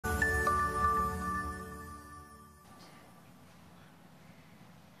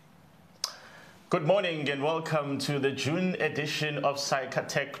Good morning and welcome to the June edition of SAICA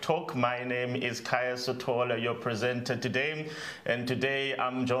Tech Talk. My name is Kaya Sotola, your presenter today. And today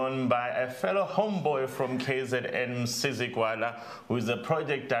I'm joined by a fellow homeboy from KZN, Sizigwala, who is the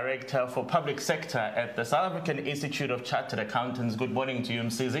project director for public sector at the South African Institute of Chartered Accountants. Good morning to you,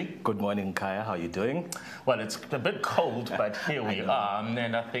 Msizi. Good morning, Kaya. How are you doing? Well, it's a bit cold, but here we are.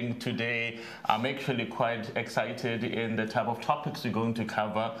 And I think today I'm actually quite excited in the type of topics we're going to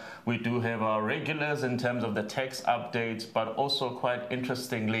cover. We do have our regulars in terms of the tax updates, but also quite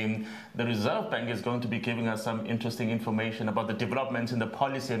interestingly, the Reserve Bank is going to be giving us some interesting information about the developments in the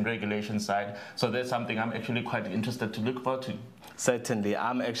policy and regulation side. So that's something I'm actually quite interested to look forward to. Certainly.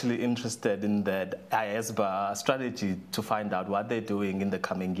 I'm actually interested in the ISBA strategy to find out what they're doing in the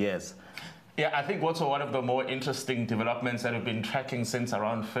coming years. Yeah, I think also one of the more interesting developments that we've been tracking since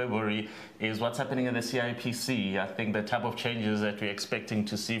around February is what's happening in the CIPC. I think the type of changes that we're expecting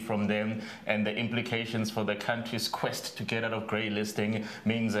to see from them and the implications for the country's quest to get out of grey listing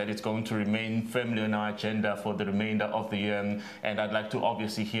means that it's going to remain firmly on our agenda for the remainder of the year. And I'd like to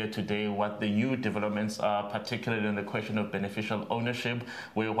obviously hear today what the new developments are, particularly in the question of beneficial ownership,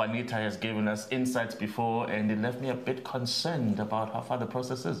 where Juanita has given us insights before, and it left me a bit concerned about how far the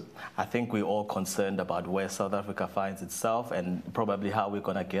process is. I think we're all concerned about where South Africa finds itself and probably how we're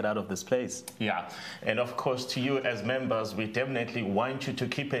going to get out of this place. Yeah, and of course to you as members, we definitely want you to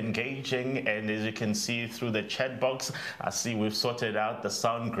keep engaging, and as you can see through the chat box, I see we've sorted out the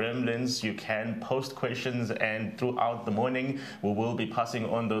sound gremlins. You can post questions, and throughout the morning we will be passing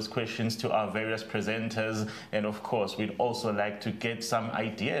on those questions to our various presenters. And of course we'd also like to get some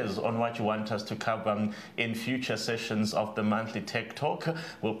ideas on what you want us to cover in future sessions of the monthly Tech Talk.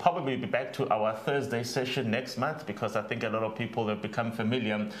 We'll probably be back to our Thursday session next month, because I think a lot of people have become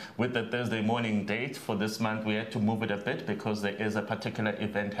familiar with the Thursday morning date. For this month we had to move it a bit because there is a particular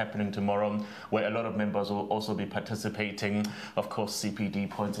event happening tomorrow where a lot of members will also be participating. Of course, CPD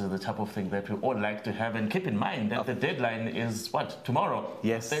points is the type of thing that we all like to have, and keep in mind that the deadline is what, tomorrow?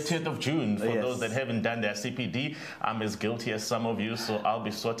 Yes, 30th of June. For those that haven't done their CPD, I'm as guilty as some of you, so I'll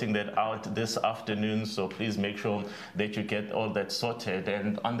be sorting that out this afternoon, so please make sure that you get all that sorted.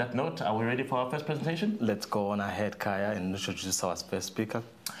 And on that note, are we ready for our first presentation? Let's go on ahead, Kaya, and introduce our first speaker.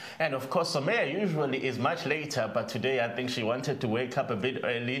 And of course, Someya usually is much later, but today I think she wanted to wake up a bit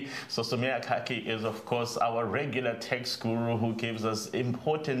early. So Someya Kaki is, of course, our regular tax guru who gives us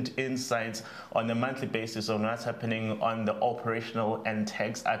important insights on a monthly basis on what's happening on the operational and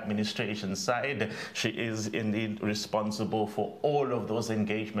tax administration side. She is indeed responsible for all of those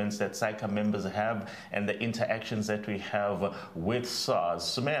engagements that SAICA members have and the interactions that we have with SARS.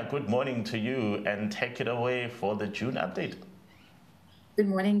 Someya, good morning to you, and take it away for the June update. Good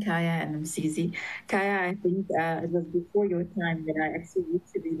morning, Kaya and Msizi. Kaya, I think it was before your time that I actually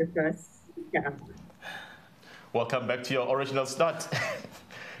used to be the first speaker. Welcome back to your original start.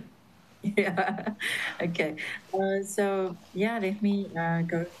 Yeah, okay. So, yeah, let me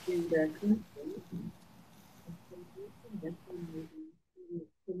go through the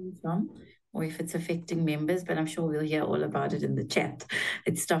from, or if it's affecting members, but I'm sure we'll hear all about it in the chat.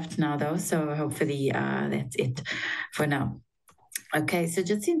 It's stopped now, though, so hopefully that's it for now. Okay, so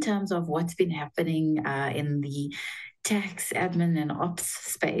just in terms of what's been happening in the tax, admin and ops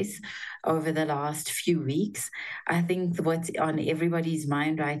space over the last few weeks, I think what's on everybody's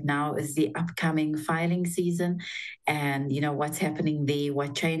mind right now is the upcoming filing season, and what's happening there,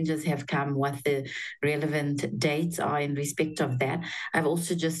 what changes have come, what the relevant dates are in respect of that. I've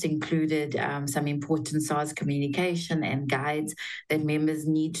also just included some important SARS communication and guides that members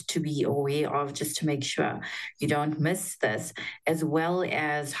need to be aware of, just to make sure you don't miss this, as well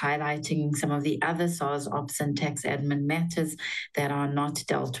as highlighting some of the other SARS ops and tax admin matters that are not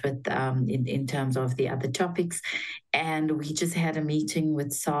dealt with in terms of the other topics. And we just had a meeting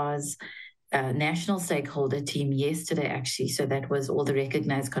with SARS national stakeholder team yesterday, actually. So that was all the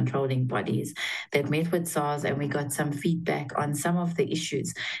recognized controlling bodies that met with SARS, and we got some feedback on some of the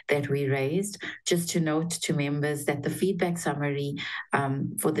issues that we raised. Just to note to members that the feedback summary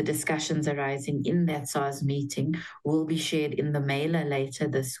for the discussions arising in that SARS meeting will be shared in the mailer later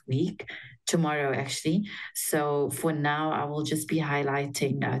this week. Tomorrow, actually. So for now, I will just be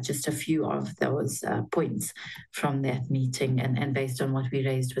highlighting just a few of those points from that meeting and based on what we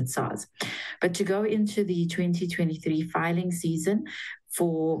raised with SARS. But to go into the 2023 filing season,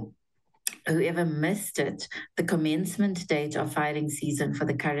 for whoever missed it, the commencement date of filing season for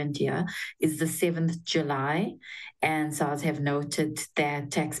the current year is the 7th July. And SARS have noted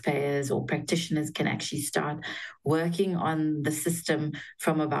that taxpayers or practitioners can actually start working on the system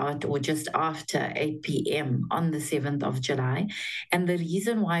from about or just after 8 p.m. on the 7th of July. And the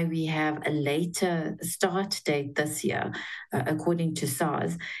reason why we have a later start date this year, according to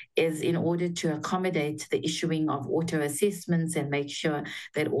SARS, is in order to accommodate the issuing of auto assessments and make sure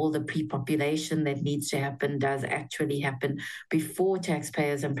that all the pre-population that needs to happen does actually happen before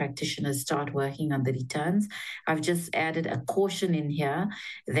taxpayers and practitioners start working on the returns. I've just added a caution in here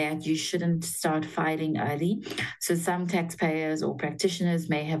that you shouldn't start filing early. So some taxpayers or practitioners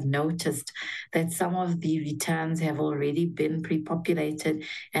may have noticed that some of the returns have already been pre-populated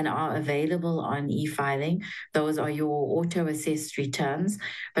and are available on e-filing. Those are your auto-assessed returns.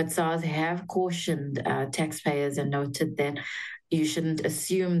 But SARS have cautioned taxpayers and noted that you shouldn't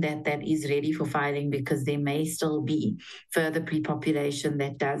assume that that is ready for filing because there may still be further pre-population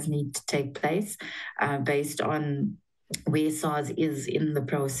that does need to take place based on where SARS is in the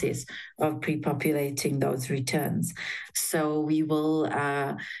process of pre-populating those returns. So we will,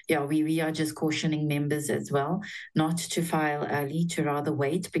 we are just cautioning members as well not to file early, to rather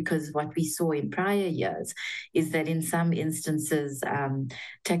wait, because what we saw in prior years is that in some instances,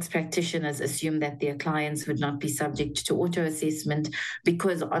 tax practitioners assumed that their clients would not be subject to auto-assessment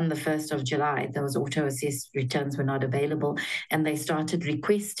because on the 1st of July, those auto-assessed returns were not available, and they started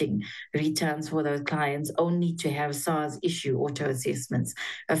requesting returns for those clients only to have SARS issue auto assessments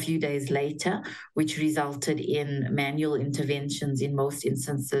a few days later, which resulted in manual interventions in most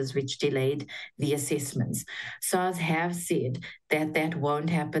instances, which delayed the assessments. SARS have said that that won't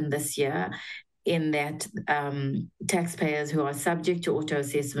happen this year, in that taxpayers who are subject to auto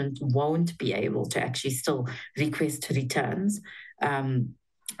assessment won't be able to actually still request returns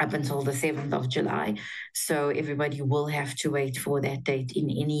up until the 7th of July. So everybody will have to wait for that date in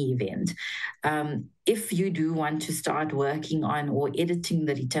any event. If you do want to start working on or editing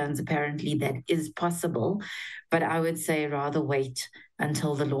the returns, apparently that is possible, but I would say rather wait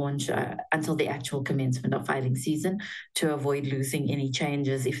until the launch, until the actual commencement of filing season, to avoid losing any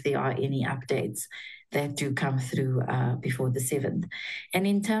changes if there are any updates that do come through before the 7th. And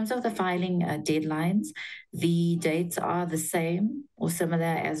in terms of the filing deadlines, the dates are the same or similar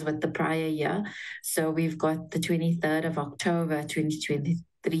as with the prior year. So we've got the 23rd of October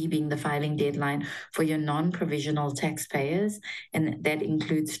 2023 being the filing deadline for your non-provisional taxpayers, and that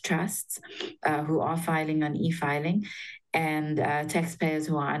includes trusts who are filing on e-filing. And taxpayers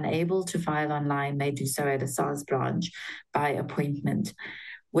who are unable to file online may do so at a SARS branch by appointment.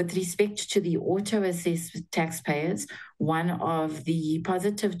 With respect to the auto-assessed taxpayers, one of the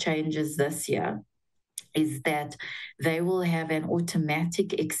positive changes this year is that they will have an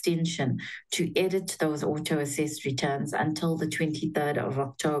automatic extension to edit those auto-assessed returns until the 23rd of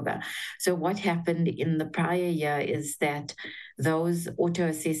October. So what happened in the prior year is that those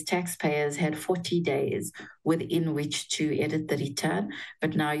auto-assessed taxpayers had 40 days within which to edit the return,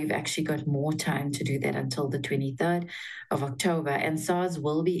 but now you've actually got more time to do that until the 23rd of October. And SARS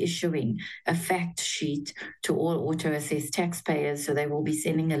will be issuing a fact sheet to all auto-assessed taxpayers, so they will be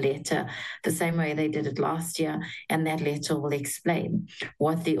sending a letter the same way they did it last year, and that letter will explain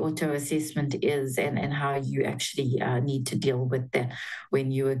what the auto-assessment is and how you actually need to deal with that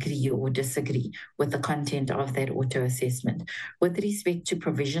when you agree or disagree with the content of that auto-assessment. With respect to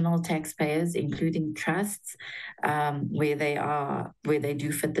provisional taxpayers, including trusts, where they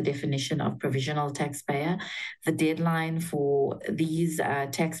do fit the definition of provisional taxpayer, the deadline for these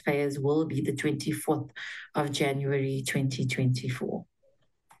taxpayers will be the 24th of January 2024.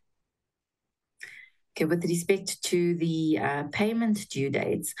 Okay, with respect to the payment due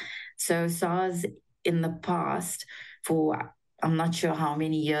dates, so SARS in the past, for I'm not sure how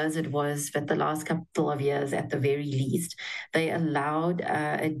many years it was, but the last couple of years at the very least, they allowed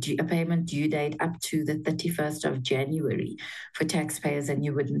a payment due date up to the 31st of January for taxpayers, and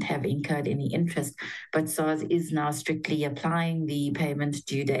you wouldn't have incurred any interest. But SARS is now strictly applying the payment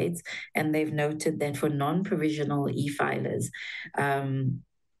due dates, and they've noted that for non-provisional e-filers,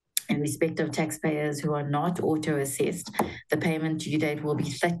 in respect of taxpayers who are not auto-assessed, the payment due date will be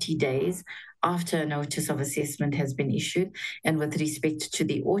 30 days after a notice of assessment has been issued. And with respect to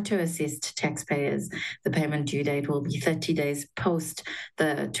the auto-assessed taxpayers, the payment due date will be 30 days post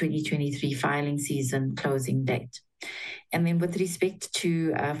the 2023 filing season closing date. And then with respect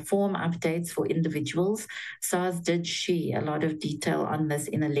to form updates for individuals, SARS did share a lot of detail on this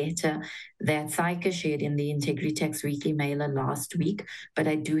in a letter that SAICA shared in the IntegriTax Weekly Mailer last week, but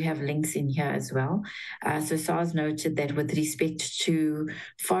I do have links in here as well. So SARS noted that with respect to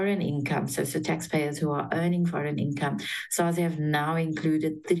foreign income, so taxpayers who are earning foreign income, SARS have now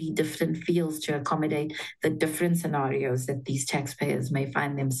included 3 different fields to accommodate the different scenarios that these taxpayers may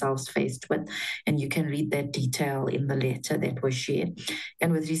find themselves faced with. And you can read that detail in the letter that was shared.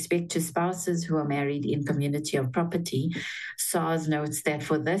 And with respect to spouses who are married in community of property, SARS notes that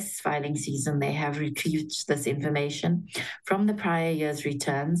for this filing season, they have retrieved this information from the prior year's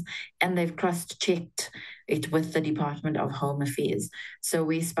returns, and they've cross-checked it with the Department of Home Affairs. So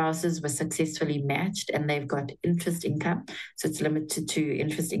where spouses were successfully matched and they've got interest income, so it's limited to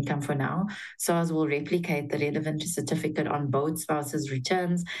interest income for now, SARS will replicate the relevant certificate on both spouses'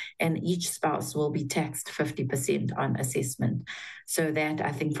 returns, and each spouse will be taxed 50% on assessment. So that,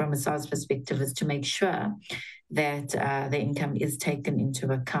 I think, from a SARS perspective, is to make sure that the income is taken into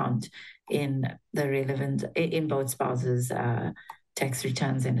account in the relevant, in both spouses' tax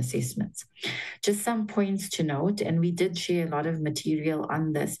returns and assessments. Just some points to note, and we did share a lot of material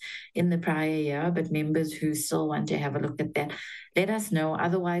on this in the prior year, but members who still want to have a look at that, let us know.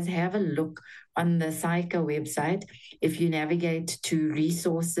 Otherwise, have a look on the SAICA website. If you navigate to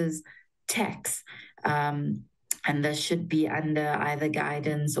resources tax, and this should be under either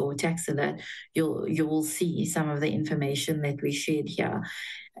guidance or tax alert, you will see some of the information that we shared here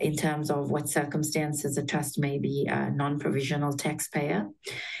in terms of what circumstances a trust may be a non-provisional taxpayer.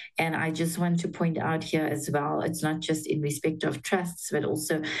 And I just want to point out here as well, it's not just in respect of trusts, but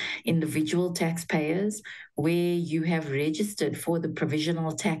also individual taxpayers where you have registered for the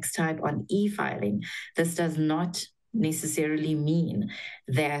provisional tax type on e-filing. This does not necessarily mean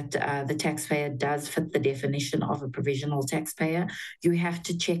that the taxpayer does fit the definition of a provisional taxpayer. You have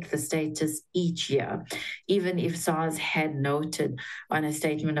to check the status each year. Even if SARS had noted on a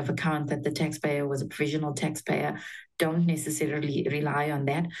statement of account that the taxpayer was a provisional taxpayer, don't necessarily rely on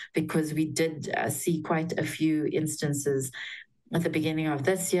that, because we did see quite a few instances at the beginning of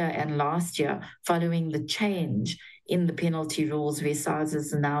this year and last year following the change in the penalty rules, where SARS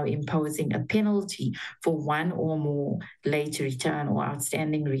is now imposing a penalty for one or more late return or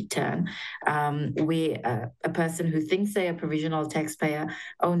outstanding return, where a person who thinks they are a provisional taxpayer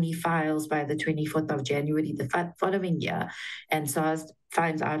only files by the 24th of January the following year, and SARS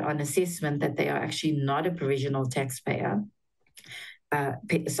finds out on assessment that they are actually not a provisional taxpayer.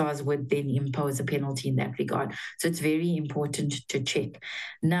 SARS would then impose a penalty in that regard. So it's very important to check.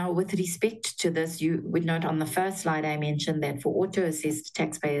 Now, with respect to this, you would note on the first slide I mentioned that for auto-assessed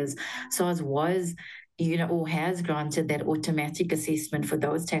taxpayers, SARS was or has granted that automatic assessment for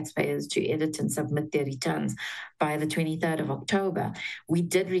those taxpayers to edit and submit their returns by the 23rd of October. We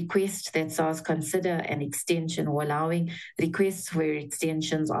did request that SARS consider an extension or allowing requests for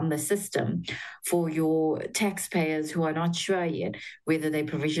extensions on the system for your taxpayers who are not sure yet whether they're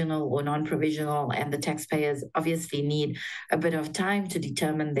provisional or non-provisional, and the taxpayers obviously need a bit of time to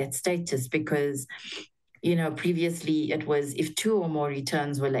determine that status, because previously it was if 2 or more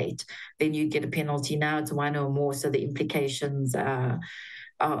returns were late, then you get a penalty. Now it's 1 or more, so the implications are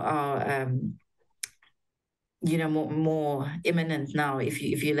more imminent now. If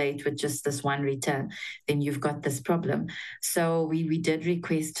you're late with just this 1 return, then you've got this problem. So we did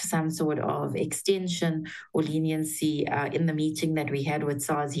request some sort of extension or leniency in the meeting that we had with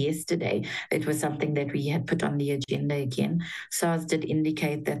SARS yesterday. It was something that we had put on the agenda again. SARS did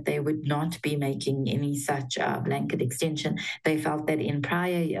indicate that they would not be making any such blanket extension. They felt that in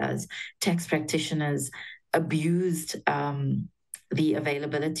prior years, tax practitioners abused the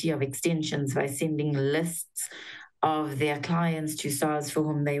availability of extensions by sending lists of their clients to SARS for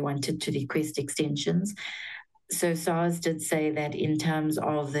whom they wanted to request extensions. So SARS did say that in terms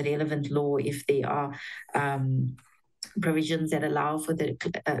of the relevant law, if there are provisions that allow for the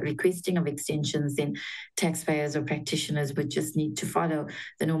requesting of extensions, then taxpayers or practitioners would just need to follow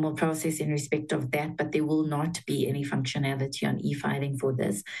the normal process in respect of that, but there will not be any functionality on e-filing for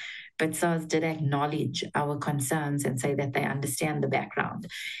this. But SARS did acknowledge our concerns and say that they understand the background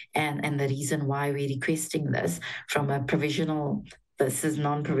and the reason why we're requesting this from a provisional versus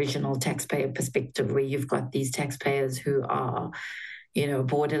non-provisional taxpayer perspective, where you've got these taxpayers who are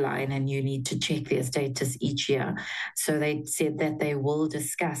borderline and you need to check their status each year. So they said that they will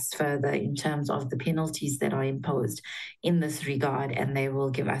discuss further in terms of the penalties that are imposed in this regard, and they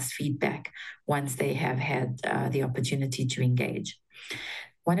will give us feedback once they have had the opportunity to engage.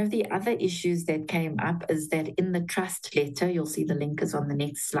 One of the other issues that came up is that in the trust letter, you'll see the link is on the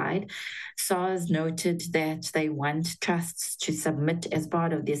next slide, SARS noted that they want trusts to submit as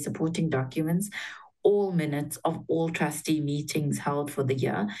part of their supporting documents all minutes of all trustee meetings held for the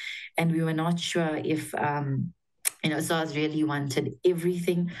year. And we were not sure if SARS really wanted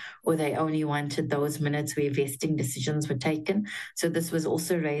everything, or they only wanted those minutes where vesting decisions were taken. So this was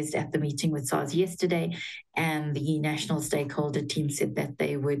also raised at the meeting with SARS yesterday, and the national stakeholder team said that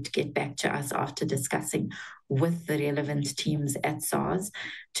they would get back to us after discussing with the relevant teams at SARS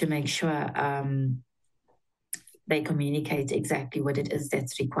to make sure they communicate exactly what it is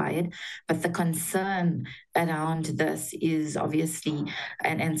that's required. But the concern around this is obviously,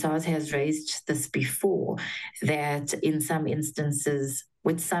 and SARS has raised this before, that in some instances,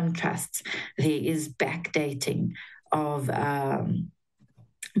 with some trusts, there is backdating of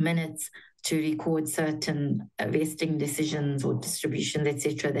minutes to record certain vesting decisions or distributions,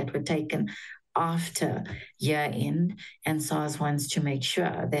 etc., that were taken after year end. And SARS wants to make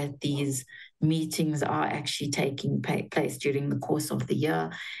sure that these meetings are actually taking place during the course of the year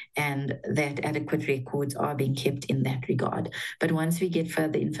and that adequate records are being kept in that regard. But once we get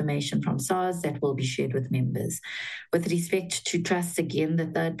further information from SARS, that will be shared with members. With respect to trusts, again, the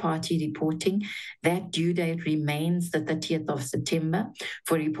third-party reporting, that due date remains the 30th of September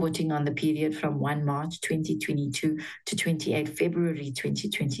for reporting on the period from 1 March 2022 to 28 February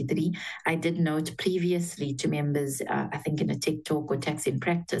 2023. I did note previously to members, I think in a tech talk or tax in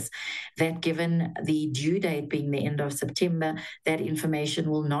practice, that given the due date being the end of September, that information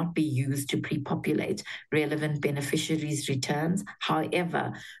will not be used to pre-populate relevant beneficiaries' returns.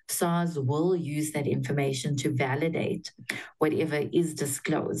 However, SARS will use that information to validate whatever is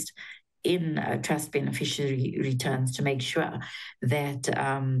disclosed in trust beneficiary returns to make sure that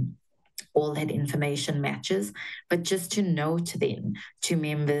all that information matches. But just to note then to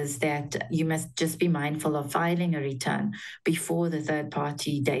members that you must just be mindful of filing a return before the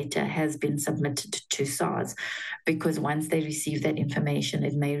third-party data has been submitted to SARS, because once they receive that information,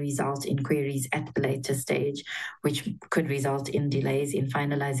 it may result in queries at the later stage, which could result in delays in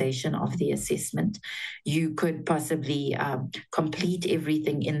finalization of the assessment. You could possibly complete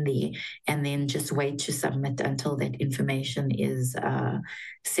everything in there and then just wait to submit until that information is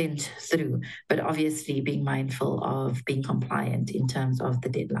sent through, but obviously being mindful of being compliant in terms of the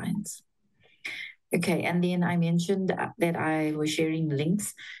deadlines. Okay, and then I mentioned that I was sharing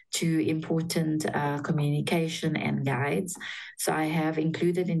links to important communication and guides. So I have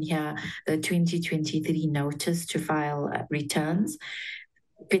included in here the 2023 notice to file returns.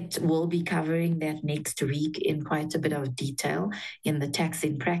 Pitt will be covering that next week in quite a bit of detail in the Tax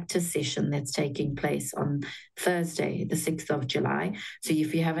in Practice session that's taking place on Thursday, the 6th of July. So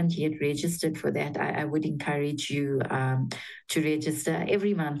if you haven't yet registered for that, I would encourage you to register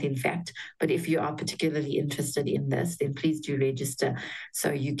every month, in fact. But if you are particularly interested in this, then please do register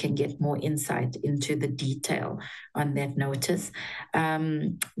so you can get more insight into the detail on that notice.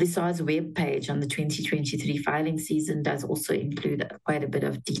 The SARS webpage on the 2023 filing season does also include quite a bit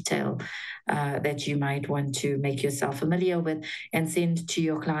of detail that you might want to make yourself familiar with and send to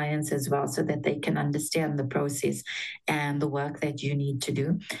your clients as well, so that they can understand the process and the work that you need to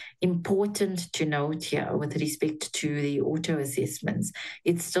do. Important to note here with respect to the auto assessments,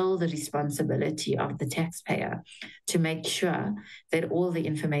 it's still the responsibility of the taxpayer to make sure that all the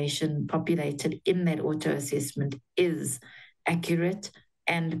information populated in that auto assessment is accurate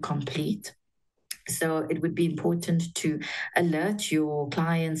and complete. So it would be important to alert your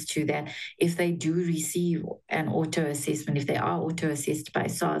clients to that. If they do receive an auto assessment, if they are auto assessed by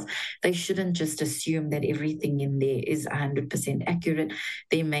SARS, they shouldn't just assume that everything in there is 100% accurate.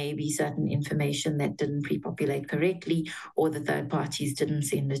 There may be certain information that didn't pre-populate correctly, or the third parties didn't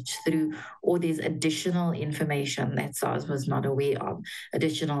send it through, or there's additional information that SARS was not aware of,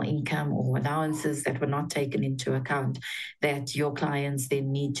 additional income or allowances that were not taken into account, that your clients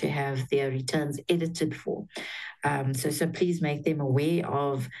then need to have their returns edited for. So please make them aware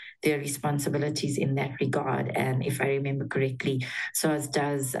of their responsibilities in that regard. And if I remember correctly, SARS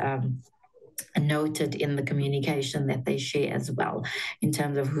does noted in the communication that they share as well, in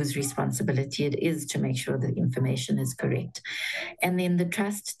terms of whose responsibility it is to make sure the information is correct. And then the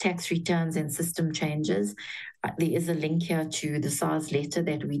trust tax returns and system changes. There is a link here to the SARS letter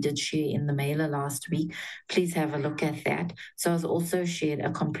that we did share in the mailer last week. Please have a look at that. SARS also shared a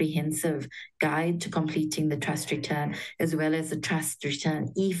comprehensive guide to completing the trust return, as well as the trust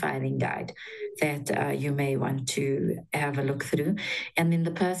return e-filing guide that you may want to have a look through. And then the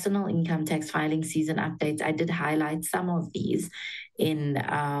personal income tax filing season updates, I did highlight some of these in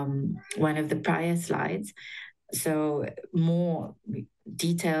one of the prior slides. So more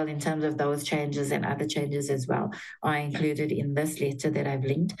detail in terms of those changes and other changes as well are included in this letter that I've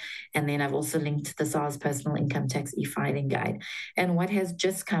linked. And then I've also linked the SARS personal income tax e-filing guide. And what has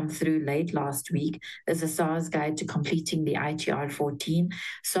just come through late last week is a SARS guide to completing the ITR 14.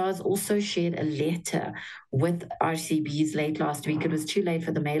 SARS also shared a letter with RCBs late last week. It was too late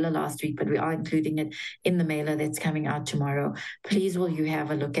for the mailer last week, but we are including it in the mailer that's coming out tomorrow. Please will you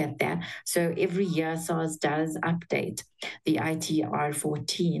have a look at that. So every year SARS does update the ITR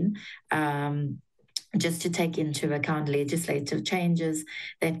 14 just to take into account legislative changes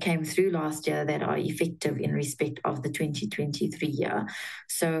that came through last year that are effective in respect of the 2023 year.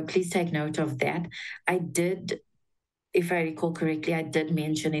 So please take note of that. I did, if I recall correctly, I did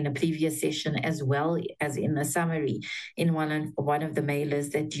mention in a previous session, as well as in the summary in one of the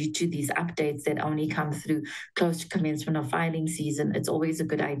mailers, that due to these updates that only come through close to commencement of filing season, it's always a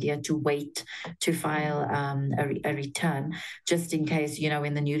good idea to wait to file a return, just in case,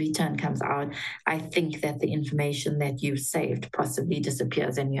 when the new return comes out, I think that the information that you've saved possibly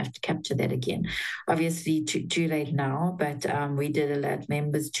disappears and you have to capture that again. Obviously, too late now, but we did alert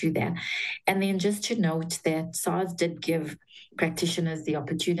members to that. And then just to note that SARS did give practitioners the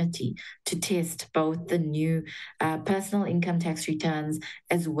opportunity to test both the new personal income tax returns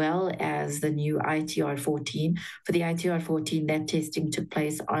as well as the new ITR 14. For the ITR 14, that testing took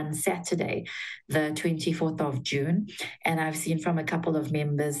place on Saturday, the 24th of June. And I've seen from a couple of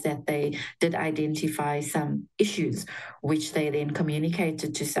members that they did identify some issues, which they then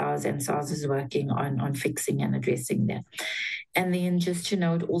communicated to SARS, and SARS is working on fixing and addressing that. And then just to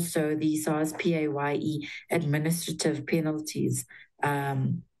note also the SARS PAYE administrative penalties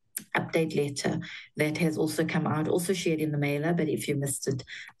update letter that has also come out, also shared in the mailer, but if you missed it,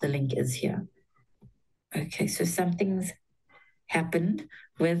 the link is here. Okay, so something's happened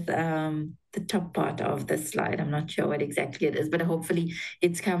with the top part of the slide. I'm not sure what exactly it is, but hopefully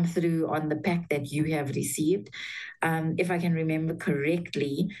it's come through on the pack that you have received. If I can remember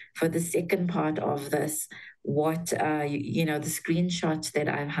correctly, for the second part of this, what the screenshot that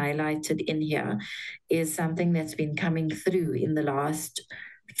I've highlighted in here is something that's been coming through in the last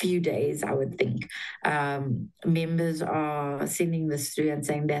few days, I would think. Members are sending this through and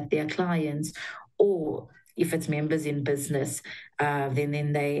saying that their clients, or if it's members in business,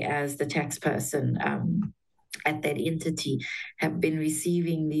 then they, as the tax person at that entity, have been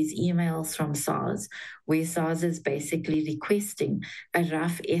receiving these emails from SARS, where SARS is basically requesting a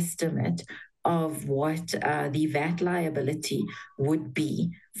rough estimate of what the VAT liability would be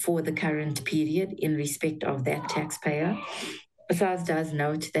for the current period in respect of that taxpayer. SARS does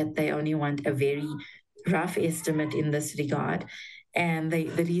note that they only want a very rough estimate in this regard. And the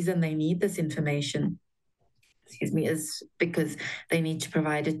reason they need this information, is because they need to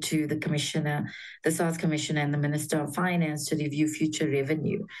provide it to the commissioner, the SARS commissioner, and the Minister of Finance to review future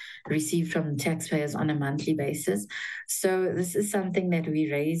revenue received from taxpayers on a monthly basis. So this is something that we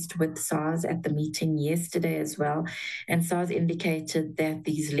raised with SARS at the meeting yesterday as well. And SARS indicated that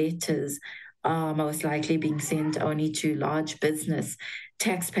these letters are most likely being sent only to large business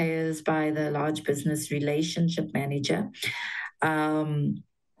taxpayers by the large business relationship manager.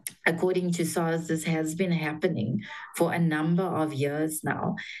 According to SARS, this has been happening for a number of years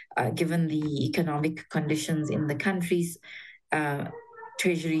now. Given the economic conditions in the countries,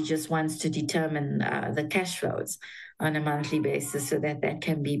 Treasury just wants to determine the cash flows on a monthly basis so that that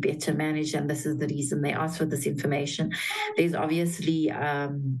can be better managed. And this is the reason they ask for this information. There's obviously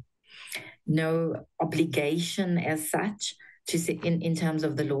no obligation as such in terms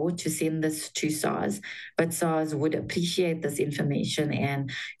of the law to send this to SARS, but SARS would appreciate this information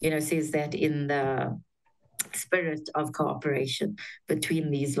and, says that in the spirit of cooperation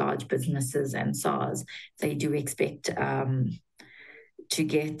between these large businesses and SARS, they do expect to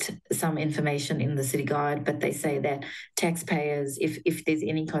get some information in this regard, but they say that taxpayers, if there's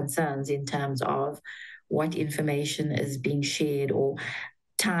any concerns in terms of what information is being shared or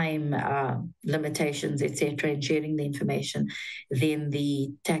time limitations, etc., in sharing the information, then the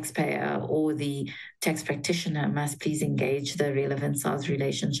taxpayer or the tax practitioner must please engage the relevant SARS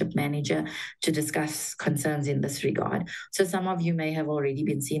relationship manager to discuss concerns in this regard. So some of you may have already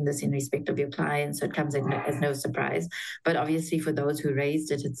been seeing this in respect of your clients, so it comes as no surprise. But obviously for those who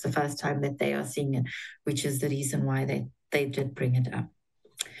raised it, it's the first time that they are seeing it, which is the reason why they did bring it up.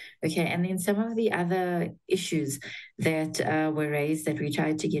 Okay, and then some of the other issues that were raised that we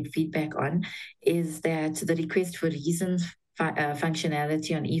tried to get feedback on is that the request for reasons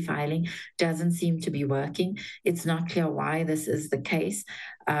functionality on e-filing doesn't seem to be working. It's not clear why this is the case.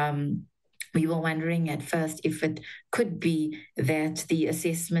 We were wondering at first if it could be that the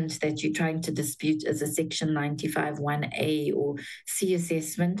assessment that you're trying to dispute is a Section 95(1)(a) or C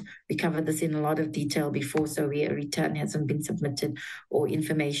assessment. We covered this in a lot of detail before, so where a return hasn't been submitted or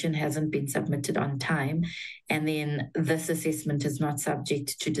information hasn't been submitted on time, and then this assessment is not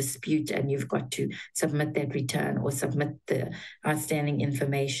subject to dispute, and you've got to submit that return or submit the outstanding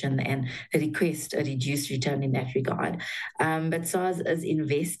information and request a reduced return in that regard. But SARS is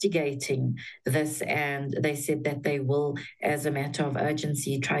investigating this, and they said that they will, as a matter of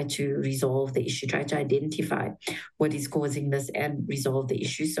urgency, try to resolve the issue, try to identify what is causing this and resolve the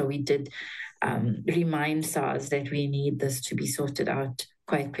issue. So we did remind SARS that we need this to be sorted out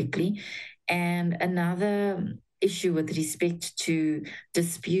quite quickly. And another issue with respect to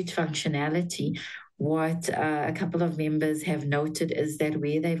dispute functionality, what a couple of members have noted is that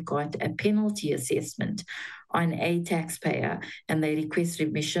where they've got a penalty assessment on a taxpayer and they request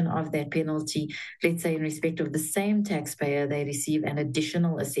remission of that penalty, let's say in respect of the same taxpayer, they receive an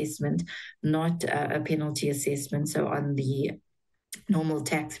additional assessment, not a penalty assessment. So on the normal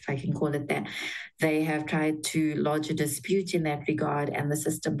tax, if I can call it that, they have tried to lodge a dispute in that regard, and the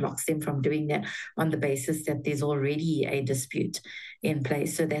system blocks them from doing that on the basis that there's already a dispute in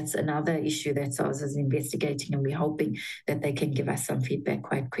place. So that's another issue that SARS is investigating, and we're hoping that they can give us some feedback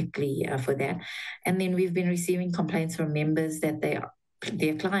quite quickly for that. And then we've been receiving complaints from members that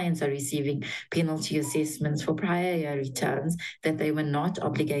their clients are receiving penalty assessments for prior year returns that they were not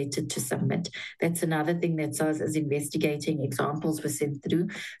obligated to submit. That's another thing that SARS is investigating. Examples were sent through.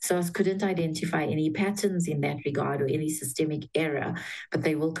 SARS couldn't identify any patterns in that regard or any systemic error, but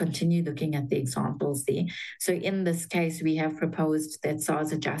they will continue looking at the examples there. So in this case, we have proposed that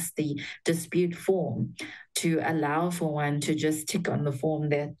SARS adjust the dispute form to allow for one to just tick on the form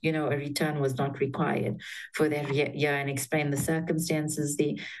that, a return was not required for that year and explain the circumstances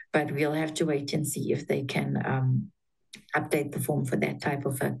there. But we'll have to wait and see if they can update the form for that type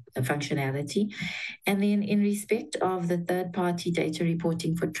of a functionality. And then in respect of the third-party data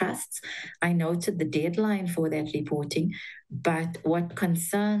reporting for trusts, I noted the deadline for that reporting, but what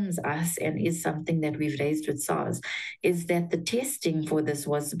concerns us and is something that we've raised with SARS is that the testing for this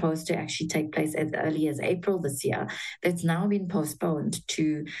was supposed to actually take place as early as April this year. That's now been postponed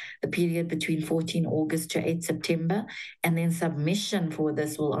to the period between 14 August to 8 September, and then submission for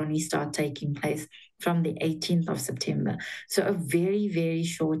this will only start taking place from the 18th of September. So a very, very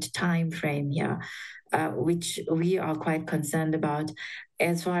short time frame here, which we are quite concerned about.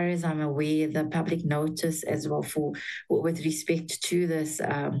 As far as I'm aware, the public notice as well with respect to this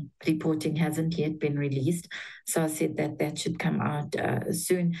reporting hasn't yet been released. So I said that should come out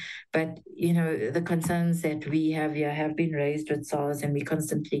soon. But, the concerns that we have here have been raised with SARS, and we're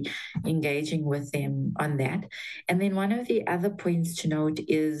constantly engaging with them on that. And then one of the other points to note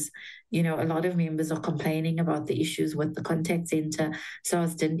is, a lot of members are complaining about the issues with the contact center.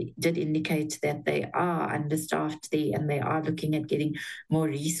 SARS did indicate that they are understaffed there and they are looking at getting more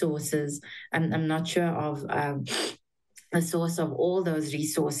resources. I'm not sure of the source of all those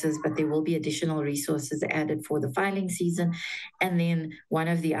resources, but there will be additional resources added for the filing season. And then one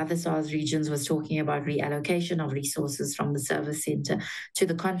of the other SARS regions was talking about reallocation of resources from the service center to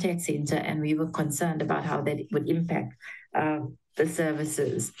the contact center, and we were concerned about how that would impact the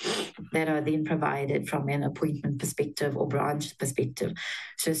services that are then provided from an appointment perspective or branch perspective.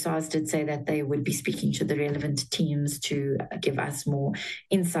 So SARS did say that they would be speaking to the relevant teams to give us more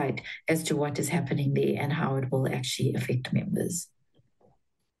insight as to what is happening there and how it will actually affect members.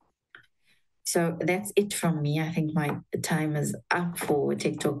 So that's it from me. I think my time is up for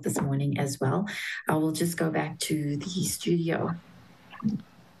Tech Talk this morning as well. I will just go back to the studio.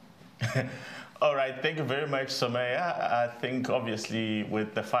 All right, thank you very much, Somaya. I think obviously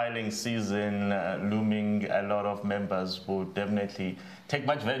with the filing season looming, a lot of members will definitely take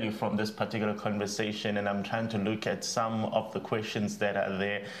much value from this particular conversation, and I'm trying to look at some of the questions that are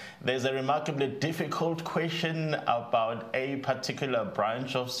there. There's a remarkably difficult question about a particular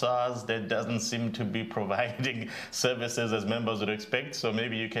branch of SARS that doesn't seem to be providing services as members would expect, so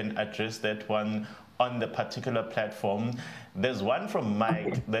maybe you can address that one on the particular platform. There's one from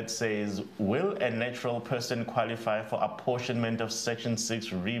Mike that says, will a natural person qualify for apportionment of Section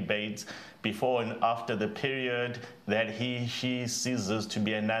 6 rebates before and after the period that she ceases to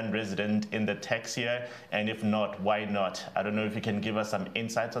be a non-resident in the tax year? And if not, why not? I don't know if you can give us some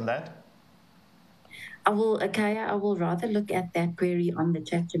insights on that. Akaya, I will rather look at that query on the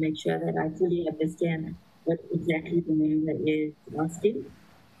chat to make sure that I fully understand what exactly the member is asking.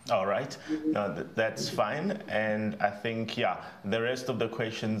 All right, no, that's fine. And I think, yeah, the rest of the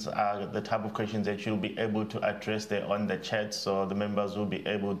questions are the type of questions that you'll be able to address there on the chat, so the members will be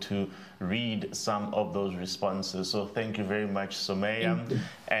able to read some of those responses. So thank you very much, Somaya.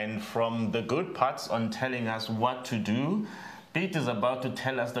 And from the good parts on telling us what to do, Pete is about to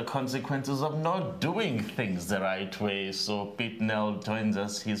tell us the consequences of not doing things the right way. So Pete Nell joins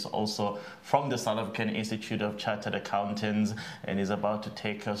us. He's also from the South African Institute of Chartered Accountants, and he's about to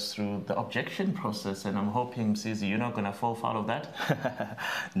take us through the objection process. And I'm hoping, Sisi, you're not going to fall foul of that?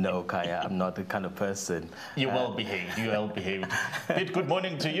 No, Kaya, I'm not the kind of person. You're well behaved. You're well behaved. Pete, good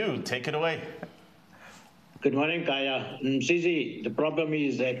morning to you. Take it away. Good morning, Kaya. Sisi, the problem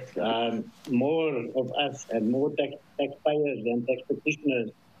is that more of us and more taxpayers and tax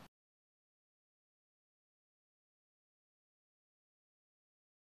petitioners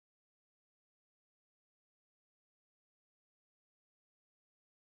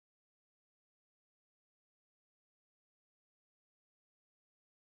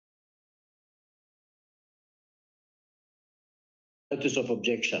notice of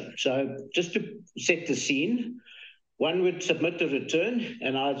objection. So just to set the scene, one would submit a return,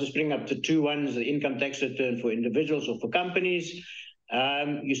 and I'll just bring up the two ones, the income tax return for individuals or for companies.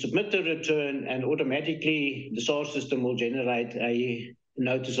 You submit the return and automatically the SARS system will generate a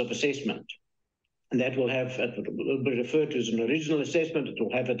notice of assessment. And that will be referred to as an original assessment. It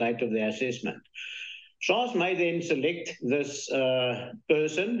will have a date of the assessment. SARS may then select this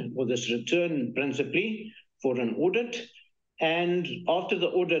person or this return principally for an audit. And after the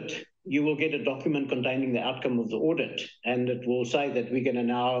audit, you will get a document containing the outcome of the audit. And it will say that we're going to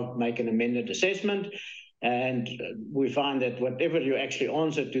now make an amended assessment. And we find that whatever you actually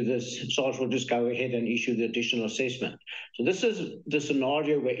answer to this, SARS will just go ahead and issue the additional assessment. So this is the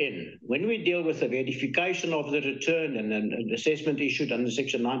scenario we're in. When we deal with the verification of the return and an assessment issued under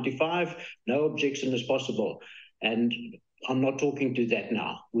Section 95, no objection is possible. And I'm not talking to that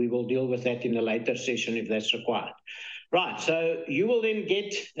now. We will deal with that in a later session if that's required. Right, so you will then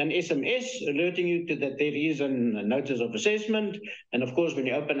get an SMS alerting you to that there is a notice of assessment. And of course, when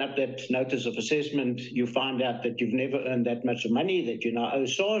you open up that notice of assessment, you find out that you've never earned that much money, that you now owe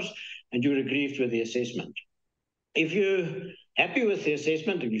SARS, and you're aggrieved with the assessment. If you're happy with the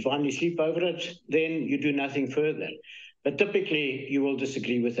assessment, if you finally sleep over it, then you do nothing further. But typically, you will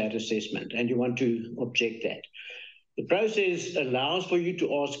disagree with that assessment, and you want to object that. The process allows for you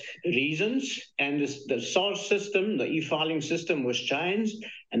to ask reasons, and the SARS system, the e-filing system was changed,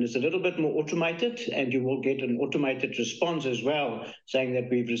 and it's a little bit more automated, and you will get an automated response as well, saying that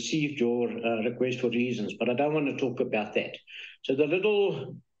we've received your request for reasons, but I don't want to talk about that. So the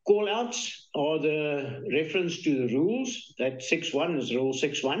little call-outs are the reference to the rules. That 6.1 is Rule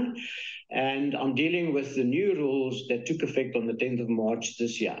 6.1, and I'm dealing with the new rules that took effect on the 10th of March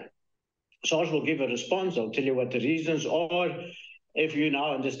this year. SARS will give a response. I'll tell you what the reasons are. If you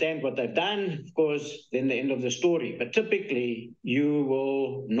now understand what they've done, of course, then the end of the story. But typically, you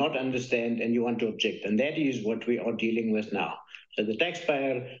will not understand and you want to object. And that is what we are dealing with now. So the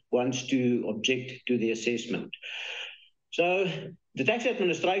taxpayer wants to object to the assessment. So the Tax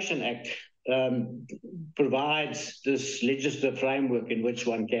Administration Act provides this legislative framework in which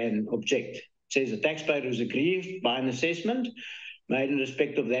one can object. It says the taxpayer who's aggrieved by an assessment made in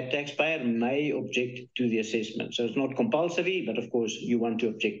respect of that taxpayer may object to the assessment. So it's not compulsory, but of course you want to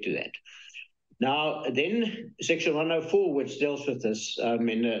object to that. Now, then Section 104, which deals with this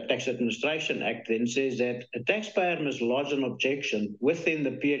in the Tax Administration Act, then says that a taxpayer must lodge an objection within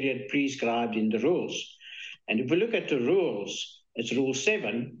the period prescribed in the rules. And if we look at the rules, it's Rule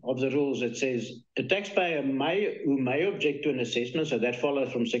 7 of the rules that says a taxpayer who may object to an assessment, so that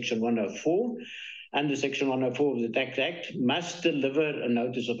follows from Section 104, under Section 104 of the Tax Act, must deliver a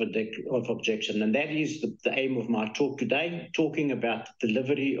notice of objection. And that is the aim of my talk today, talking about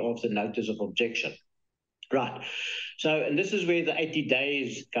delivery of the notice of objection. Right. So, and this is where the 80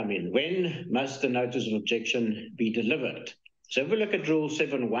 days come in. When must the notice of objection be delivered? So if we look at Rule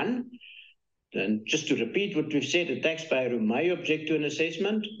 7.1, and just to repeat what we've said, a taxpayer who may object to an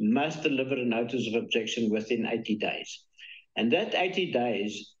assessment must deliver a notice of objection within 80 days. And that 80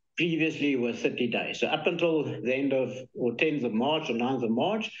 days previously were 30 days. So up until the end of, or 10th of March or 9th of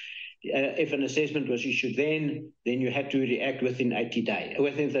March, if an assessment was issued then you had to react within 80 days,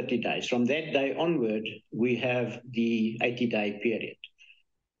 within 30 days. From that day onward, we have the 80-day period.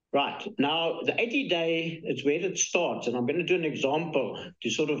 Right, now the 80-day, it's where it starts, and I'm going to do an example to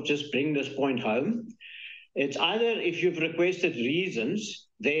sort of just bring this point home. It's either if you've requested reasons,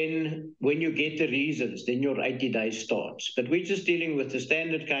 then when you get the reasons, then your 80 days starts. But we're just dealing with the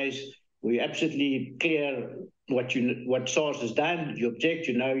standard case We're absolutely clear what SARS has done. You object,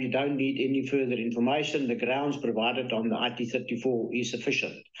 you know you don't need any further information. The grounds provided on the IT34 is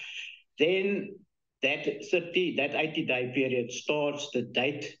sufficient. Then that 80-day period starts the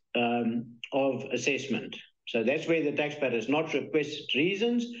date of assessment. So that's where the taxpayer has not requested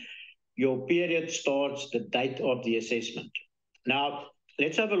reasons. Your period starts the date of the assessment. Now,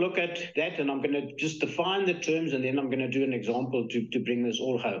 let's have a look at that, and I'm going to just define the terms, and then I'm going to do an example to bring this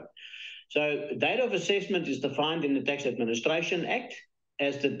all home. So date of assessment is defined in the Tax Administration Act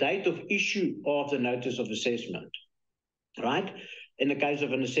as the date of issue of the notice of assessment, right? In the case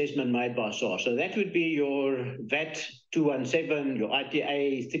of an assessment made by SARS. So that would be your VAT 217, your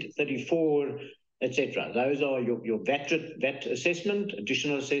ITA 34, etc. Those are your VAT assessment,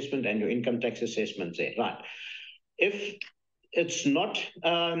 additional assessment, and your income tax assessment there, right? If it's not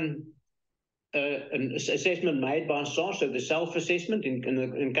an assessment made by SARS, so the self-assessment,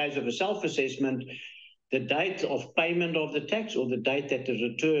 in case of a self-assessment, the date of payment of the tax or the date that the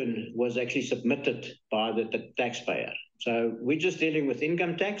return was actually submitted by the taxpayer. So we're just dealing with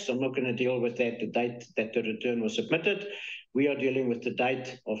income tax. I'm not going to deal with that, the date that the return was submitted. We are dealing with the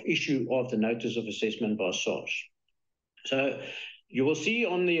date of issue of the notice of assessment by SARS. So you will see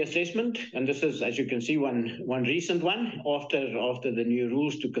on the assessment, and this is, as you can see, one recent one, after the new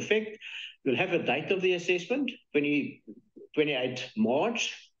rules took effect, you'll have a date of the assessment, 28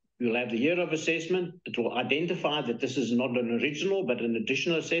 March. You'll have the year of assessment. It will identify that this is not an original, but an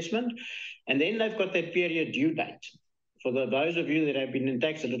additional assessment. And then they've got that period due date. For those of you that have been in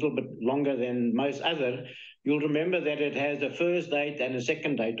tax a little bit longer than most other, you'll remember that it has a first date and a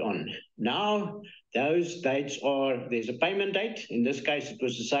second date on. Now, those dates are, there's a payment date. In this case, it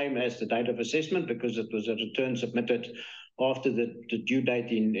was the same as the date of assessment because it was a return submitted after the due date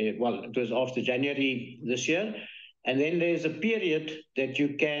it was after January this year. And then there's a period that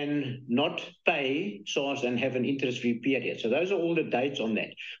you can not pay SARS and have an interest-free period. So those are all the dates on that.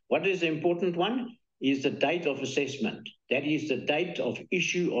 What is the important one is the date of assessment. That is the date of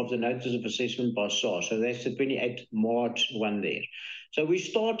issue of the notice of assessment by SARS. So that's the 28th March one there. So we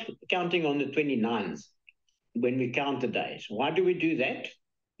start counting on the 29th when we count the days. Why do we do that?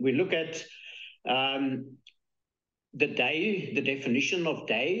 We look at the day, the definition of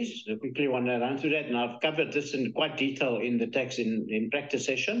days. I quickly want to run through that, and I've covered this in quite detail in the tax in practice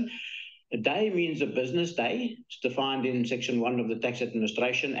session. A day means a business day. It's defined in Section 1 of the Tax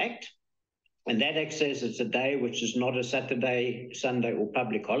Administration Act. And that Act says it's a day which is not a Saturday, Sunday, or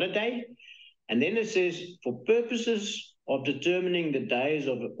public holiday. And then it says, for purposes of determining the days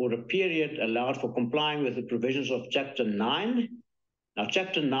or a period allowed for complying with the provisions of Chapter 9. Now,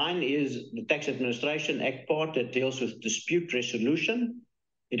 Chapter 9 is the Tax Administration Act part that deals with dispute resolution.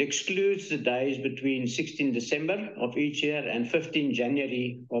 It excludes the days between 16 December of each year and 15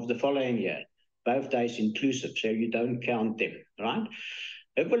 January of the following year, both days inclusive, so you don't count them, right?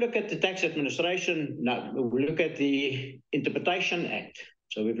 If we look at the Tax Administration, now we look at the Interpretation Act.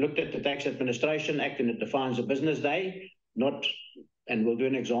 So we've looked at the Tax Administration Act, and it defines a business day, and we'll do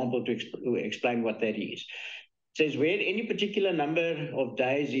an example to explain what that is. It says where any particular number of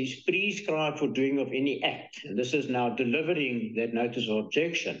days is prescribed for doing of any act, and this is now delivering that notice of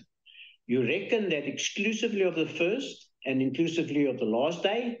objection, you reckon that exclusively of the first and inclusively of the last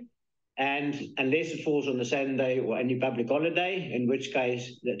day, and unless it falls on the Saturday or any public holiday, in which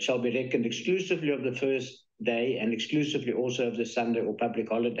case that shall be reckoned exclusively of the first day and exclusively also of the Sunday or public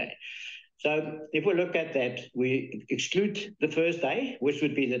holiday. So if we look at that, we exclude the first day, which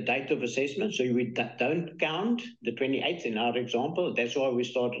would be the date of assessment. So we don't count the 28th in our example. That's why we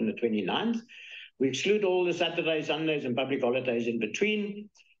start on the 29th. We exclude all the Saturdays, Sundays, and public holidays in between.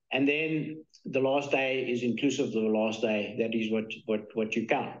 And then the last day is inclusive of the last day. That is what you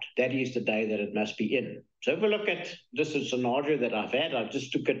count. That is the day that it must be in. So if we look at this scenario that I've had, I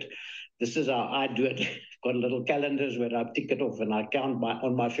just took it. This is how I do it. I've got little calendars where I tick it off and I count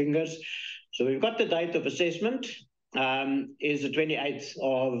on my fingers. So we've got the date of assessment is the 28th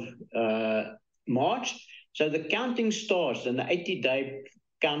of March. So the counting starts, and the 80-day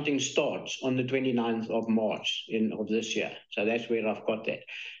counting starts on the 29th of March of this year. So that's where I've got that.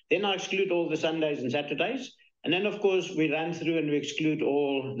 Then I exclude all the Sundays and Saturdays. And then, of course, we run through and we exclude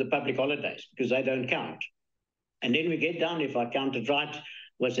all the public holidays because they don't count. And then we get down, if I counted right,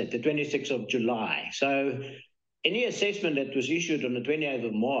 was at the 26th of July. So any assessment that was issued on the 28th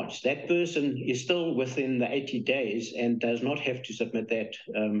of March, that person is still within the 80 days and does not have to submit that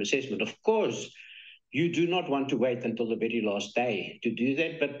assessment. Of course, you do not want to wait until the very last day to do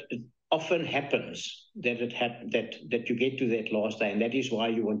that, but it often happens that that you get to that last day, and that is why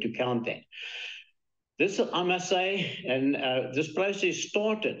you want to count that. This, I must say, and this process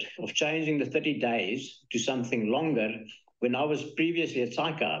started of changing the 30 days to something longer when I was previously at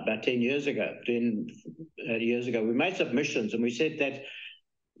SAICA about 10 years ago. 10 years ago, we made submissions and we said that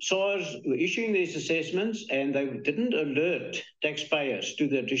SARS were issuing these assessments and they didn't alert taxpayers to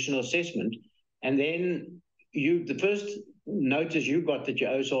the additional assessment. And then the first notice you got that you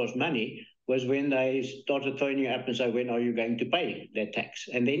owe SARS money was when they started phoning you up and say, when are you going to pay that tax?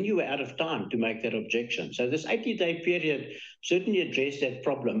 And then you were out of time to make that objection. So this 80-day period certainly addressed that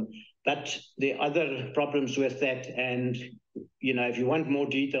problem, but there are other problems with that. And, you know, if you want more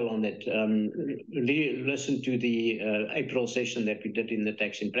detail on that, listen to the April session that we did in the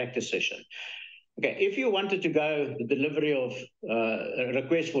tax in practice session. Okay, if you wanted to go the delivery of a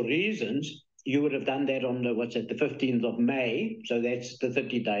request for reasons, you would have done that on the 15th of May. So that's the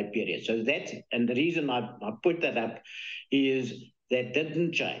 30-day period. So that, and the reason I put that up is that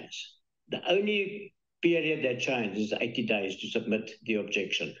didn't change. The only period that changed is 80 days to submit the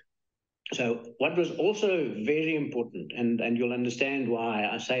objection. So what was also very important, and you'll understand why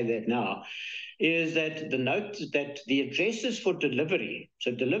I say that now, is that the note that the addresses for delivery,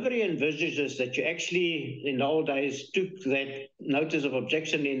 so delivery envisages that you actually, in the old days, took that notice of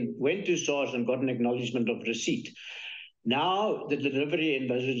objection in, went to SARS and got an acknowledgement of receipt. Now the delivery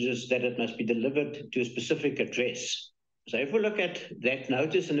envisages that it must be delivered to a specific address. So if we look at that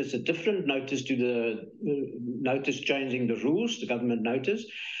notice, and it's a different notice to the notice changing the rules, the government notice,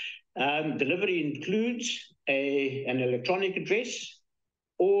 delivery includes an electronic address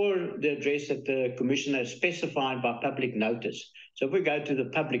or the address that the commissioner has specified by public notice. So if we go to the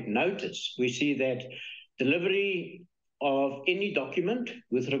public notice, we see that delivery of any document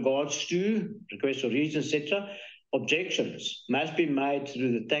with regards to requests for reasons, etc., objections must be made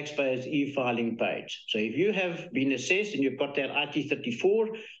through the taxpayer's e-filing page. So if you have been assessed and you've got that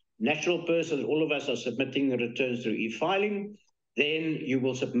IT34, natural persons, all of us are submitting the returns through e-filing, then you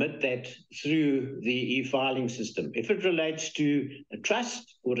will submit that through the e-filing system. If it relates to a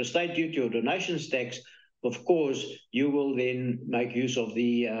trust or a state duty or donations tax, of course, you will then make use of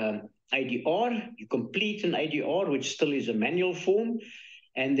the ADR. You complete an ADR, which still is a manual form,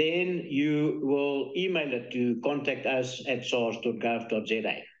 and then you will email it to contact us at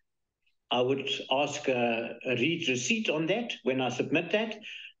sars.gov.za. I would ask a read receipt on that when I submit that,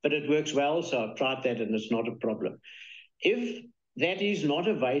 but it works well, so I've tried that and it's not a problem. If that is not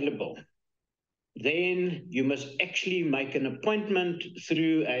available, then you must actually make an appointment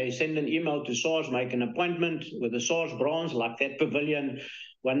through send an email to SARS, make an appointment with the SARS branch, like that Pavilion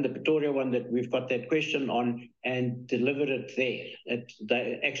one, the Pretoria one that we've got that question on, and deliver it there.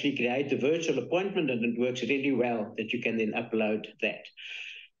 They actually create a virtual appointment, and it works really well that you can then upload that.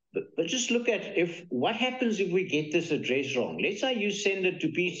 But just look at what happens if we get this address wrong. Let's say you send it to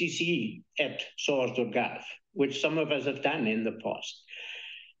pcc@sars.gov, which some of us have done in the past.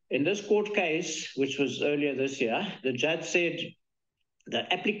 In this court case, which was earlier this year, the judge said the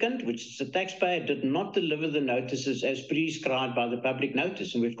applicant, which is the taxpayer, did not deliver the notices as prescribed by the public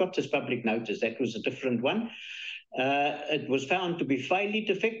notice. And we've got this public notice. That was a different one. It was found to be fairly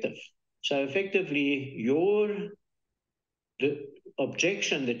defective. So effectively, the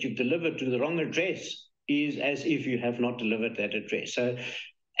objection that you've delivered to the wrong address is as if you have not delivered that address. So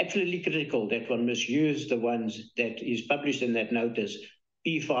absolutely critical that one must use the ones that is published in that notice,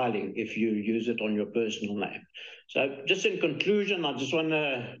 e-filing, if you use it on your personal name. So just in conclusion, I just want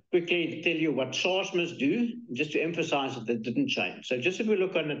to quickly tell you what SARS must do, just to emphasize that it didn't change. So just if we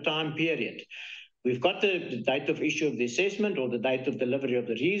look on a time period, we've got the date of issue of the assessment or the date of delivery of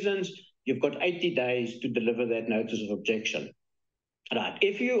the reasons. You've got 80 days to deliver that notice of objection. Right.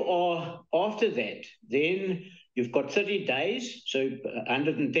 If you are after that, then you've got 30 days, so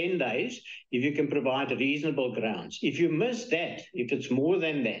 110 days, if you can provide reasonable grounds. If you miss that, if it's more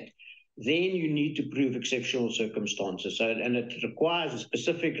than that, then you need to prove exceptional circumstances. So, and it requires a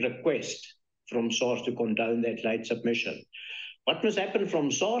specific request from SARS to condone that late submission. What must happen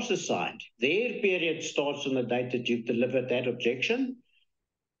from SARS's side? Their period starts on the date that you've delivered that objection.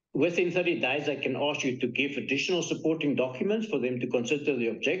 Within 30 days, they can ask you to give additional supporting documents for them to consider the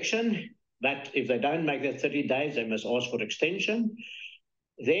objection. But if they don't make that 30 days, they must ask for extension.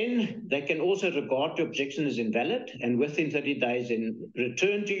 Then they can also regard the objection as invalid, and within 30 days, then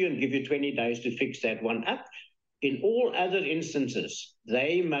return to you and give you 20 days to fix that one up. In all other instances,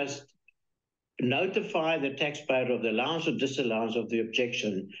 they must notify the taxpayer of the allowance or disallowance of the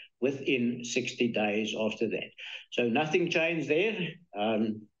objection within 60 days after that. So nothing changed there.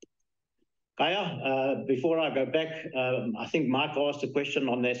 Kaya, before I go back, I think Mike asked a question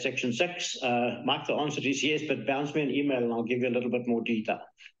on that section 6. Mike, the answer is yes, but bounce me an email and I'll give you a little bit more detail.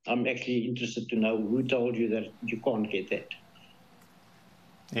 I'm actually interested to know who told you that you can't get that.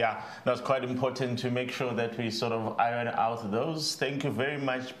 Yeah, that's quite important to make sure that we sort of iron out those. Thank you very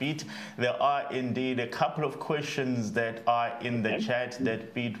much, Pete. There are indeed a couple of questions that are in the chat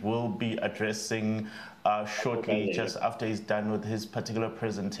that Pete will be addressing shortly, just after he's done with his particular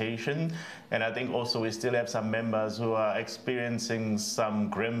presentation. And I think also we still have some members who are experiencing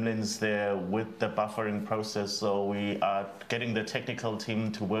some gremlins there with the buffering process. So we are getting the technical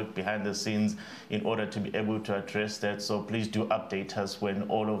team to work behind the scenes in order to be able to address that. So please do update us when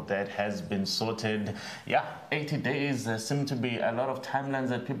all of that has been sorted. Yeah, 80 days, there seem to be a lot of timelines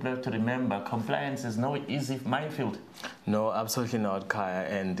that people have to remember. Compliance is no easy minefield. No, absolutely not, Kaya,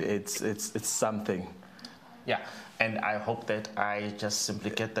 and it's something. Yeah, and I hope that I just simply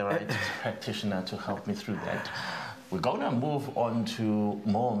get the right practitioner to help me through that. We're going to move on to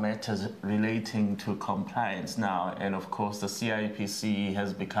more matters relating to compliance now. And of course, the CIPC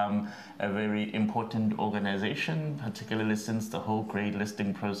has become a very important organization, particularly since the whole grade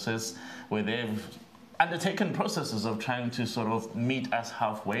listing process, where they've undertaken processes of trying to sort of meet us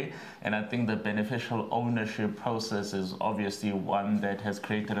halfway. And I think the beneficial ownership process is obviously one that has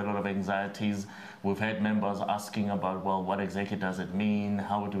created a lot of anxieties. We've had members asking about, well, what exactly does it mean?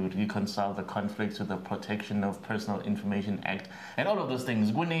 How do we reconcile the conflicts with the Protection of Personal Information Act? And all of those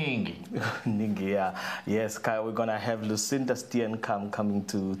things. Ningi. Yeah. Yes, Kai, we're going to have Lucinda Steenkamp coming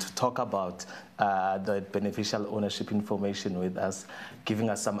to talk about the beneficial ownership information with us, giving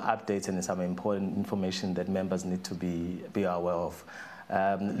us some updates and some important information that members need to be aware of.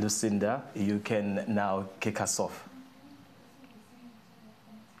 Lucinda, you can now kick us off.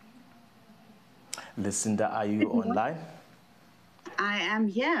 Lucinda, are you online? I am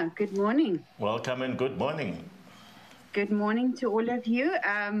here. Good morning. Welcome and good morning. Good morning to all of you.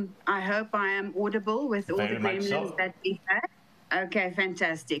 I hope I am audible with all the gremlins that we've had. Okay,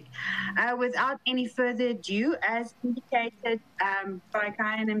 fantastic. Without any further ado, as indicated by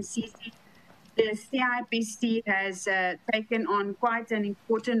Kai and MCC, the CIPC has taken on quite an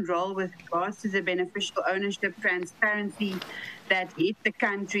important role with regards to the beneficial ownership transparency that hit the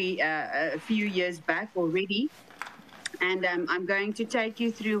country a few years back already. And I'm going to take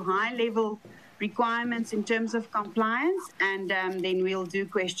you through high-level requirements in terms of compliance, and then we'll do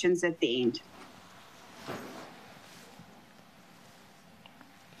questions at the end.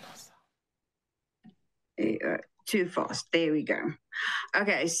 Too fast. There we go.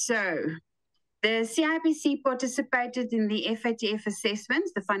 Okay, so the CIPC participated in the FATF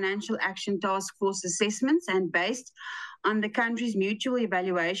assessments, the Financial Action Task Force assessments, and based on the country's mutual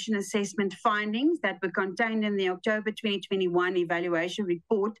evaluation assessment findings that were contained in the October 2021 evaluation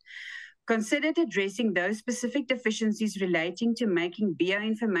report, considered addressing those specific deficiencies relating to making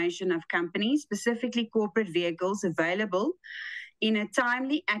bioinformation of companies, specifically corporate vehicles, available in a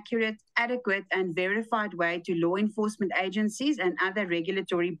timely, accurate, adequate, and verified way to law enforcement agencies and other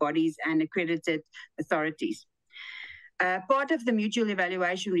regulatory bodies and accredited authorities. Part of the mutual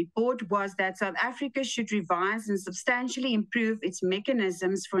evaluation report was that South Africa should revise and substantially improve its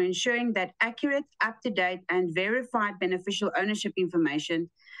mechanisms for ensuring that accurate, up-to-date, and verified beneficial ownership information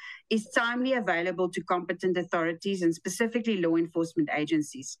is timely available to competent authorities and specifically law enforcement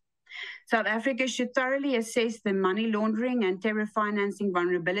agencies. South Africa should thoroughly assess the money laundering and terror financing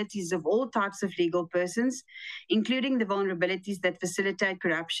vulnerabilities of all types of legal persons, including the vulnerabilities that facilitate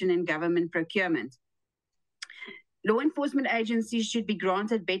corruption in government procurement. Law enforcement agencies should be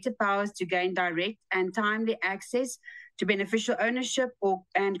granted better powers to gain direct and timely access to beneficial ownership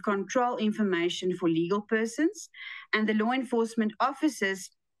and control information for legal persons, and the law enforcement officers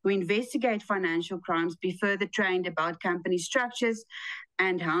who investigate financial crimes be further trained about company structures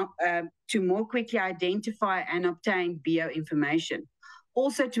and how to more quickly identify and obtain bioinformation.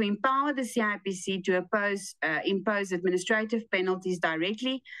 Also, to empower the CIPC to impose administrative penalties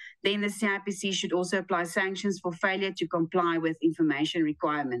directly, then the CIPC should also apply sanctions for failure to comply with information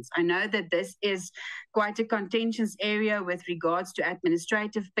requirements. I know that this is quite a contentious area with regards to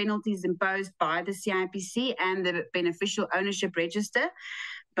administrative penalties imposed by the CIPC and the Beneficial Ownership Register,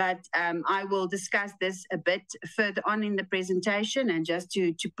 but I will discuss this a bit further on in the presentation and just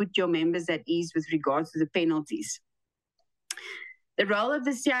to put your members at ease with regards to the penalties. The role of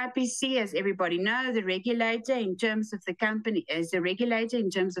the CIPC, as everybody knows, the regulator in terms of the company, as a regulator in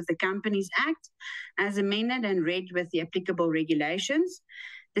terms of the Companies Act, as amended and read with the applicable regulations.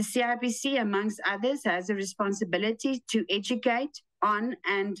 The CIPC, amongst others, has a responsibility to educate on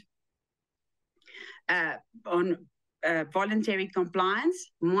voluntary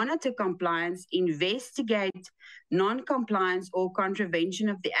compliance, monitor compliance, investigate non-compliance or contravention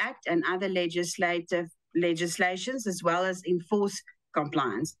of the Act and other legislations, as well as enforce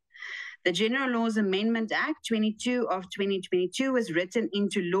compliance. The General Laws Amendment Act 22 of 2022 was written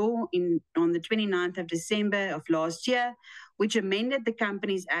into law on the 29th of December of last year, which amended the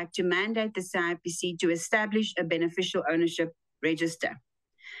Companies Act to mandate the SAICA to establish a beneficial ownership register.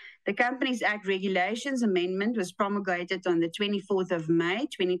 The Companies Act Regulations Amendment was promulgated on the 24th of May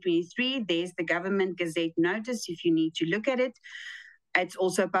 2023. There's the Government Gazette notice if you need to look at it. It's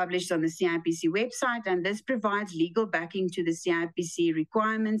also published on the CIPC website, and this provides legal backing to the CIPC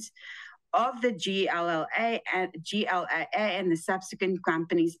requirements of the GLAA and the subsequent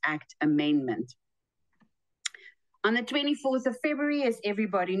Companies Act amendment. On the 24th of February, as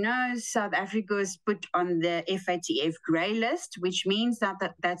everybody knows, South Africa is put on the FATF grey list, which means that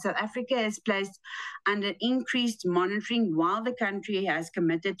South Africa is placed under increased monitoring while the country has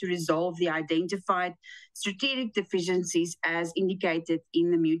committed to resolve the identified strategic deficiencies as indicated in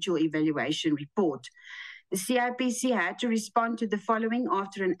the mutual evaluation report. The CIPC had to respond to the following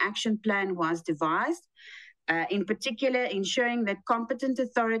after an action plan was devised. In particular, ensuring that competent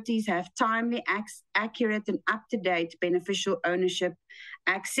authorities have timely, accurate, and up-to-date beneficial ownership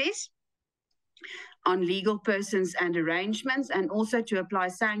access on legal persons and arrangements, and also to apply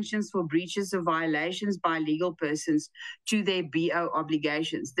sanctions for breaches or violations by legal persons to their BO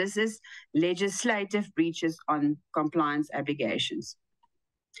obligations. This is legislative breaches on compliance obligations.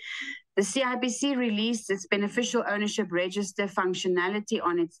 The CIPC released its beneficial ownership register functionality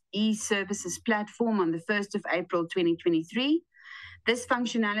on its e-services platform on the 1st of April 2023. This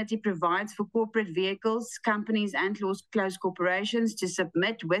functionality provides for corporate vehicles, companies, and closed corporations to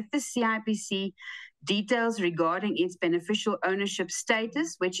submit with the CIPC details regarding its beneficial ownership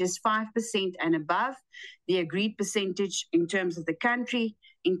status, which is 5% and above the agreed percentage in terms of the country,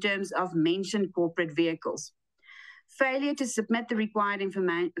 in terms of mentioned corporate vehicles. Failure to submit the required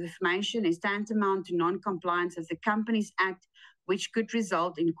information is tantamount to non-compliance of the Companies Act, which could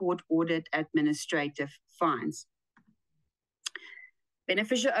result in court-ordered administrative fines.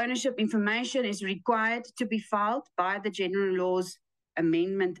 Beneficial ownership information is required to be filed by the General Laws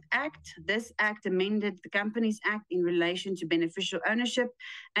Amendment Act. This act amended the Companies Act in relation to beneficial ownership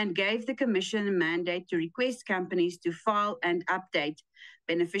and gave the Commission a mandate to request companies to file and update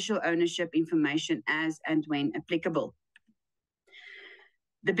beneficial ownership information as and when applicable.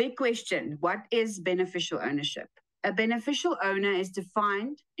 The big question, what is beneficial ownership? A beneficial owner is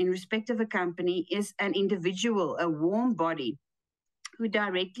defined in respect of a company as an individual, a warm body, who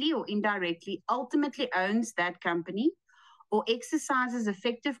directly or indirectly ultimately owns that company or exercises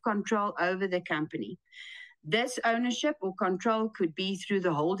effective control over the company. This ownership or control could be through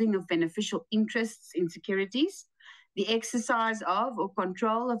the holding of beneficial interests in securities, the exercise of or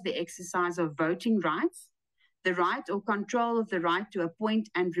control of the exercise of voting rights, the right or control of the right to appoint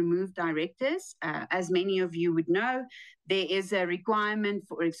and remove directors. As many of you would know, there is a requirement,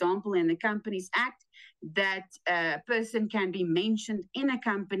 for example, in the Companies Act, that a person can be mentioned in a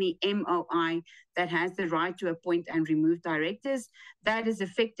company, MOI, that has the right to appoint and remove directors. That is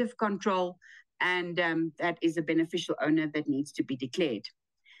effective control, and that is a beneficial owner that needs to be declared.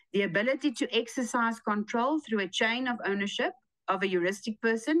 The ability to exercise control through a chain of ownership of a heuristic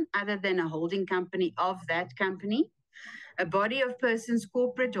person other than a holding company of that company. A body of persons,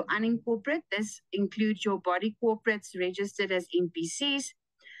 corporate or unincorporate. This includes your body corporates registered as NPCs.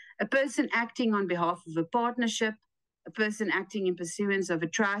 A person acting on behalf of a partnership. A person acting in pursuance of a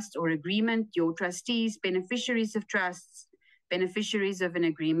trust or agreement. Your trustees, beneficiaries of trusts, beneficiaries of an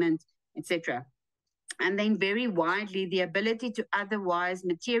agreement, etc. And then very widely, the ability to otherwise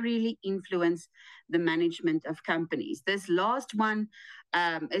materially influence the management of companies. This last one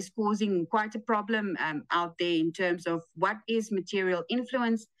is causing quite a problem out there in terms of what is material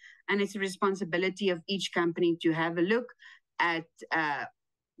influence, and it's a responsibility of each company to have a look at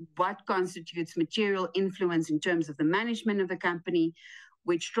what constitutes material influence in terms of the management of the company,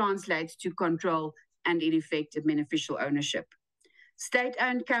 which translates to control and, in effect, a beneficial ownership.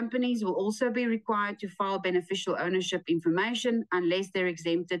 State-owned companies will also be required to file beneficial ownership information unless they're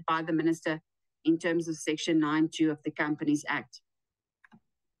exempted by the Minister in terms of Section 9(2) of the Companies Act.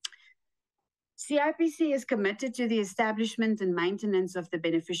 CIPC is committed to the establishment and maintenance of the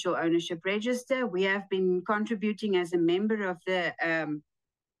beneficial ownership register. We have been contributing as a member of the,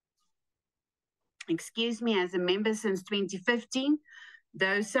 as a member since 2015,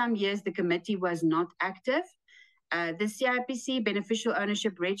 though some years the committee was not active. The CIPC Beneficial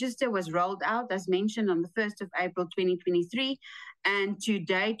Ownership Register was rolled out, as mentioned, on the 1st of April 2023, and to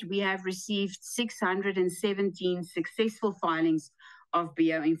date we have received 617 successful filings of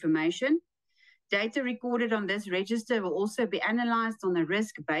BO information. Data recorded on this register will also be analyzed on a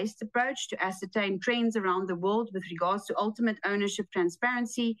risk-based approach to ascertain trends around the world with regards to ultimate ownership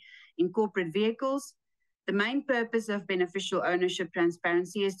transparency in corporate vehicles. The main purpose of beneficial ownership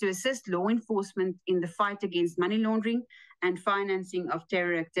transparency is to assist law enforcement in the fight against money laundering and financing of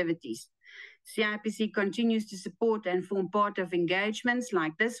terror activities. CIPC continues to support and form part of engagements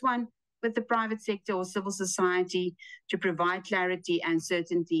like this one with the private sector or civil society to provide clarity and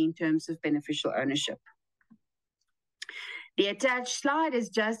certainty in terms of beneficial ownership. The attached slide is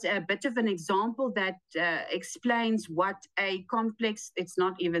just a bit of an example that explains what a complex,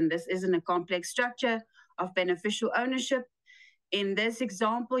 this isn't a complex structure of beneficial ownership. In this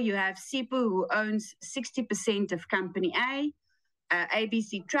example, you have SIPU, who owns 60% of Company A,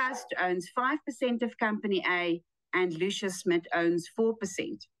 ABC Trust owns 5% of Company A, and Lucia Smith owns 4%.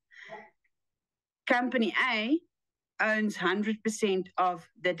 Company A owns 100% of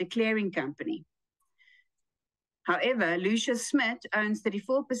the declaring company. However, Lucia Smith owns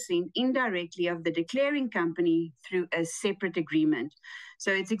 34% indirectly of the declaring company through a separate agreement.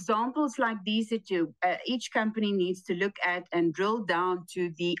 So it's examples like these that each company needs to look at and drill down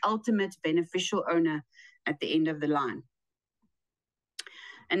to the ultimate beneficial owner at the end of the line.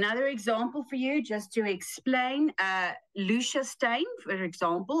 Another example for you, just to explain, Lucia Steyn, for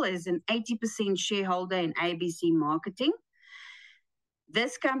example, is an 80% shareholder in ABC Marketing.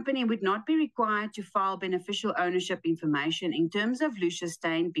 This company would not be required to file beneficial ownership information in terms of Lucia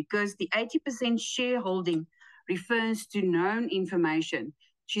Steyn because the 80% shareholding refers to known information.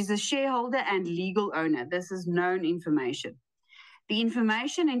 She's a shareholder and legal owner. This is known information. The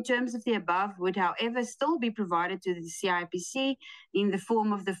information in terms of the above would, however, still be provided to the CIPC in the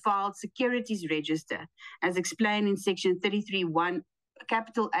form of the filed securities register, as explained in section 33(1),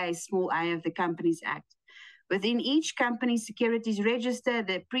 capital A, small a of the Companies Act. Within each company's securities register,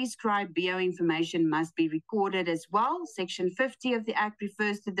 the prescribed BO information must be recorded as well. Section 50 of the Act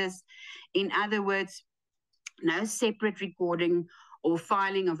refers to this. In other words, no separate recording or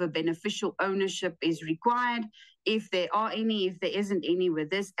filing of a beneficial ownership is required. If there isn't any with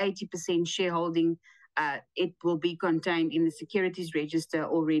this 80% shareholding, it will be contained in the securities register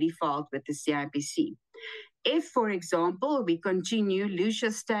already filed with the CIPC. If, for example, we continue,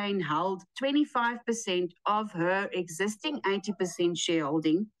 Lucia Steyn held 25% of her existing 80%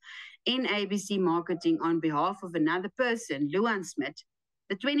 shareholding in ABC Marketing on behalf of another person, Luan Smith,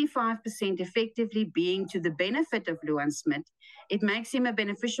 the 25% effectively being to the benefit of Luan Smith, it makes him a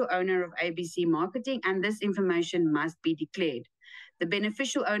beneficial owner of ABC Marketing, and this information must be declared. The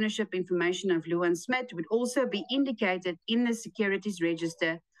beneficial ownership information of Luan Smith would also be indicated in the securities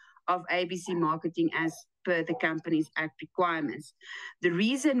register of ABC Marketing as per the Companies Act requirements. The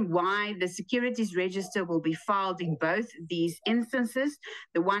reason why the securities register will be filed in both these instances,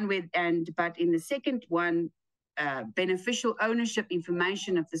 but in the second one, beneficial ownership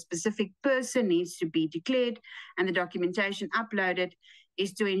information of the specific person needs to be declared and the documentation uploaded,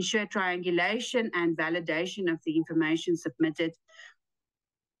 is to ensure triangulation and validation of the information submitted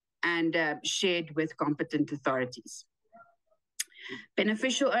and shared with competent authorities.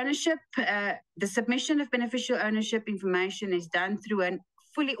 Beneficial ownership, the submission of beneficial ownership information is done through a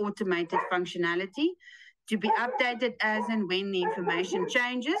fully automated functionality to be updated as and when the information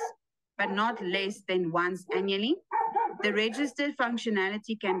changes, but not less than once annually. The registered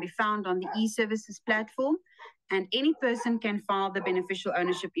functionality can be found on the e-services platform, and any person can file the beneficial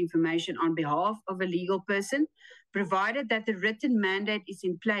ownership information on behalf of a legal person, provided that the written mandate is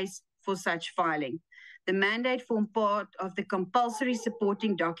in place for such filing. The mandate forms part of the compulsory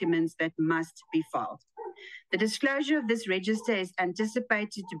supporting documents that must be filed. The disclosure of this register is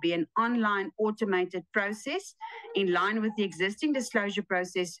anticipated to be an online automated process in line with the existing disclosure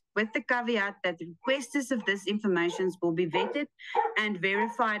process, with the caveat that the requesters of this information will be vetted and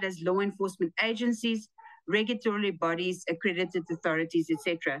verified as law enforcement agencies, regulatory bodies, accredited authorities,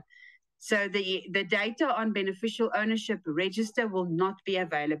 etc. So the data on beneficial ownership register will not be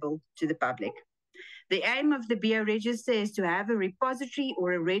available to the public. The aim of the BO register is to have a repository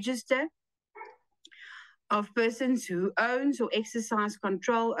or a register of persons who owns or exercise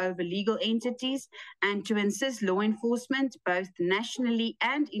control over legal entities, and to assist law enforcement both nationally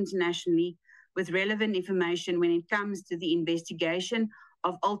and internationally with relevant information when it comes to the investigation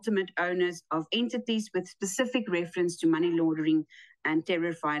of ultimate owners of entities with specific reference to money laundering and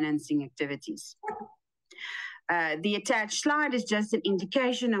terror financing activities. The attached slide is just an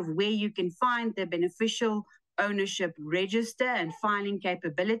indication of where you can find the beneficial ownership register and filing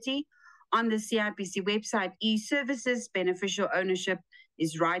capability. On the CIPC website, e-services, beneficial ownership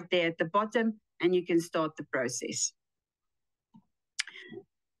is right there at the bottom, and you can start the process.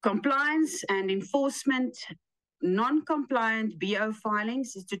 Compliance and enforcement. Non-compliant BO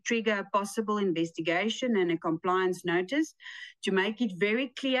filings is to trigger a possible investigation and a compliance notice. To make it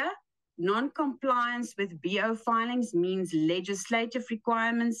very clear, non-compliance with BO filings means legislative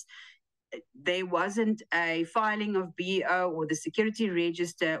requirements. There wasn't a filing of BO or the security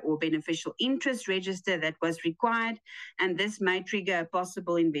register or beneficial interest register that was required, and this may trigger a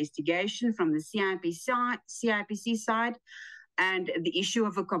possible investigation from the CIPC side and the issue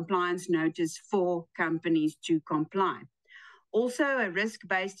of a compliance notice for companies to comply. Also, a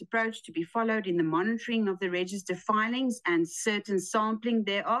risk-based approach to be followed in the monitoring of the register filings and certain sampling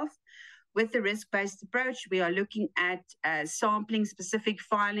thereof. With the risk-based approach, we are looking at sampling specific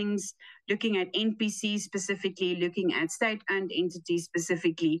filings, looking at NPCs specifically, looking at state-owned entities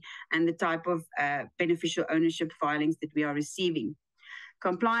specifically, and the type of beneficial ownership filings that we are receiving.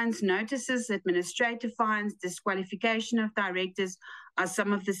 Compliance notices, administrative fines, disqualification of directors are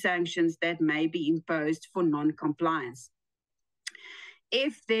some of the sanctions that may be imposed for non-compliance.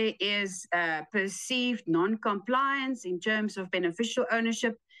 If there is perceived non-compliance in terms of beneficial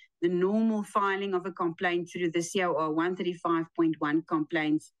ownership, the normal filing of a complaint through the COR 135.1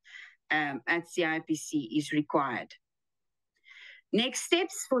 complaints at CIPC is required. Next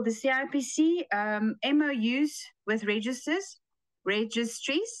steps for the CIPC, MOUs with registries.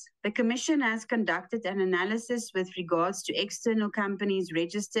 The Commission has conducted an analysis with regards to external companies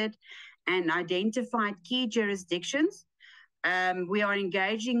registered and identified key jurisdictions. We are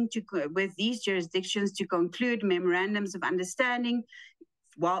engaging with these jurisdictions to conclude memorandums of understanding,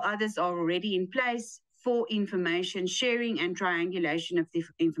 while others are already in place for information sharing and triangulation of the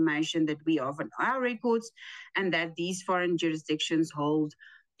information that we have on our records and that these foreign jurisdictions hold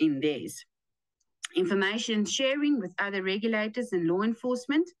in theirs. Information sharing with other regulators and law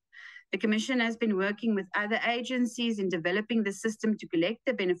enforcement. The Commission has been working with other agencies in developing the system to collect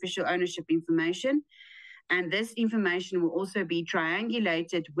the beneficial ownership information. And this information will also be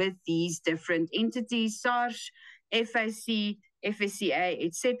triangulated with these different entities, SARS, FAC, FSCA,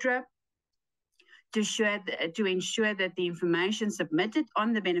 etc., to ensure that the information submitted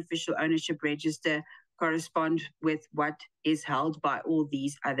on the beneficial ownership register correspond with what is held by all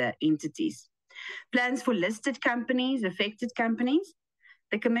these other entities. Plans for listed companies, affected companies.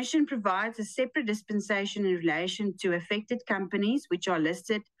 The Commission provides a separate dispensation in relation to affected companies which are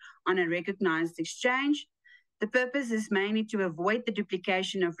listed on a recognized exchange. The purpose is mainly to avoid the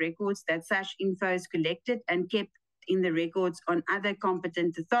duplication of records that such info is collected and kept in the records on other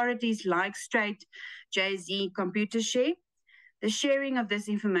competent authorities like Straight, JZ, Computershare. The sharing of this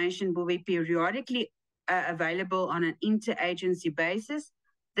information will be periodically available on an interagency basis.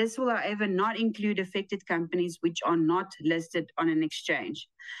 This will, however, not include affected companies which are not listed on an exchange.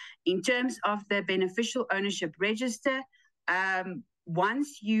 In terms of the beneficial ownership register,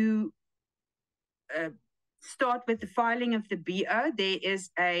 once you start with the filing of the BO, there is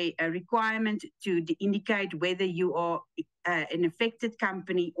a requirement to indicate whether you are an affected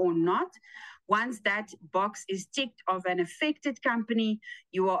company or not. Once that box is ticked of an affected company,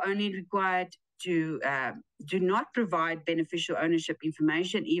 you are only required to do not provide beneficial ownership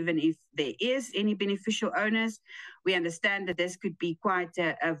information, even if there is any beneficial owners. We understand that this could be quite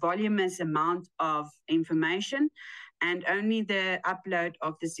a voluminous amount of information, and only the upload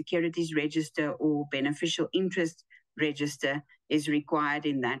of the securities register or beneficial interest register is required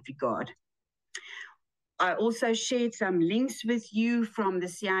in that regard. I also shared some links with you from the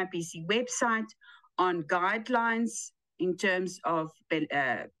CIPC website on guidelines in terms of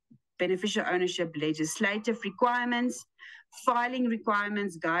beneficial ownership legislative requirements, filing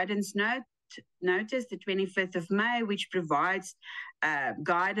requirements, guidance notice, the 25th of May, which provides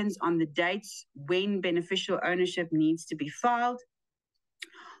guidance on the dates when beneficial ownership needs to be filed.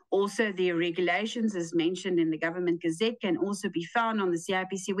 Also, the regulations, as mentioned in the Government Gazette, can also be found on the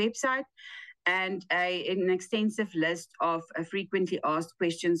CIPC website, and an extensive list of frequently asked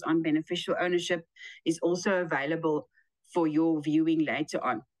questions on beneficial ownership is also available for your viewing later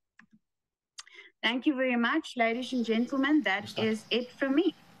on. Thank you very much, ladies and gentlemen. That is it from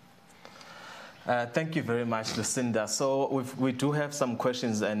me. Thank you very much, Lucinda. So we do have some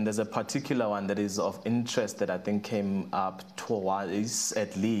questions, and there's a particular one that is of interest that I think came up twice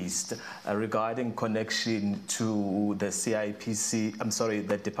at least regarding connection to the CIPC,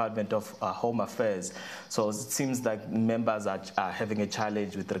 the Department of Home Affairs. So it seems like members are having a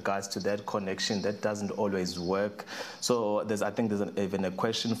challenge with regards to that connection. That doesn't always work. So I think there's even a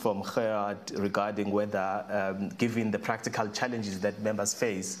question from Gerard regarding whether, given the practical challenges that members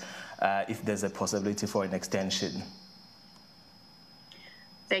face, if there's a possibility for an extension.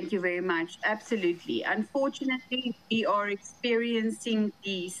 Thank you very much. Absolutely. Unfortunately, we are experiencing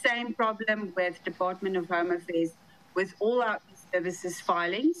the same problem with Department of Home Affairs with all our services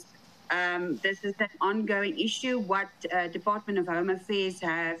filings. This is an ongoing issue. What Department of Home Affairs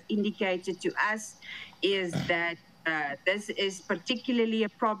have indicated to us is that this is particularly a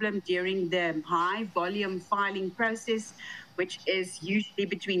problem during the high volume filing process, which is usually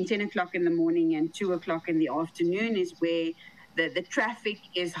between 10 o'clock in the morning and 2 o'clock in the afternoon, is where the traffic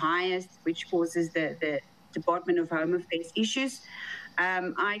is highest, which causes the Department of Home Affairs issues.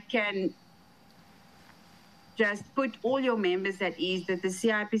 I can just put all your members at ease that the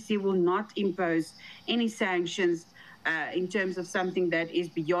CIPC will not impose any sanctions in terms of something that is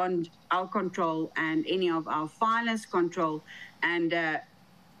beyond our control and any of our filers' control. And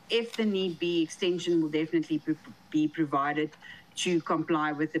if the need be, extension will definitely be provided to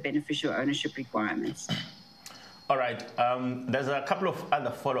comply with the beneficial ownership requirements. All right. There's a couple of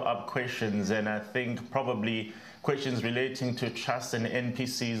other follow-up questions, and I think probably questions relating to trust and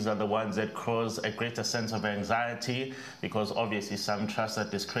NPCs are the ones that cause a greater sense of anxiety, because obviously some trusts are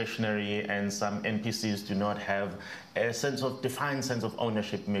discretionary and some NPCs do not have a defined sense of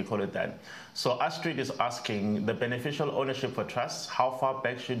ownership, you may call it that. So Astrid is asking, the beneficial ownership for trusts, how far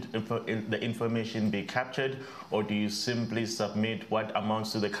back should the information be captured, or do you simply submit what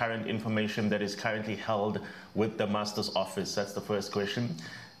amounts to the current information that is currently held with the master's office? That's the first question.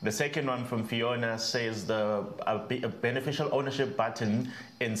 The second one from Fiona says a beneficial ownership button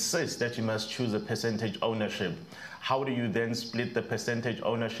insists that you must choose a percentage ownership. How do you then split the percentage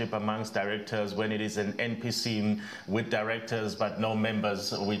ownership amongst directors when it is an NPC with directors but no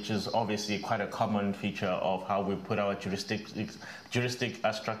members, which is obviously quite a common feature of how we put our juristic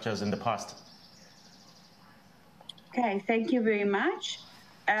structures in the past? Okay, thank you very much.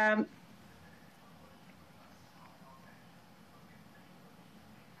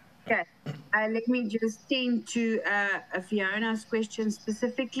 Okay, let me just tend to Fiona's question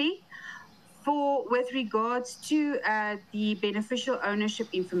specifically. With regards to the beneficial ownership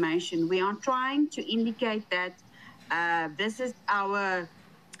information, we are trying to indicate that this is our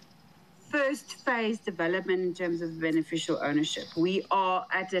first phase development in terms of beneficial ownership. We are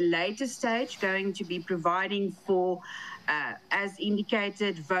at a later stage going to be providing for, as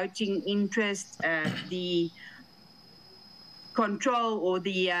indicated, voting interest, the control or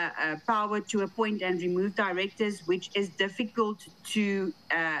the power to appoint and remove directors, which is difficult to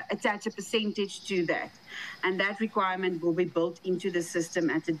attach a percentage to that. And that requirement will be built into the system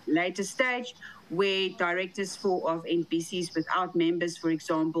at a later stage, where directors of NPCs without members, for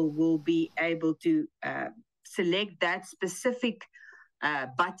example, will be able to select that specific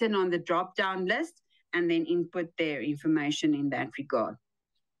button on the drop-down list and then input their information in that regard.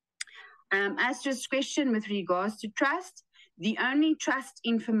 As to this question with regards to trust, the only trust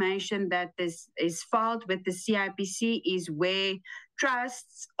information that is filed with the CIPC is where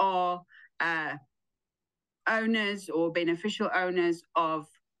trusts are owners or beneficial owners of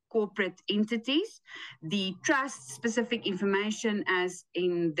corporate entities. The trust-specific information, as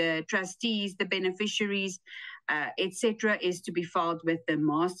in the trustees, the beneficiaries, etc., is to be filed with the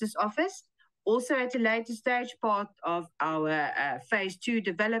master's office. Also, at a later stage, part of our phase 2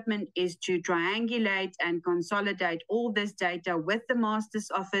 development is to triangulate and consolidate all this data with the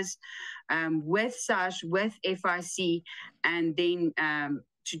master's office, with SAICA, with FIC, and then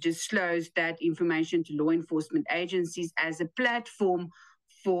to disclose that information to law enforcement agencies as a platform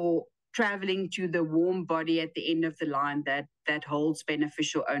for traveling to the warm body at the end of the line that holds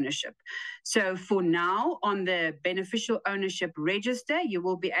beneficial ownership. So for now, on the beneficial ownership register, you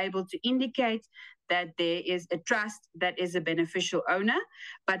will be able to indicate that there is a trust that is a beneficial owner,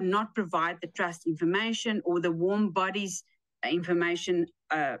 but not provide the trust information or the warm bodies information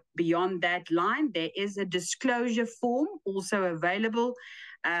beyond that line. There is a disclosure form also available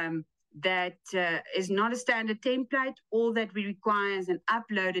that is not a standard template. All that we require as an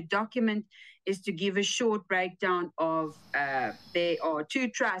uploaded document is to give a short breakdown of there are 2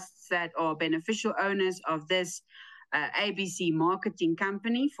 trusts that are beneficial owners of this ABC marketing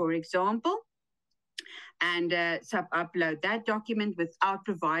company, for example. and upload that document without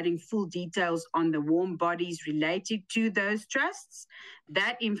providing full details on the warm bodies related to those trusts,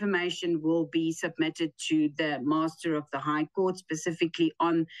 that information will be submitted to the Master of the High Court, specifically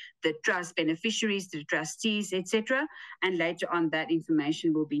on the trust beneficiaries, the trustees, etc. And later on, that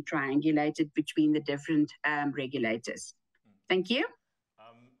information will be triangulated between the different regulators. Thank you.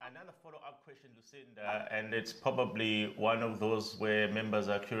 Another follow-up question, Lucinda, and it's probably one of those where members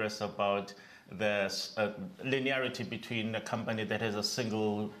are curious about the linearity between a company that has a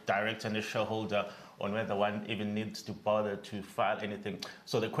single director and a shareholder on whether one even needs to bother to file anything.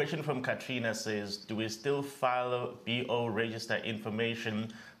 So the question from Katrina says, do we still file BO register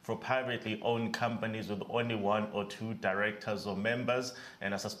information for privately owned companies with only 1 or 2 directors or members?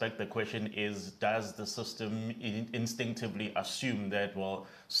 And I suspect the question is, does the system instinctively assume that, well,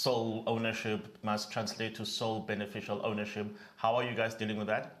 sole ownership must translate to sole beneficial ownership? How are you guys dealing with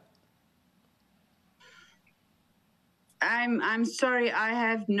that? I'm sorry, I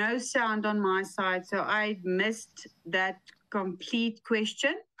have no sound on my side, so I missed that complete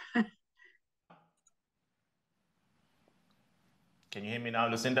question. Can you hear me now,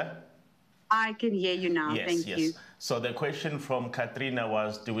 Lucinda? I can hear you now, yes, thank you. So the question from Katrina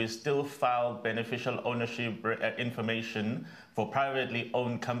was, do we still file beneficial ownership information for privately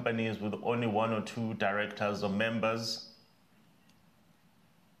owned companies with only 1 or 2 directors or members?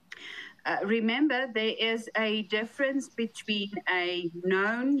 Remember, there is a difference between a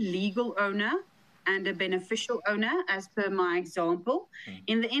known legal owner and a beneficial owner, as per my example.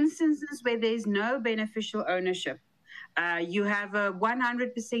 In the instances where there's no beneficial ownership, you have a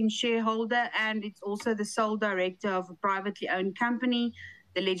 100% shareholder and it's also the sole director of a privately owned company.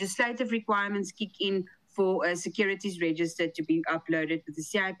 The legislative requirements kick in for a securities register to be uploaded with the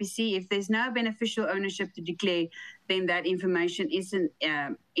CIPC. If there's no beneficial ownership to declare, then that information isn't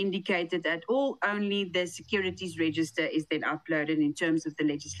indicated at all. Only the securities register is then uploaded in terms of the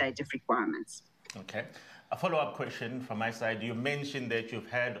legislative requirements. Okay. A follow-up question from my side. You mentioned that you've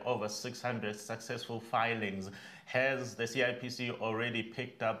had over 600 successful filings. Has the CIPC already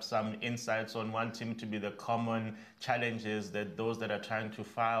picked up some insights on what seem to be the common challenges that those that are trying to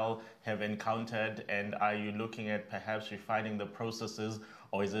file have encountered? And are you looking at perhaps refining the processes,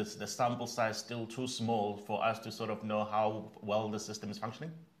 or is the sample size still too small for us to sort of know how well the system is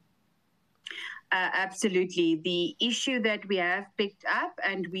functioning? Absolutely. The issue that we have picked up,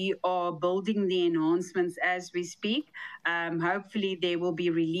 and we are building the enhancements as we speak. Hopefully they will be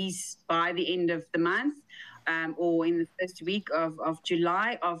released by the end of the month or in the first week of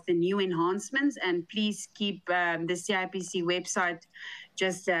July of the new enhancements. And please keep the CIPC website,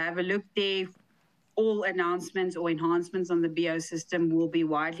 just have a look there. All announcements or enhancements on the BO system will be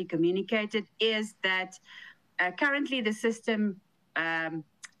widely communicated. Is that currently the system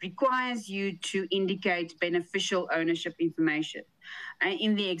requires you to indicate beneficial ownership information.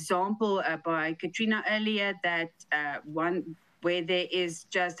 In the example by Katrina earlier, that one where there is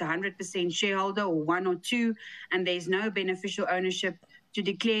just 100% shareholder or 1 or 2, and there's no beneficial ownership to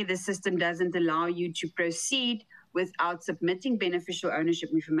declare, the system doesn't allow you to proceed without submitting beneficial ownership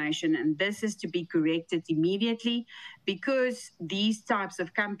information. And this is to be corrected immediately, because these types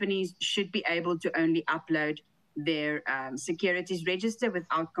of companies should be able to only upload their securities register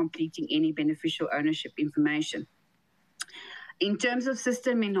without completing any beneficial ownership information. In terms of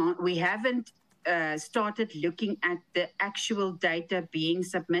system, we haven't started looking at the actual data being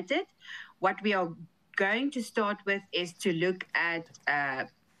submitted. What we are going to start with is to look at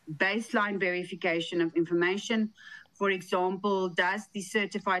baseline verification of information. For example, does the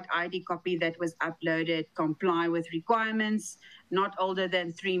certified ID copy that was uploaded comply with requirements? Not older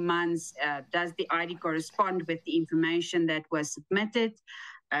than 3 months. Does the ID correspond with the information that was submitted?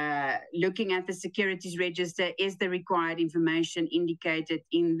 Looking at the securities register, is the required information indicated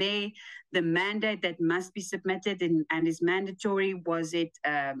in there? The mandate that must be submitted and is mandatory, was it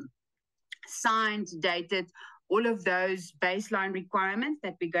signed, dated? All of those baseline requirements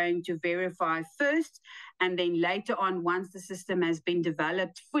that we're going to verify first, and then later on, once the system has been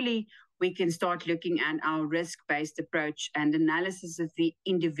developed fully, we can start looking at our risk-based approach and analysis of the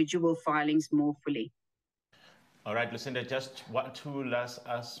individual filings more fully. All right, Lucinda, just 2 last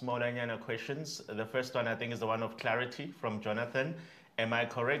small questions. The first one, I think, is the one of clarity from Jonathan. Am I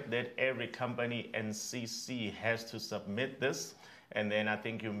correct that every company NCC has to submit this? And then I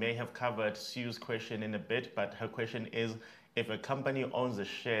think you may have covered Sue's question in a bit, but her question is, if a company owns the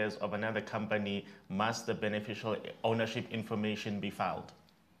shares of another company, must the beneficial ownership information be filed?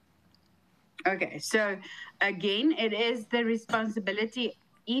 Okay, so again, it is the responsibility of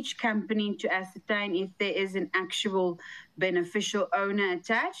each company to ascertain if there is an actual beneficial owner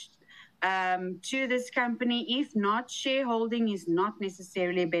attached. to this company. If not, shareholding is not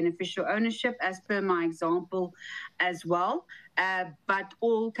necessarily beneficial ownership, as per my example as well. But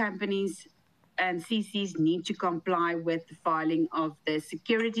all companies and CCs need to comply with the filing of the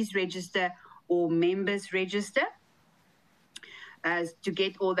securities register or members register to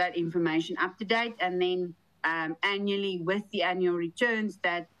get all that information up to date. And then annually with the annual returns,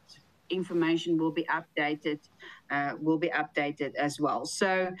 that information will be updated as well.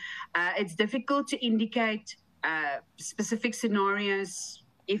 So it's difficult to indicate specific scenarios.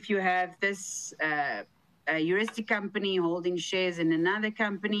 If you have this a heuristic company holding shares in another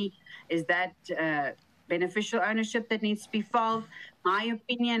company, is that beneficial ownership that needs to be filed? My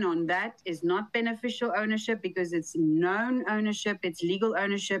opinion on that is not beneficial ownership, because it's known ownership, it's legal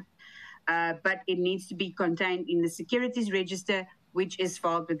ownership, but it needs to be contained in the securities register, which is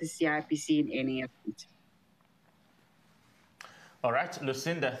filed with the CIPC in any event. All right,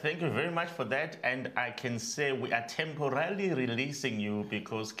 Lucinda, thank you very much for that. And I can say we are temporarily releasing you,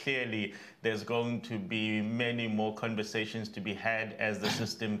 because clearly there's going to be many more conversations to be had as the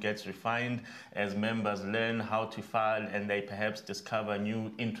system gets refined, as members learn how to file, and they perhaps discover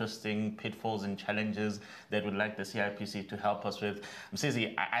new interesting pitfalls and challenges that would like the CIPC to help us with.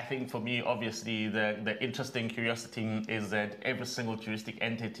 Msizi, I think for me, obviously, the interesting curiosity is that every single juristic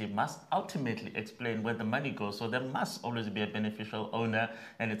entity must ultimately explain where the money goes. So there must always be a beneficial owner,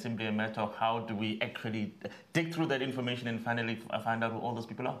 and it's simply a matter of how do we actually dig through that information and finally find out who all those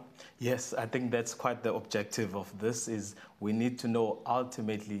people are. Yes, I think that's quite the objective of this, is we need to know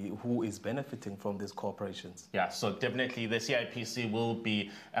ultimately who is benefiting from these corporations. Yeah, so definitely the CIPC will be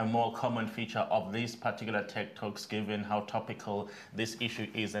a more common feature of these particular tech talks, given how topical this issue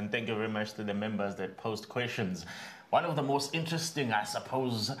is. And thank you very much to the members that posed questions. One of the most interesting, I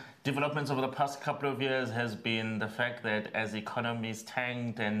suppose, developments over the past couple of years has been the fact that as economies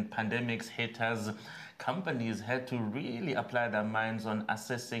tanked and pandemics hit us, companies had to really apply their minds on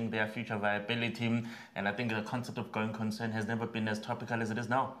assessing their future viability. And I think the concept of going concern has never been as topical as it is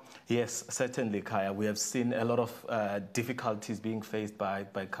now. Yes, certainly, Kaya. We have seen a lot of difficulties being faced by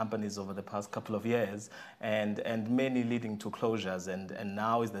companies over the past couple of years, and many leading to closures. And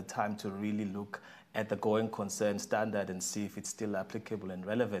now is the time to really look at the going concern standard and see if it's still applicable and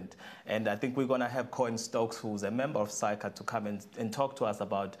relevant. And I think we're going to have Cohen Stokes, who's a member of SAICA, to come and talk to us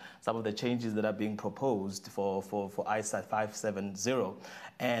about some of the changes that are being proposed for ISA 570.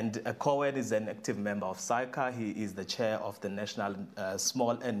 And Cohen is an active member of SAICA. He is the chair of the National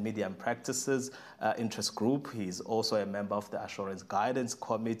Small and Medium Practices Interest Group. He's also a member of the Assurance Guidance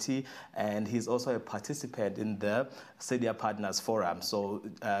Committee, and he's also a participant in the Senior Partners Forum. So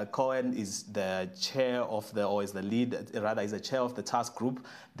Cohen is the chair of the, or is the lead, rather is the chair of the task group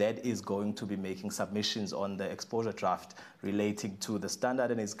that is going to be making submissions on the exposure draft relating to the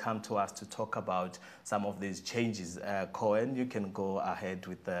standard, and he's come to us to talk about some of these changes. Cohen, you can go ahead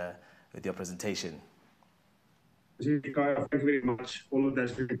with your presentation. Thank you very much. All of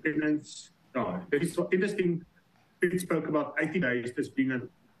those independence. It's interesting. We spoke about 80 days. That's been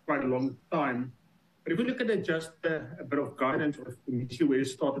quite a long time. But if we look at it, just a bit of guidance of initially where it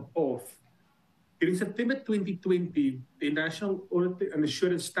started off, during September 2020, the International Audit and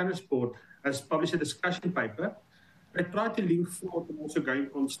Assurance Standards Board has published a discussion paper that tried to link fraud and also going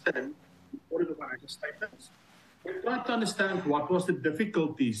concern in audit of financial statements. We tried to understand what was the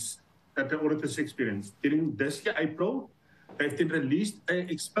difficulties that the auditors experienced. During this year, April, they've then released an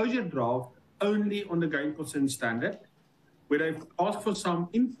exposure draft only on the going concern standard, where they've asked for some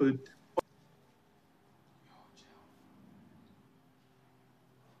input.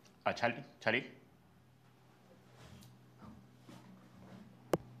 Charlie?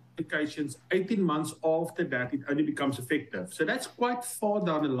 Applications 18 months after that, it only becomes effective. So that's quite far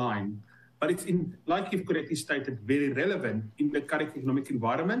down the line, but it's, like you've correctly stated, very relevant in the current economic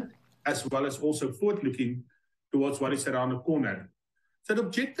environment, as well as also forward-looking towards what is around the corner. So the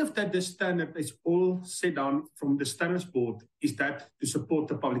objective that this standard is all set down from the Standards Board is that to support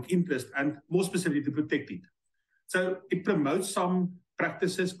the public interest and more specifically to protect it. So it promotes some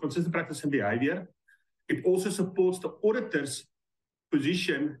practices, consistent practice and behavior. It also supports the auditor's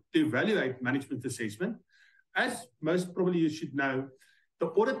position to evaluate management assessment. As most probably you should know, the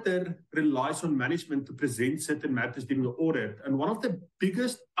auditor relies on management to present certain matters during the audit. And one of the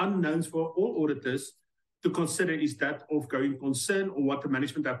biggest unknowns for all auditors to consider is that of going concern, or what the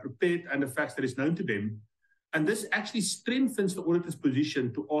management have prepared and the facts that is known to them. And this actually strengthens the auditor's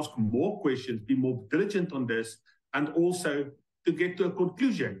position to ask more questions, be more diligent on this, and also to get to a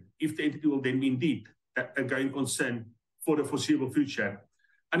conclusion if the entity will then be indeed a going concern for the foreseeable future.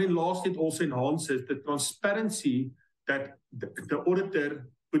 And then last, it also enhances the transparency that the auditor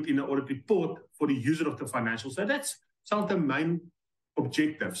put in an audit report for the user of the financials. So that's some of the main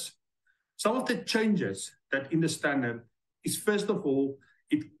objectives. Some of the changes that in the standard is, first of all,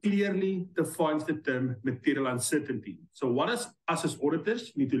 it clearly defines the term material uncertainty. So what does us as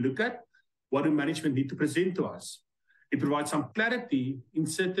auditors need to look at? What do management need to present to us? It provides some clarity in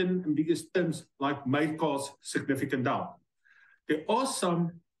certain ambiguous terms like may cause significant doubt. There are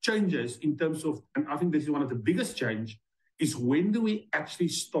some changes in terms of, and I think this is one of the biggest change, is when do we actually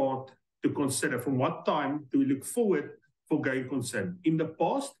start to consider, from what time do we look forward for going concern? In the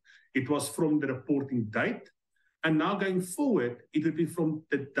past, it was from the reporting date, and now going forward, it will be from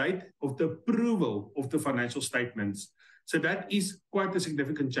the date of the approval of the financial statements. So that is quite a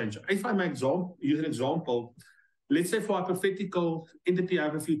significant change. If I may use an example, let's say for a hypothetical entity, I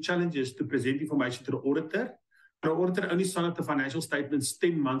have a few challenges to present information to the auditor. The auditor only signed up the financial statements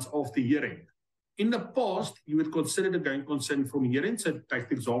 10 months after year-end. In the past, you would consider the going concern from year-end. So take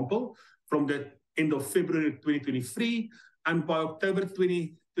the example, from the end of February 2023, and by December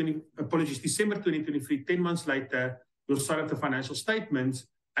 2023, 10 months later, you'll sign up the financial statements,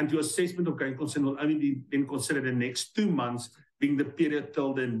 and your assessment of going concern will only be then considered the next 2 months, being the period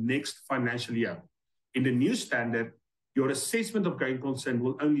till the next financial year. In the new standard, your assessment of going concern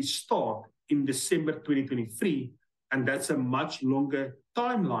will only start in December 2023, and that's a much longer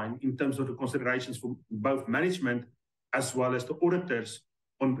timeline in terms of the considerations for both management as well as the auditors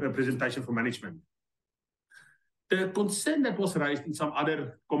on representation for management. The concern that was raised in some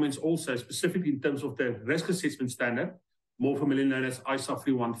other comments also, specifically in terms of the risk assessment standard, more familiarly known as ISA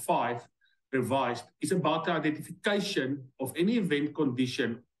 315 revised, is about the identification of any event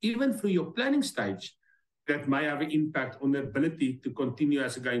condition, even through your planning stage, that may have an impact on the ability to continue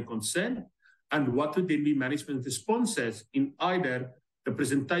as a going concern, and what would then be management responses in either the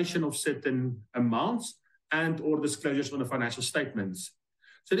presentation of certain amounts and or disclosures on the financial statements.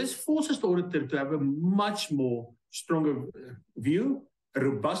 So this forces the auditor to have a much more stronger view, a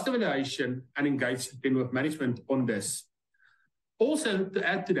robust evaluation, and engage then with management on this. Also, to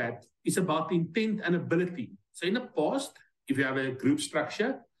add to that, is about the intent and ability. So in the past, if you have a group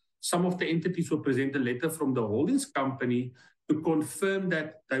structure, some of the entities will present a letter from the holdings company to confirm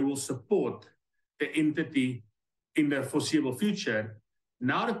that they will support the entity in the foreseeable future.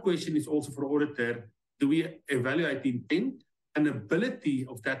 Now the question is also for the auditor, do we evaluate the intent and ability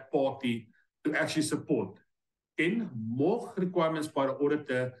of that party to actually support? Then more requirements by the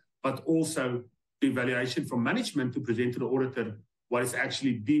auditor, but also the evaluation from management to present to the auditor what is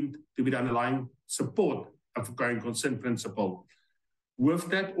actually deemed to be the underlying support of a going concern principle. With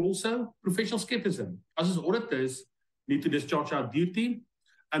that also, professional skepticism. Us as auditors need to discharge our duty,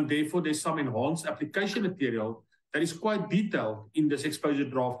 and therefore there's some enhanced application material that is quite detailed in this exposure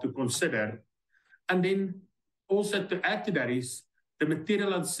draft to consider. And then also to add to that is the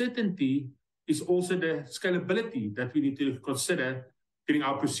material uncertainty is also the scalability that we need to consider during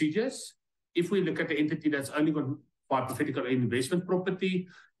our procedures. If we look at the entity that's only got hypothetical investment property,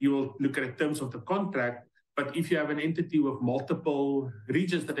 you will look at the terms of the contract. But if you have an entity with multiple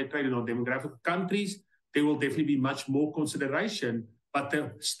regions that they trade in or demographic countries, there will definitely be much more consideration. But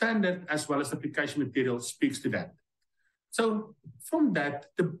the standard as well as application material speaks to that. So from that,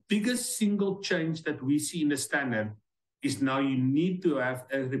 the biggest single change that we see in the standard is now you need to have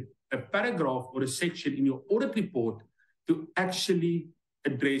a paragraph or a section in your audit report to actually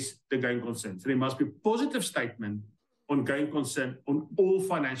address the going concern. So there must be a positive statement on going concern on all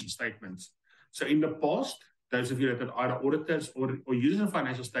financial statements. So in the past, those of you that are either auditors or users of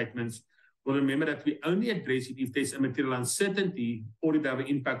financial statements will remember that we only address it if there's a material uncertainty or it have an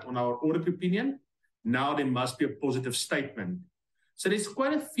impact on our audit opinion. Now there must be a positive statement. So there's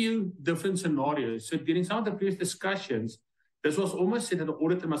quite a few different scenarios. So during some of the previous discussions, this was almost said that the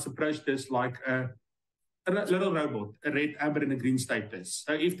auditor must approach this like a little robot, a red, amber, and a green status.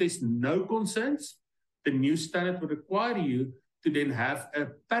 So if there's no concerns, the new standard would require you to then have a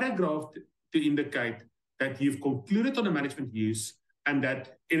paragraph to indicate that you've concluded on the management use and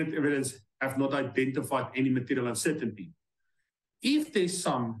that audit evidence have not identified any material uncertainty. If there's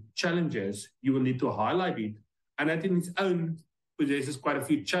some challenges, you will need to highlight it, and that in its own possesses quite a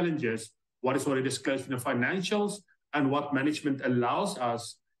few challenges, what is already disclosed in the financials and what management allows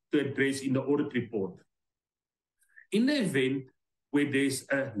us to address in the audit report. In the event where there's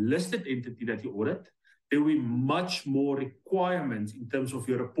a listed entity that you audit, there will be much more requirements in terms of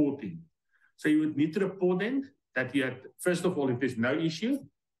your reporting. So you would need to report then that you had, first of all, if there's no issue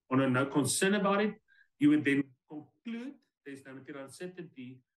or no concern about it, you would then conclude there's no material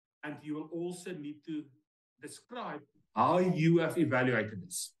uncertainty, and you will also need to describe how you have evaluated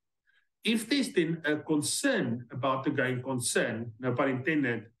this. If there's then a concern about the going concern, no pun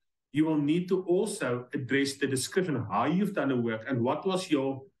intended, you will need to also address the description of how you've done the work and what was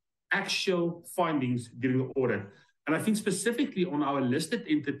your actual findings during the audit. And I think specifically on our listed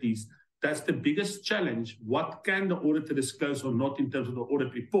entities, that's the biggest challenge. What can the auditor disclose or not in terms of the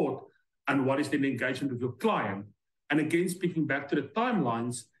audit report, and what is the engagement with your client? And again, speaking back to the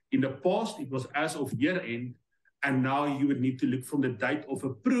timelines, in the past, it was as of year end, and now you would need to look from the date of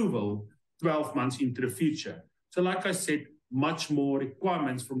approval 12 months into the future. So like I said, much more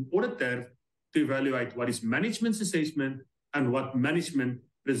requirements from auditor to evaluate what is management's assessment and what management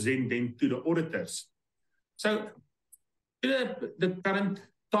present then to the auditors. So the current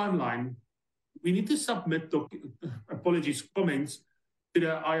timeline, we need to submit comments to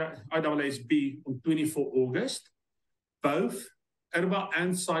the IAASB on 24 August. Both IRBA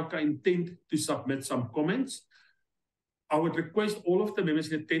and SAICA intend to submit some comments. I would request all of the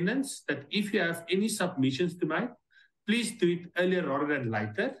members in attendance that if you have any submissions to make, please do it earlier rather than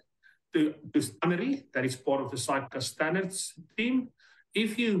later to Stannery, that is part of the SAICA standards team.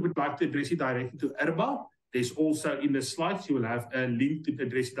 If you would like to address it directly to IRBA, there's also in the slides, you will have a link to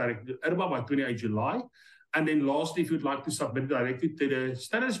address it directly to IRBA by 28 July. And then lastly, if you'd like to submit directly to the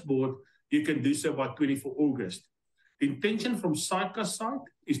standards board, you can do so by 24 August. The intention from SAICA's side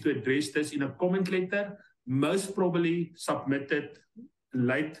is to address this in a comment letter, most probably submitted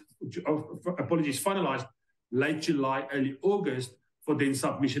finalized late July, early August for then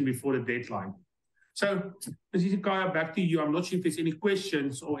submission before the deadline. So, Ms. Isikaya, back to you. I'm not sure if there's any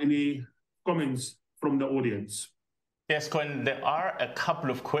questions or any comments from the audience. Yes, Gwen, there are a couple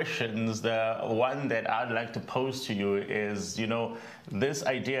of questions. The one that I'd like to pose to you is, this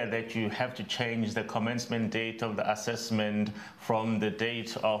idea that you have to change the commencement date of the assessment from the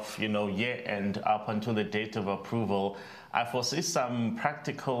date of, year end up until the date of approval. I foresee some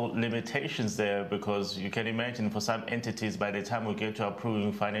practical limitations there, because you can imagine for some entities, by the time we get to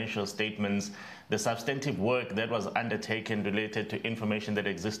approving financial statements, the substantive work that was undertaken related to information that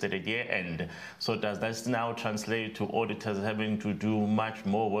existed at year end. So does this now translate to auditors having to do much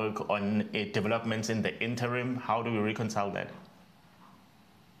more work on developments in the interim? How do we reconcile that?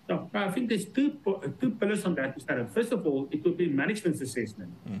 No, I think there's two pillars on that. First of all, it will be management's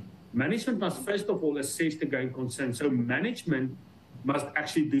assessment. Management must first of all assess the going concern. So management must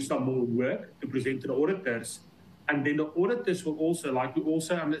actually do some more work to present to the auditors. And then the auditors will also, like we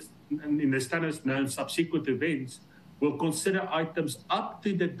also in the standards known subsequent events, will consider items up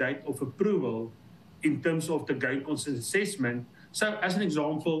to the date of approval in terms of the going concern assessment. So as an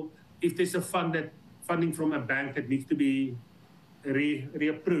example, if there's a funding from a bank that needs to be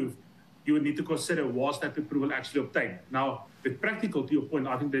reapproved, you would need to consider, was that approval actually obtained? Now, the practical, to your point,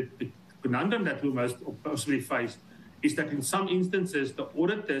 I think that the conundrum that we'll most possibly face is that in some instances, the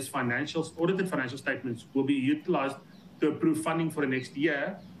audited financial statements will be utilized to approve funding for the next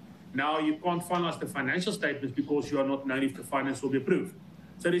year. Now, you can't finalize the financial statements because you are not known if the finance will be approved.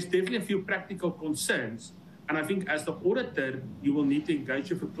 So there's definitely a few practical concerns. And I think as the auditor, you will need to engage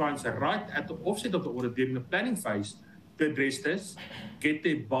with your clients right at the offset of the audit during the planning phase to address this, get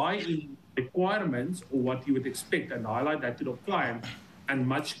their buy-in requirements or what you would expect and highlight that to the client, and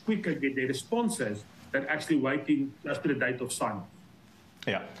much quicker get their responses than actually waiting just to the date of sign-off.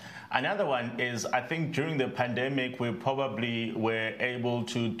 Yeah. Another one is, I think during the pandemic, we probably were able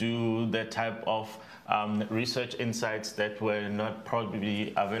to do the type of research insights that were not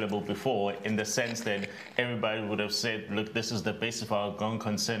probably available before, in the sense that everybody would have said, look, this is the basis of our going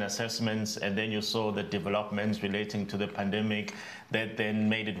concern assessments, and then you saw the developments relating to the pandemic that then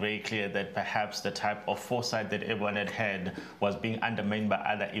made it very clear that perhaps the type of foresight that everyone had was being undermined by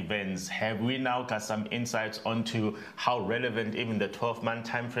other events. Have we now got some insights onto how relevant even the 12-month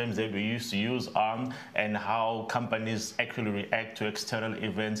timeframes that we used to use are, and how companies actually react to external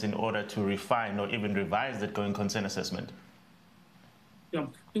events in order to refine or even revise that going concern assessment? Yeah,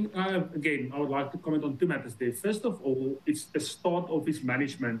 again, I would like to comment on two matters there. First of all, it's the start of its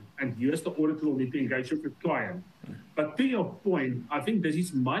management, and you as the auditor will need to engage with the client. But to your point, I think this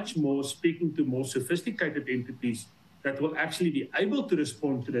is much more speaking to more sophisticated entities that will actually be able to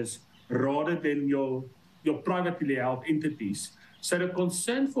respond to this rather than your privately held entities. So the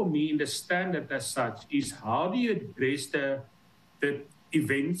concern for me in the standard as such is, how do you address the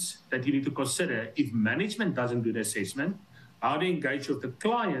events that you need to consider if management doesn't do the assessment? How to engage with the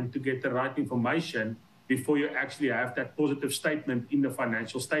client to get the right information before you actually have that positive statement in the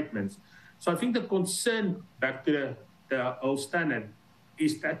financial statements. So I think the concern, back to the old standard,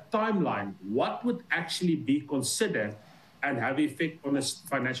 is that timeline. What would actually be considered and have effect on the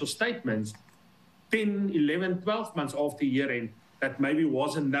financial statements 10, 11, 12 months after year end, that maybe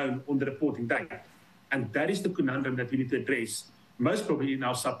wasn't known on the reporting date. And that is the conundrum that we need to address, most probably in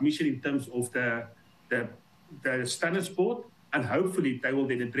our submission in terms of the standards board, and hopefully they will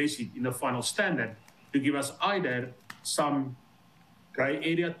then address it in the final standard to give us either some grey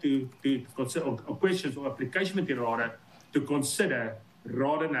area to consider, or questions or application material rather, to consider,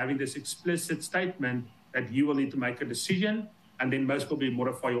 rather than having this explicit statement that you will need to make a decision and then most probably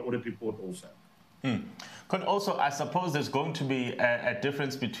modify your audit report also. Could also, I suppose there's going to be a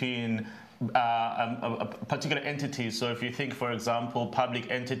difference between a particular entity. So if you think, for example,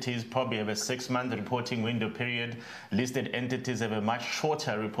 public entities probably have a 6-month reporting window period, listed entities have a much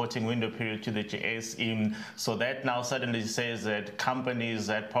shorter reporting window period to the JSE. So that now suddenly says that companies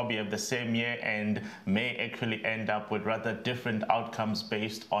that probably have the same year end may actually end up with rather different outcomes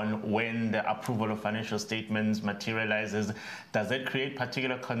based on when the approval of financial statements materializes. Does that create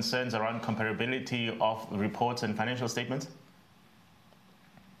particular concerns around comparability of reports and financial statements?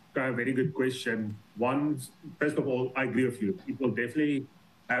 A very good question. One, first of all, I agree with you. It will definitely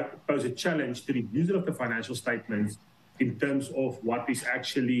pose a challenge to the user of the financial statements in terms of what is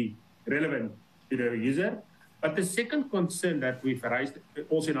actually relevant to the user. But the second concern that we've raised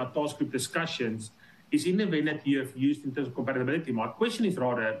also in our task group discussions is in the event that you have used in terms of compatibility. My question is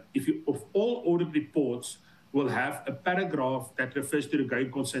rather, if all audit reports will have a paragraph that refers to the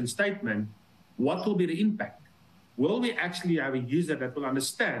going concern statement, what will be the impact? Will we actually have a user that will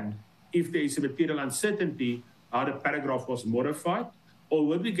understand if there is a material uncertainty, how the paragraph was modified? Or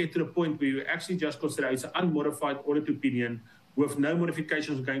will we get to the point where you actually just consider it's an unmodified audit opinion with no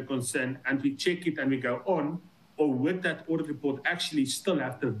modifications of going concern, and we check it and we go on? Or would that audit report actually still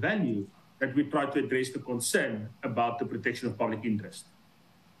have the value that we try to address the concern about the protection of public interest?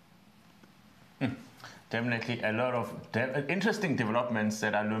 Definitely a lot of interesting developments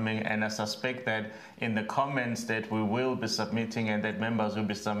that are looming, and I suspect that in the comments that we will be submitting and that members will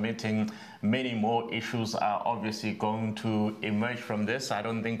be submitting, many more issues are obviously going to emerge from this. I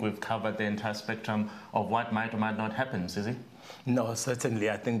don't think we've covered the entire spectrum of what might or might not happen, Sisi? No, certainly.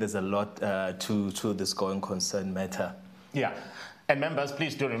 I think there's a lot to this going concern matter. Yeah. And members,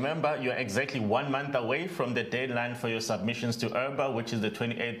 please do remember, you're exactly 1 month away from the deadline for your submissions to IRBA, which is the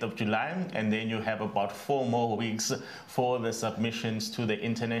 28th of July. And then you have about 4 more weeks for the submissions to the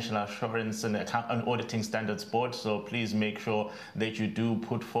International Assurance and Auditing Standards Board. So please make sure that you do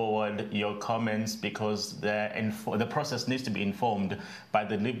put forward your comments, because the process needs to be informed by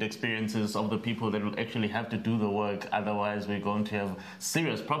the lived experiences of the people that will actually have to do the work. Otherwise, we're going to have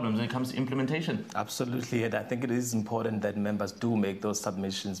serious problems when it comes to implementation. Absolutely. And I think it is important that members do make those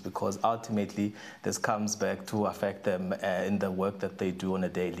submissions, because ultimately this comes back to affect them in the work that they do on a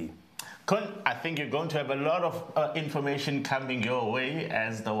daily. Con, I think you're going to have a lot of information coming your way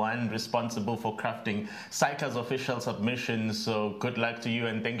as the one responsible for crafting SAICA's official submissions. So good luck to you,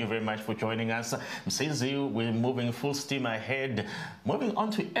 and thank you very much for joining us. Msizi, we're moving full steam ahead. Moving on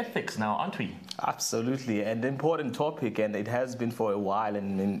to ethics now, aren't we? Absolutely, an important topic, and it has been for a while,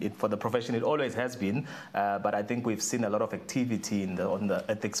 and for the profession it always has been. But I think we've seen a lot of activity on the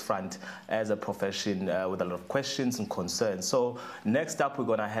ethics front as a profession, with a lot of questions and concerns. So next up, we're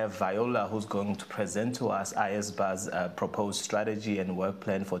going to have Viola, who's going to present to us ISBA's proposed strategy and work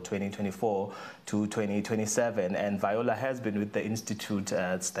plan for 2024 to 2027. And Viola has been with the institute,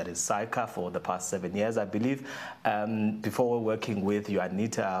 that is SAICA, for the past 7 years, I believe, before working with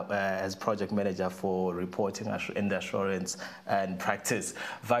Juanita as project manager for reporting and assurance and practice.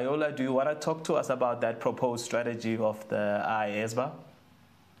 Viola, do you want to talk to us about that proposed strategy of the ISBA?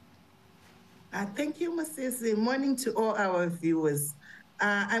 Thank you, Mrs. Morning to all our viewers.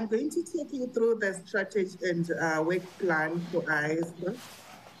 I'm going to take you through the strategy and work plan for ISBA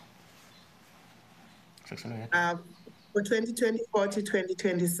for 2024 to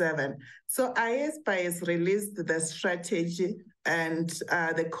 2027. So ISBA has released the strategy, and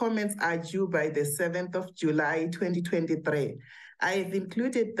the comments are due by the 7th of July, 2023. I have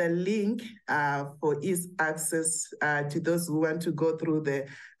included the link for ease access to those who want to go through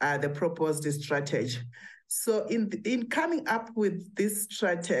the proposed strategy. So in coming up with this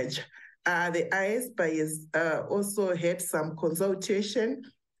strategy, the ISBA has also had some consultation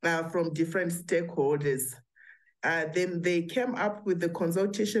from different stakeholders. Then they came up with the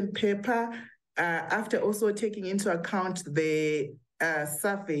consultation paper after also taking into account the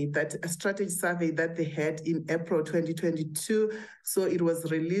strategy survey that they had in April 2022. So it was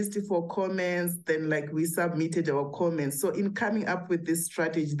released for comments, then we submitted our comments. So in coming up with this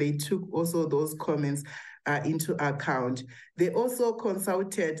strategy, they took also those comments into account. They also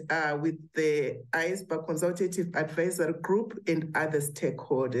consulted with the ISBA Consultative Advisory Group and other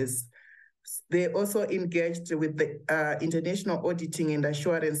stakeholders. They also engaged with the International Auditing and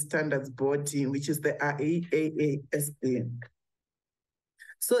Assurance Standards Body, which is the IAASB.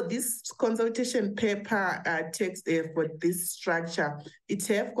 So this consultation paper takes for this structure. It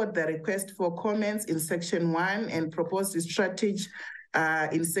have got the request for comments in section 1 and proposed strategy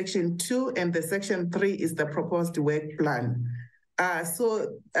in section 2, and the section 3 is the proposed work plan. So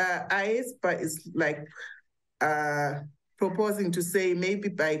IASPA is like proposing to say maybe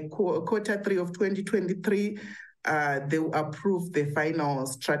by quarter 3 of 2023, they will approve the final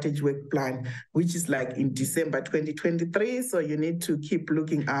strategy work plan, which is like in December 2023. So you need to keep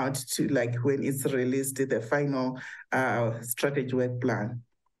looking out to like when it's released, the final strategy work plan.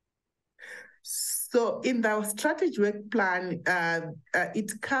 So in the strategy work plan,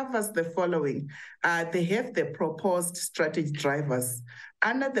 it covers the following. They have the proposed strategy drivers.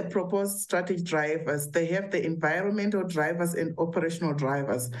 Under the proposed strategy drivers, they have the environmental drivers and operational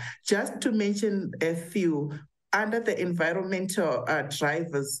drivers. Just to mention a few, under the environmental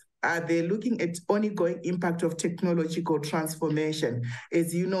drivers, they're looking at ongoing impact of technological transformation.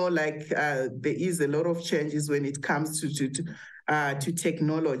 As you know, like there is a lot of changes when it comes to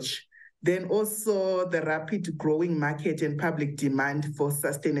technology. Then also the rapid growing market and public demand for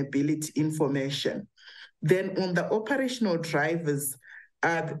sustainability information. Then on the operational drivers,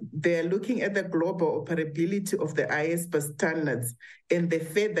 they're looking at the global operability of the IASPA standards and the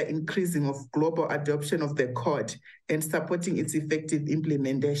further increasing of global adoption of the code and supporting its effective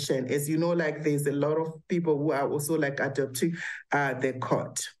implementation. As you know, like there's a lot of people who are also like adopting the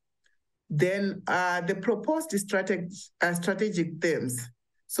code. Then the proposed strategic themes.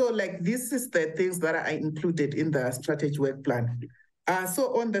 So like this is the things that are included in the strategy work plan.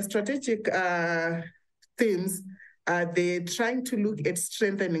 So on the strategic themes, they're trying to look at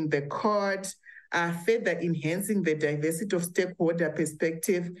strengthening the code, further enhancing the diversity of stakeholder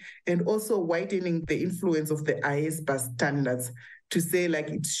perspective, and also widening the influence of the IASPA standards to say like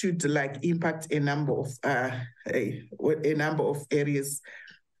it should like impact a number of areas.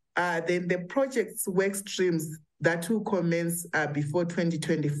 Then the project's work streams that will commence before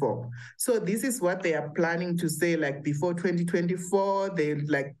 2024. So this is what they are planning to say, like before 2024, they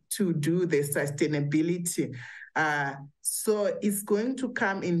like to do the sustainability. So it's going to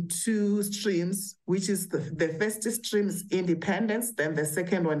come in 2 streams, which is the first stream is independence, then the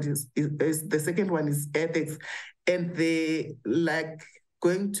second one is ethics, and they like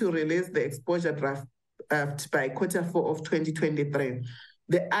going to release the exposure draft by quarter 4 of 2023.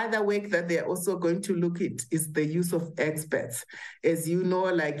 The other work that they're also going to look at is the use of experts. As you know,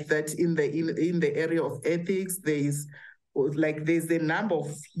 like that in the area of ethics, there's a number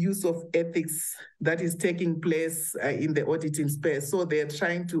of use of ethics that is taking place in the auditing space. So they're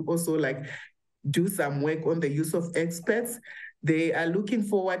trying to also like do some work on the use of experts. They are looking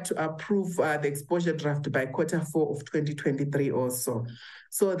forward to approve the exposure draft by quarter 4 of 2023 also.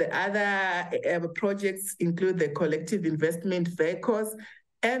 So the other projects include the collective investment vehicles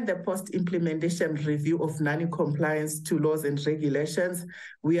and the post-implementation review of non-compliance to laws and regulations.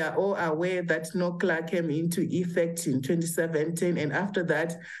 We are all aware that NOCLA came into effect in 2017, and after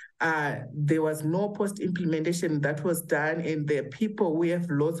that, there was no post-implementation that was done, and the people, we have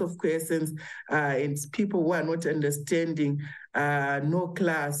lots of questions, and people who are not understanding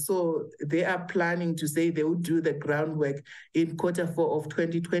NOCLA. So they are planning to say they will do the groundwork in quarter 4 of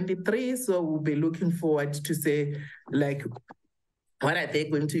 2023. So we'll be looking forward to say, like, what are they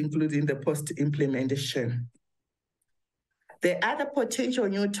going to include in the post-implementation? The other potential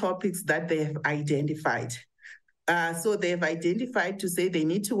new topics that they have identified. So they've identified to say they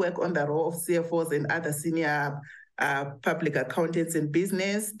need to work on the role of CFOs and other senior public accountants in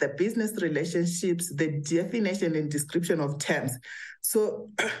business, the business relationships, the definition and description of terms. So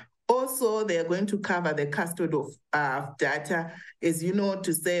also they are going to cover the custody of data. As you know,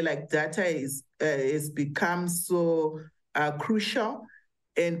 to say like data is become so crucial,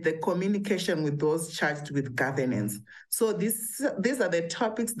 and the communication with those charged with governance. So these are the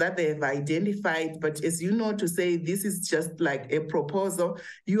topics that they have identified, but as you know, to say this is just like a proposal,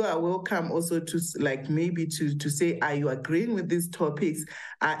 you are welcome also to like maybe to say, are you agreeing with these topics?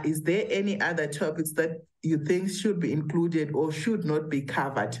 Is there any other topics that you think should be included or should not be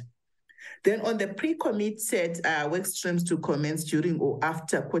covered? Then on the pre-committed work streams to commence during or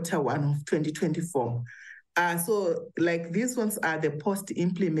after quarter 1 of 2024. So like these ones are the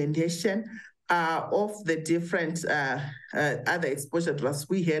post-implementation. of the different other exposure drafts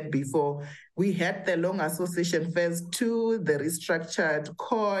we had before. We had the Loan Association Phase 2, the restructured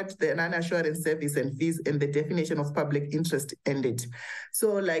court, the non-assurance service and fees, and the definition of public interest ended.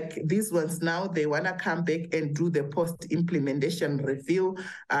 So like these ones now, they want to come back and do the post-implementation review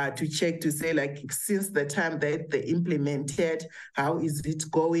to check to say like since the time that they implemented, how is it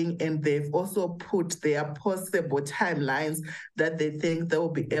going? And they've also put their possible timelines that they think they will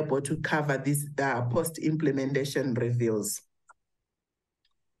be able to cover these post-implementation reviews.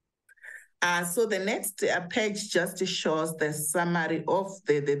 So the next page just shows the summary of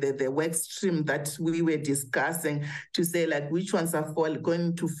the work stream that we were discussing to say like which ones are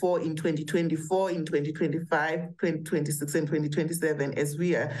going to fall in 2024, in 2025, 2026, and 2027 as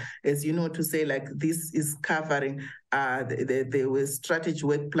we are, as you know, to say like this is covering the strategy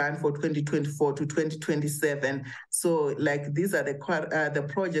work plan for 2024 to 2027. So like these are the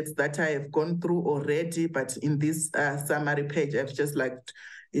projects that I have gone through already, but in this summary page, I've just like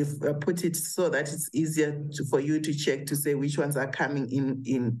put it so that it's easier for you to check to say which ones are coming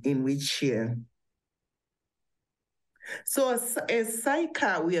in which year. So as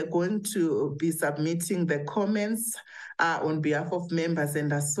SAICA, we are going to be submitting the comments on behalf of members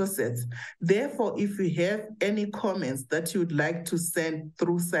and associates. Therefore, if you have any comments that you'd like to send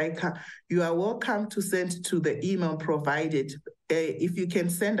through SAICA, you are welcome to send to the email provided. If you can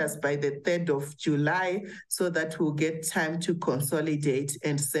send us by the 3rd of July so that we'll get time to consolidate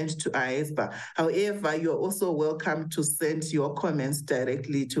and send to IASBA. However, you're also welcome to send your comments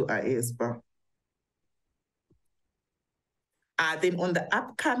directly to IASBA. Then on the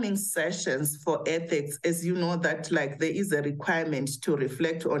upcoming sessions for ethics, as you know that like there is a requirement to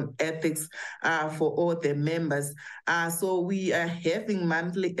reflect on ethics for all the members. So we are having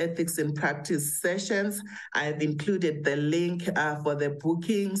monthly ethics in practice sessions. I've included the link for the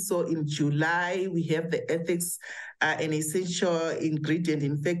booking. So in July, we have the ethics, an essential ingredient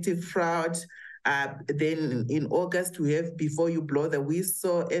in effective fraud. Then in August, we have Before You Blow the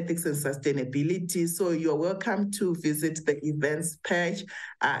Whistle, Ethics and Sustainability. So you're welcome to visit the events page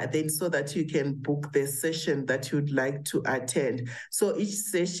then so that you can book the session that you'd like to attend. So each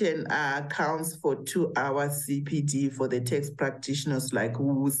session counts for 2 hours CPD for the tax practitioners like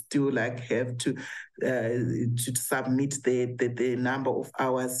who still like have to submit the number of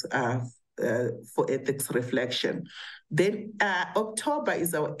hours for ethics reflection. Then October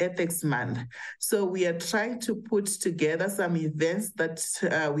is our ethics month. So we are trying to put together some events that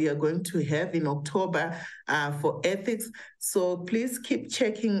we are going to have in October for ethics. So please keep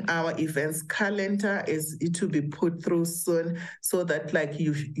checking our events calendar as it will be put through soon so that like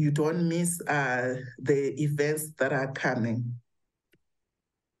you don't miss the events that are coming.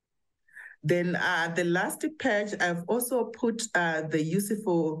 Then the last page, I've also put the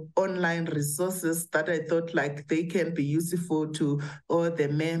useful online resources that I thought like they can be useful to all the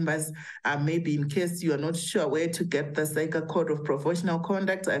members. Maybe in case you are not sure where to get the SAICA Code of Professional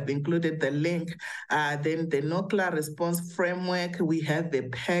Conduct, I've included the link. Then the NOCLA Response Framework, we have a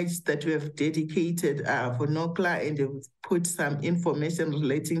page that we have dedicated for NOCLA and we've put some information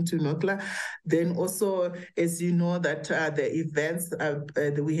relating to NOCLA. Then also, as you know that the events,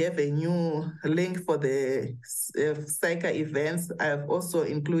 we have a new link for the SAICA events. I've also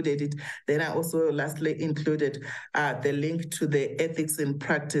included it. Then I also lastly included the link to the ethics in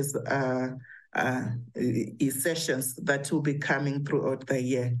practice sessions that will be coming throughout the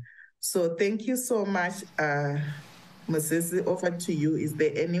year. So thank you so much. Moses, over to you. Is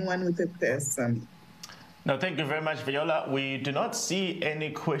there anyone with a question? No, thank you very much, Viola. We do not see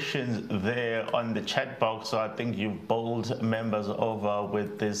any questions there on the chat box, so I think you've bowled members over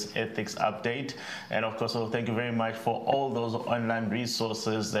with this ethics update. And of course, thank you very much for all those online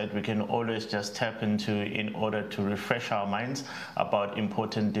resources that we can always just tap into in order to refresh our minds about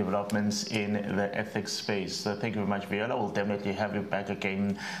important developments in the ethics space. So thank you very much, Viola. We'll definitely have you back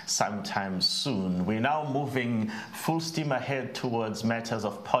again sometime soon. We're now moving full steam ahead towards matters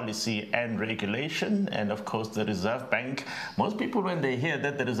of policy and regulation. And of course, the Reserve Bank. Most people, when they hear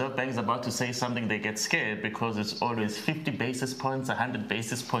that the Reserve Bank is about to say something, they get scared because it's always 50 basis points, 100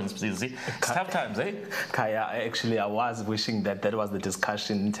 basis points. It's tough times, eh? Kaya, actually, I was wishing that that was the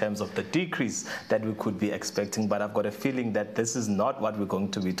discussion in terms of the decrease that we could be expecting, but I've got a feeling that this is not what we're going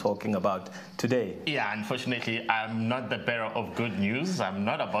to be talking about today. Yeah, unfortunately, I'm not the bearer of good news. I'm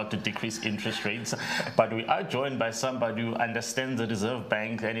not about to decrease interest rates, but we are joined by somebody who understands the Reserve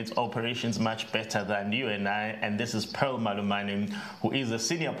Bank and its operations much better than you. you and I, and this is Pearl Malumani, who is a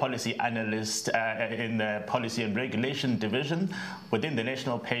senior policy analyst in the Policy and Regulation Division within the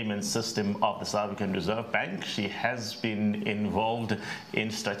National Payment System of the South African Reserve Bank. She has been involved in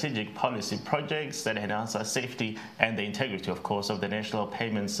strategic policy projects that enhance our safety and the integrity, of course, of the national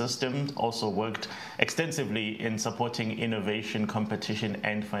payment system. Also worked extensively in supporting innovation, competition,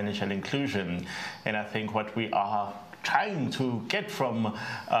 and financial inclusion. And I think what we are trying to get from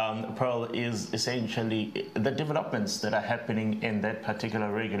Pearl is essentially the developments that are happening in that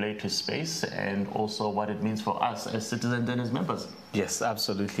particular regulatory space, and also what it means for us as citizens and as members. Yes,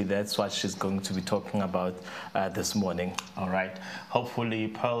 absolutely. That's what she's going to be talking about this morning. All right. Hopefully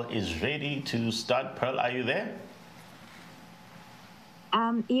Pearl is ready to start. Pearl, are you there?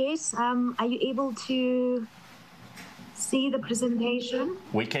 Yes. Are you able to see the presentation?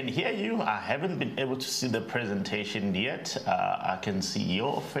 We can hear you. I haven't been able to see the presentation yet. I can see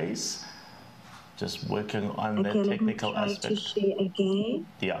your face. Just working on the technical aspect. Let me try to share again.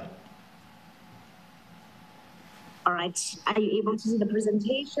 Yeah. All right. Are you able to see the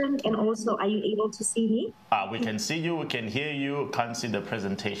presentation? And also, are you able to see me? We can see you. We can hear you. Can't see the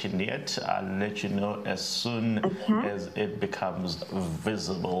presentation yet. I'll let you know as soon as it becomes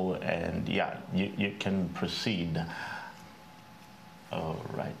visible. And yeah, you can proceed. All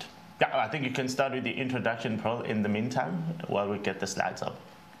right. Yeah, I think you can start with the introduction, Pearl, in the meantime, while we get the slides up.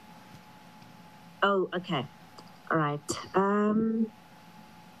 Oh, okay. All right.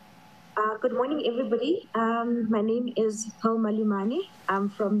 Good morning, everybody. My name is Pearl Malumani. I'm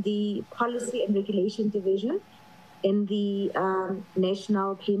from the Policy and Regulation Division in the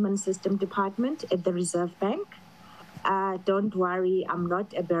National Payment System Department at the Reserve Bank. Don't worry, I'm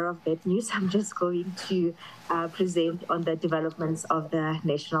not a bearer of bad news. I'm just going to present on the developments of the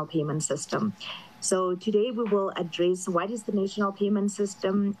National Payment System. So today we will address what is the National Payment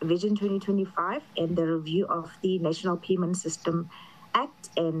System Vision 2025 and the review of the National Payment System Act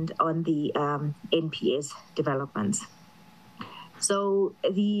and on the NPS developments. So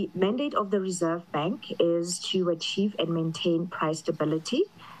the mandate of the Reserve Bank is to achieve and maintain price stability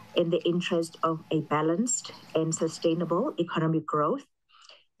in the interest of a balanced and sustainable economic growth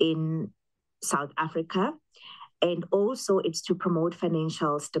in South Africa. And also it's to promote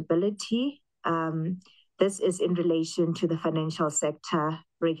financial stability. This is in relation to the Financial Sector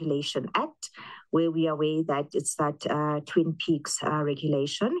Regulation Act, where we are aware that it's that Twin Peaks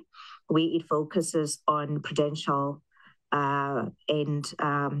regulation, where it focuses on prudential and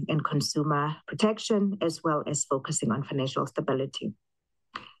consumer protection, as well as focusing on financial stability.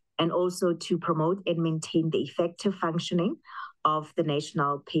 And also to promote and maintain the effective functioning of the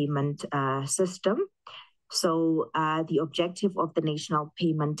national payment system. So the objective of the national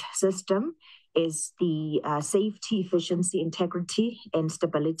payment system is the safety, efficiency, integrity, and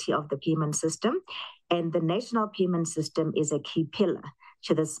stability of the payment system. And the national payment system is a key pillar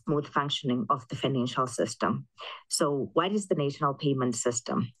to the smooth functioning of the financial system. So what is the national payment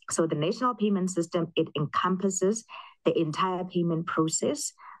system? So the national payment system, it encompasses the entire payment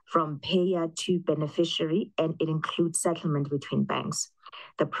process from payer to beneficiary, and it includes settlement between banks.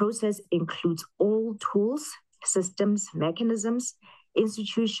 The process includes all tools, systems, mechanisms,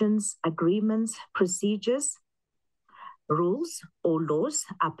 institutions, agreements, procedures, rules, or laws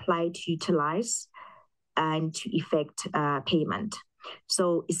applied to utilize and to effect payment.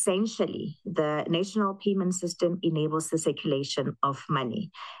 So essentially, the national payment system enables the circulation of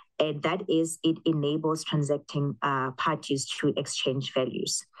money. And that is, it enables transacting parties to exchange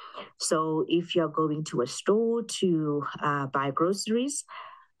values. So if you're going to a store to buy groceries,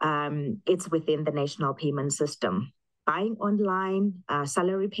 it's within the national payment system. Buying online,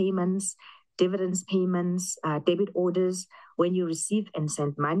 salary payments, dividends payments, debit orders, when you receive and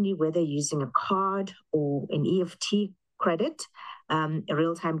send money, whether using a card or an EFT credit,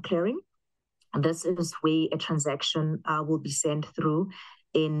 real-time clearing, this is where a transaction will be sent through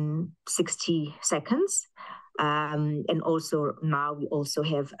in 60 seconds. And also now we also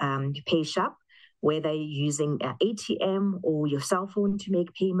have PayShap, whether you're using an ATM or your cell phone to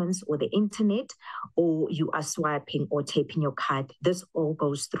make payments, or the internet, or you are swiping or tapping your card. This all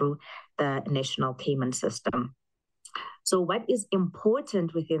goes through the national payment system. So what is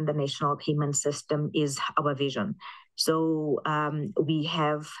important within the national payment system is our vision. So we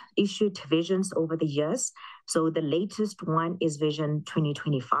have issued visions over the years. So the latest one is Vision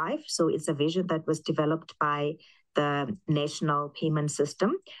 2025. So it's a vision that was developed by the National Payment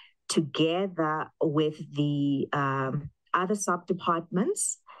System together with the other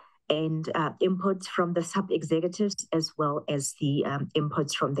sub-departments and inputs from the sub-executives, as well as the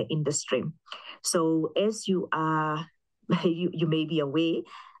inputs from the industry. So as you are, you may be aware,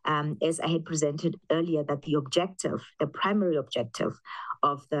 as I had presented earlier, that the objective, the primary objective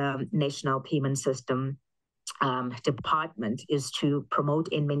of the National Payment System Department is to promote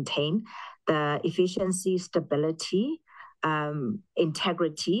and maintain the efficiency, stability,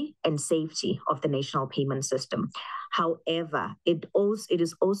 integrity, and safety of the national payment system. However, it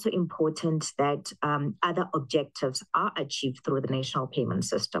is also important that other objectives are achieved through the national payment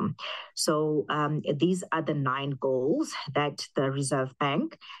system. So these are the 9 goals that the Reserve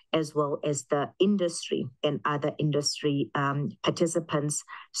Bank, as well as the industry and other industry participants,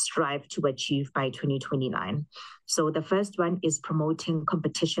 strive to achieve by 2029. So the first one is promoting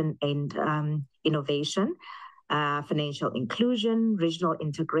competition and innovation, financial inclusion, regional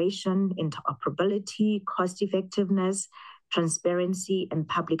integration, interoperability, cost effectiveness, transparency and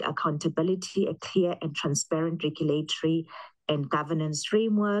public accountability, a clear and transparent regulatory and governance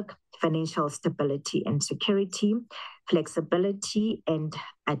framework, financial stability and security, flexibility and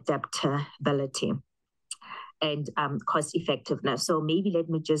adaptability, and cost effectiveness. So maybe let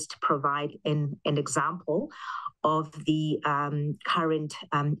me just provide an example of the current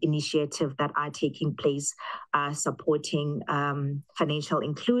initiative that are taking place, supporting financial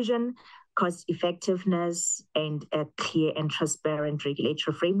inclusion, cost effectiveness, and a clear and transparent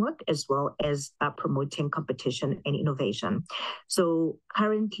regulatory framework, as well as promoting competition and innovation. So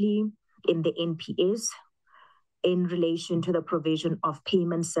currently in the NPS, in relation to the provision of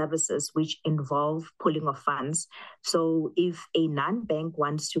payment services which involve pooling of funds. So if a non-bank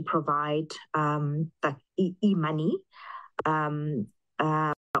wants to provide the e-money,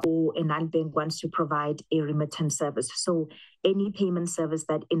 or a non-bank wants to provide a remittance service, so any payment service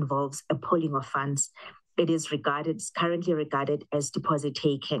that involves a pooling of funds, it's currently regarded as deposit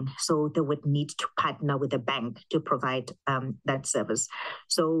taking. So they would need to partner with a bank to provide that service.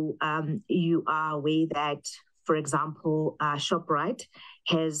 So you are aware that, for example, ShopRite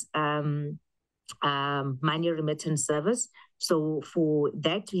has money remittance service. So for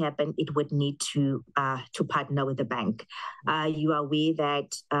that to happen, it would need to partner with the bank. You are aware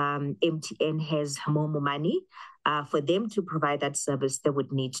that MTN has Momo Money. For them to provide that service, they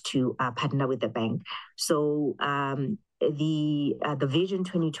would need to partner with the bank. So the Vision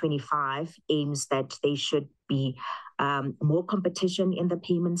 2025 aims that they should be more competition in the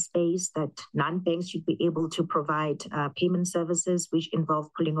payment space, that non-banks should be able to provide payment services which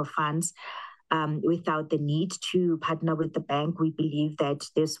involve pooling of funds without the need to partner with the bank. We believe that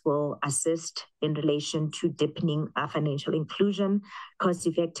this will assist in relation to deepening financial inclusion, cost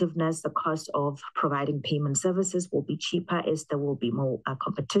effectiveness. The cost of providing payment services will be cheaper as there will be more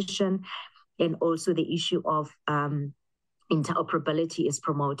competition. And also the issue of interoperability is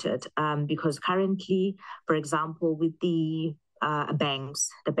promoted because currently, for example, with the banks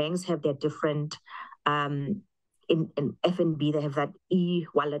have their different, in FNB, they have that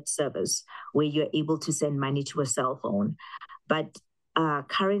e-wallet service where you're able to send money to a cell phone. But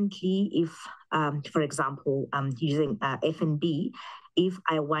currently, if, for example, using FNB, if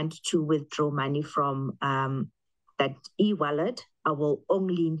I want to withdraw money from that e-wallet,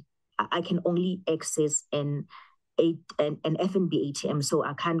 I can only access an FNB ATM, so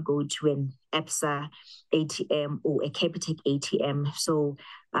I can't go to an ABSA ATM or a Capitec ATM. So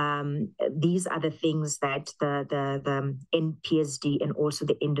these are the things that the NPSD and also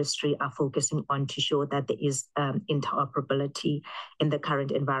the industry are focusing on to show that there is interoperability in the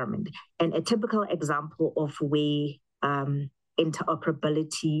current environment. And a typical example of where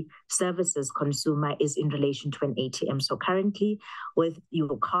interoperability services consumer is in relation to an ATM. So currently with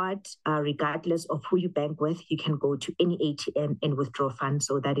your card, regardless of who you bank with, you can go to any ATM and withdraw funds.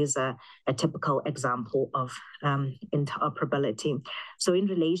 So that is a typical example of interoperability. So in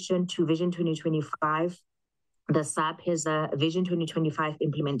relation to Vision 2025, the SAP has a Vision 2025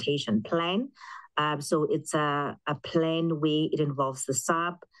 implementation plan. So it's a plan where it involves the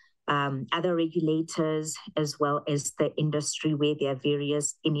SAP, other regulators, as well as the industry, where there are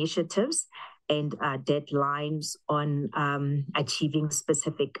various initiatives and deadlines on achieving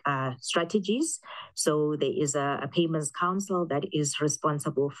specific strategies. So there is a payments council that is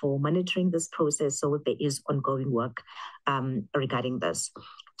responsible for monitoring this process. So there is ongoing work regarding this.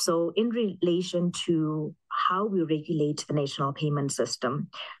 So in relation to how we regulate the national payment system,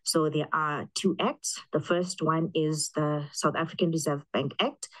 so there are 2 acts. The first one is the South African Reserve Bank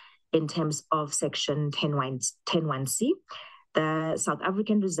Act, in terms of Section 10(1)(c). The South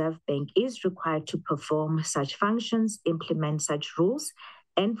African Reserve Bank is required to perform such functions, implement such rules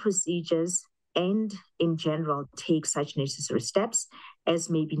and procedures, and in general take such necessary steps as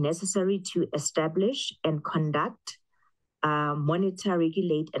may be necessary to establish and conduct, monitor,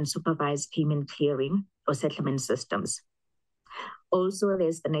 regulate, and supervise payment clearing or settlement systems. Also,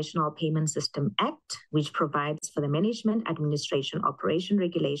 there's the National Payment System Act, which provides for the management, administration, operation,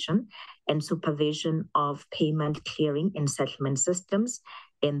 regulation, and supervision of payment clearing and settlement systems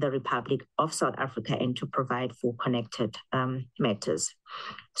in the Republic of South Africa, and to provide for connected matters.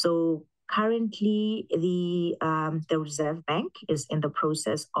 So currently, the Reserve Bank is in the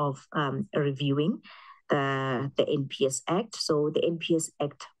process of reviewing the NPS Act. So the NPS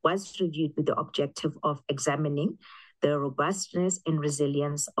Act was reviewed with the objective of examining the robustness and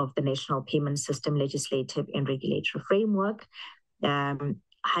resilience of the national payment system legislative and regulatory framework, and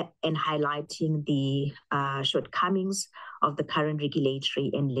highlighting the shortcomings of the current regulatory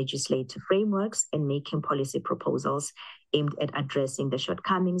and legislative frameworks, and making policy proposals aimed at addressing the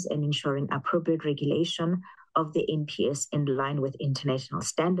shortcomings and ensuring appropriate regulation of the NPS in line with international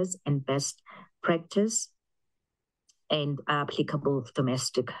standards and best practice and applicable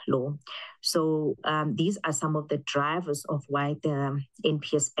domestic law. So these are some of the drivers of why the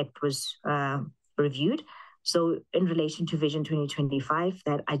NPS Act was reviewed. So in relation to Vision 2025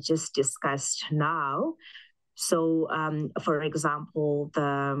 that I just discussed now, so for example,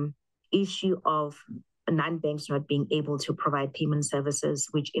 the issue of non-banks not being able to provide payment services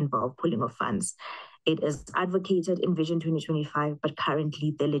which involve pooling of funds. It is advocated in Vision 2025, but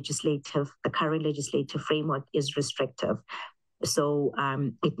currently the current legislative framework is restrictive. So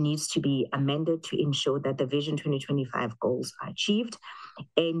it needs to be amended to ensure that the Vision 2025 goals are achieved.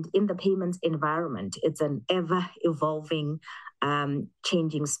 And in the payments environment, it's an ever-evolving,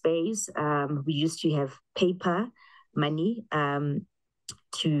 changing space. We used to have paper money. That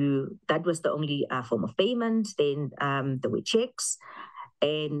was the only form of payment. Then there were checks.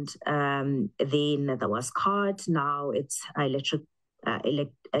 And then there was cards. Now it's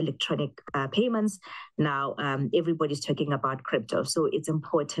electronic payments. Now everybody's talking about crypto. So it's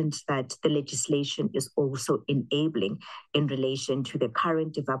important that the legislation is also enabling in relation to the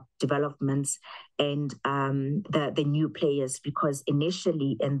current developments and the new players, because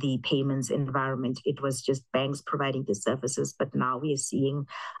initially in the payments environment, it was just banks providing the services, but now we are seeing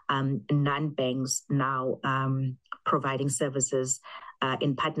non-banks now providing services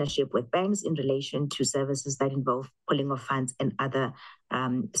in partnership with banks in relation to services that involve pulling of funds and other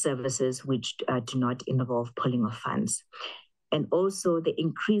services which do not involve pulling of funds. And also the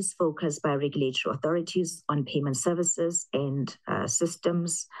increased focus by regulatory authorities on payment services and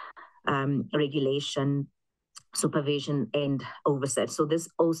systems, regulation, supervision, and oversight. So this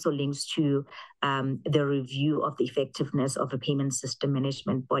also links to the review of the effectiveness of a payment system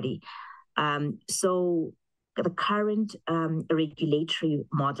management body. So the current regulatory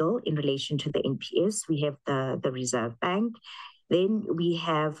model in relation to the NPS, we have the Reserve Bank. Then we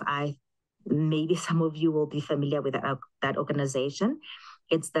have, maybe some of you will be familiar with that organization.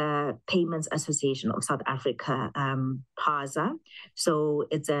 It's the Payments Association of South Africa, PASA. So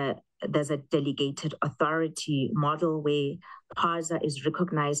there's a delegated authority model where PASA is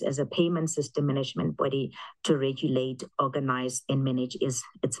recognized as a payment system management body to regulate, organize, and manage its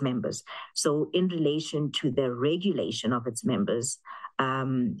members. So in relation to the regulation of its members,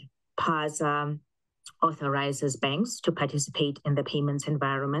 PASA authorizes banks to participate in the payments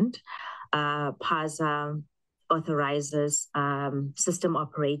environment. PASA authorizes system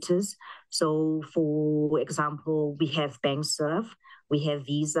operators. So for example, we have BankServe, we have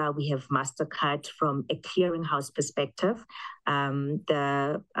Visa, we have MasterCard. From a clearinghouse perspective,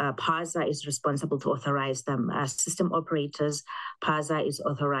 the PASA is responsible to authorize them as system operators. PASA is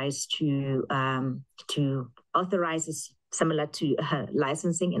authorized to authorize, is similar to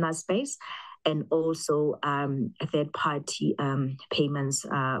licensing in our space, and also third-party payments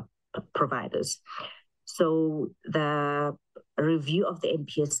providers. So the review of the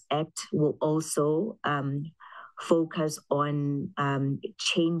NPS Act will also focus on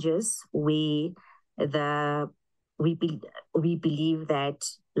changes where we believe that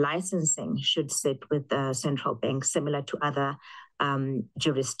licensing should sit with the central bank, similar to other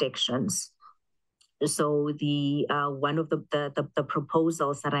jurisdictions. So the one of the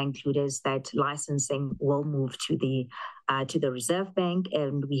proposals that I included is that licensing will move to the Reserve Bank,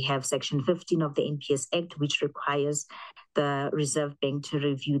 and we have Section 15 of the NPS Act, which requires the Reserve Bank to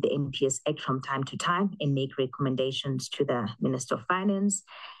review the NPS Act from time to time and make recommendations to the Minister of Finance.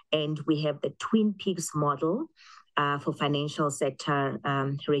 And we have the Twin Peaks model for financial sector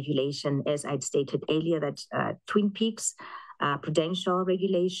regulation, as I'd stated earlier, that Twin Peaks, prudential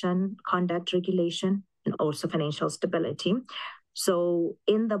regulation, conduct regulation, and also financial stability. So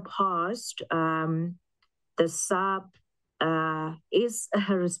in the past, the SARB is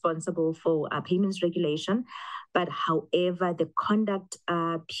responsible for payments regulation, but however, the conduct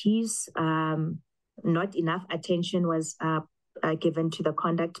piece, not enough attention was given to the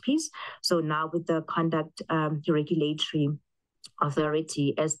conduct piece. So now with the conduct regulatory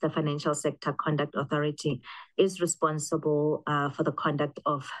authority, as the Financial Sector Conduct Authority is responsible for the conduct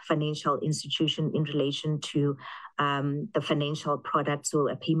of financial institution in relation to the financial product. So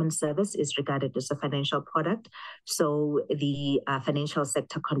a payment service is regarded as a financial product. So the Financial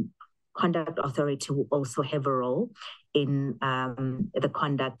Sector Conduct Authority will also have a role in the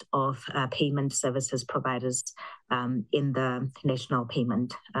conduct of payment services providers in the national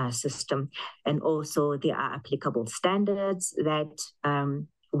payment system. And also there are applicable standards that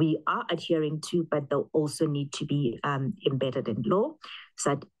we are adhering to, but they'll also need to be embedded in law,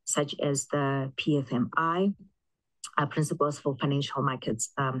 such as the PFMI, principles for financial markets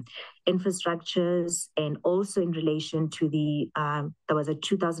infrastructures, and also in relation to the, there was a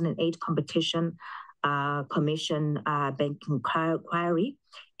 2008 competition commission banking inquiry,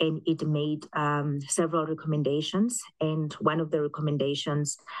 and it made several recommendations, and one of the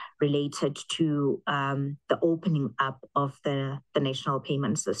recommendations related to the opening up of the national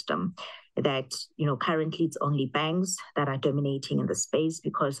payment system, that, you know, currently it's only banks that are dominating in the space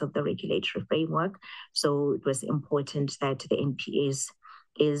because of the regulatory framework. So it was important that the NPS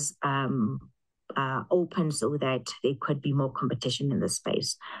is open so that there could be more competition in the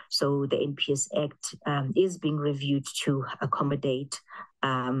space. So the NPS Act is being reviewed to accommodate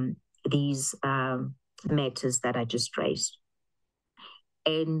these matters that I just raised.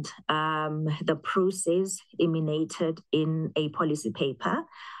 And the process emanated in a policy paper.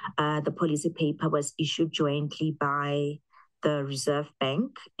 The policy paper was issued jointly by the Reserve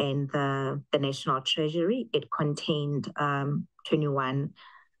Bank and the National Treasury. It contained 21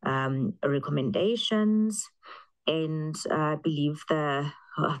 recommendations, and I believe the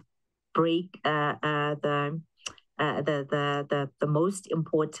most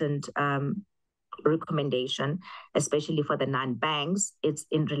important recommendation, especially for the non-banks, it's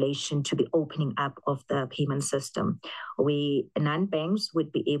in relation to the opening up of the payment system. Non-banks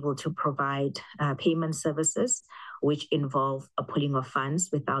would be able to provide payment services which involve a pooling of funds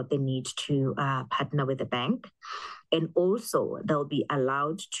without the need to partner with the bank. And also they'll be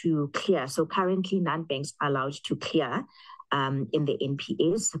allowed to clear. So currently non-banks are allowed to clear in the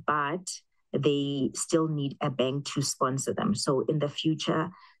NPS, but they still need a bank to sponsor them. So in the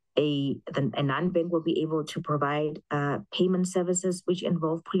future, a non-bank will be able to provide payment services which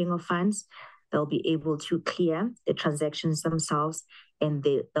involve pooling of funds. They'll be able to clear the transactions themselves, and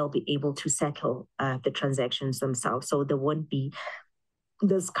they'll be able to settle the transactions themselves. So there won't be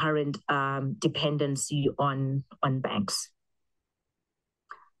this current dependency on banks.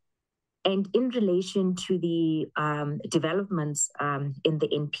 And in relation to the developments in the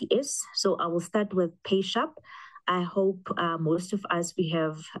NPS, so I will start with PayShap. I hope most of us, we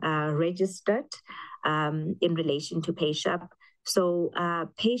have registered in relation to PayShap. So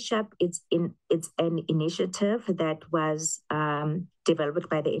PayShap, it's an initiative that was developed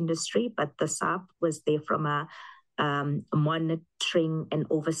by the industry, but the SAP was there from a monitoring and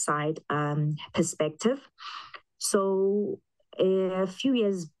oversight perspective. So a few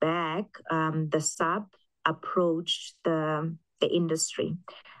years back, the SAP approached the industry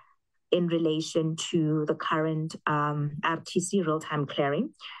in relation to the current RTC real-time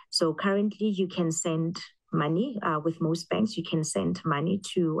clearing. So currently you can send money with most banks, you can send money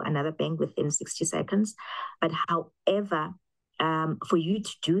to another bank within 60 seconds. But however, for you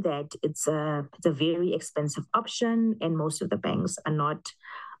to do that, it's a very expensive option, and most of the banks are not,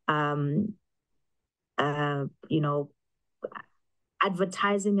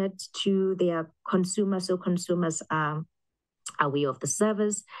 advertising it to their consumers, so consumers are aware of the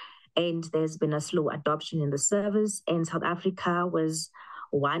service, and there's been a slow adoption in the service. And South Africa was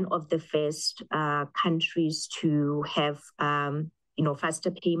one of the first countries to have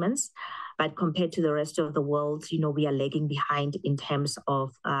faster payments, but compared to the rest of the world, we are lagging behind in terms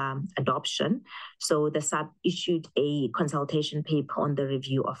of adoption. So the SAP issued a consultation paper on the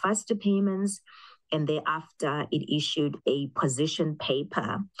review of faster payments, and thereafter it issued a position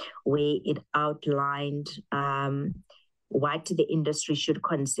paper where it outlined what the industry should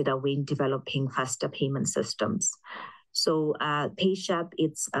consider when developing faster payment systems. So PayShap,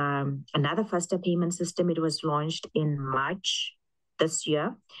 it's another faster payment system. It was launched in March this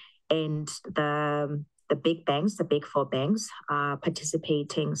year, and the big banks, the big four banks are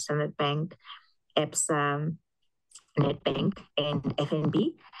participating: Standard Bank, Absa, Nedbank, and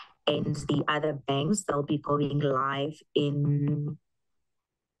FNB. And the other banks, they'll be going live in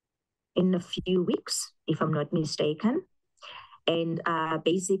a few weeks, if I'm not mistaken. And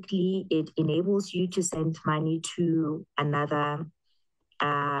basically, it enables you to send money to another.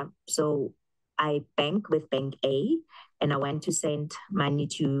 So I bank with Bank A and I want to send money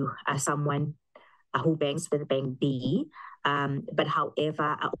to someone who banks with Bank B, but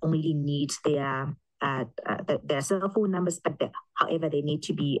however, I only need their cell phone numbers, but however, they need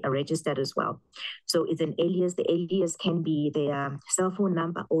to be registered as well. So it's an alias. The alias can be their cell phone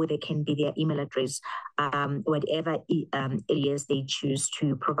number or they can be their email address, whatever alias they choose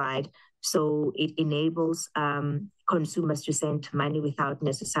to provide. So it enables consumers to send money without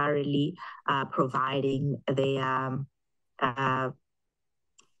necessarily providing their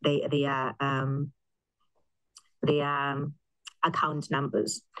account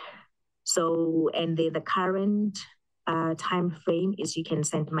numbers. So, and the current time frame is you can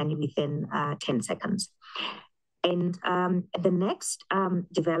send money within 10 seconds. And the next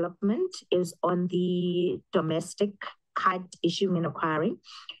development is on the domestic card issuing and acquiring.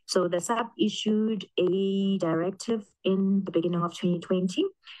 So the SARB issued a directive in the beginning of 2020.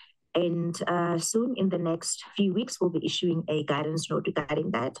 And soon in the next few weeks, we'll be issuing a guidance note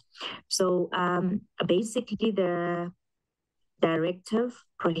regarding that. So basically the directive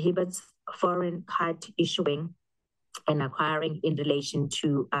prohibits foreign card issuing and acquiring in relation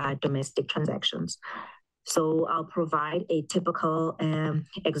to domestic transactions. So I'll provide a typical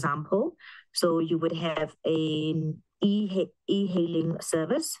example. So you would have an e-hailing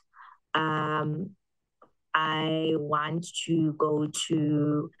service. I want to go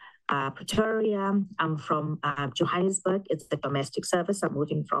to Pretoria. I'm from Johannesburg. It's the domestic service. I'm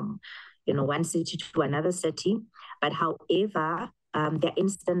moving from, one city to another city. But however, there are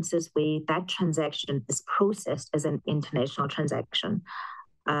instances where that transaction is processed as an international transaction.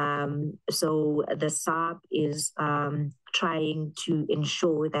 So the SARB is trying to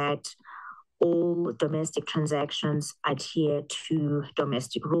ensure that all domestic transactions adhere to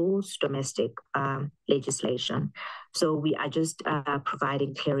domestic rules, domestic legislation. So we are just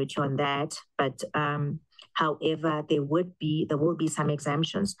providing clarity on that. But however, there will be some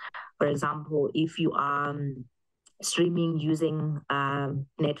exemptions. For example, if you are streaming using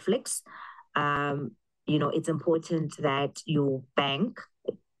Netflix, it's important that your bank,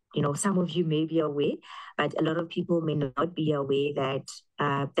 some of you may be aware, but a lot of people may not be aware that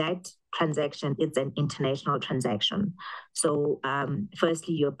that transaction is an international transaction. So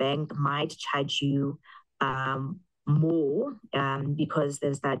firstly, your bank might charge you more because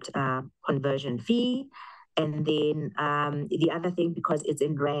there's that conversion fee. And then the other thing, because it's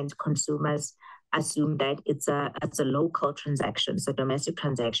in rand, consumers assume that it's a local transaction, so domestic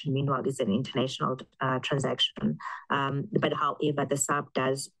transaction. Meanwhile, it's an international transaction. But however, the SARB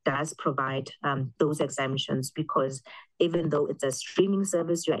does provide those exemptions because even though it's a streaming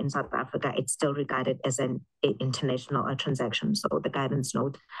service, you're in South Africa, it's still regarded as an international transaction. So the guidance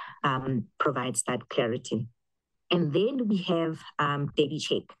note provides that clarity. And then we have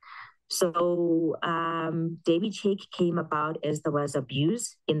DebiCheck. So DebiCheck came about as there was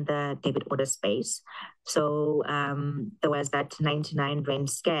abuse in the debit order space. So there was that 99 rand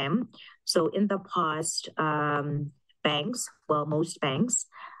scam. So in the past, banks, most banks,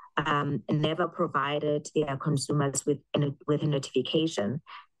 never provided their consumers with a notification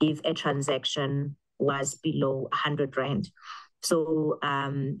if a transaction was below 100 rand. So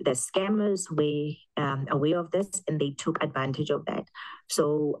the scammers were aware of this and they took advantage of that.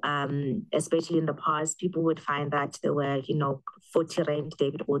 So especially in the past, people would find that there were, 40 rand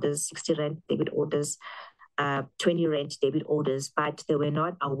debit orders, 60 rand debit orders, 20 rand debit orders, but they were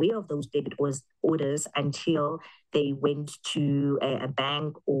not aware of those debit orders until they went to a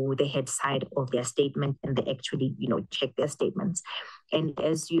bank or they had sight of their statement and they actually, checked their statements. And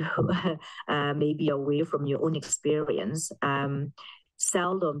as you may be aware from your own experience,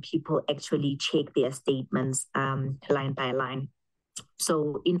 seldom people actually check their statements line by line.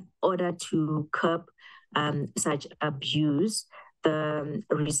 So in order to curb such abuse, the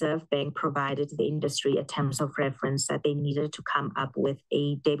Reserve Bank provided the industry a terms of reference that they needed to come up with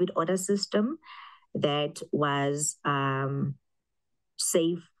a debit order system that was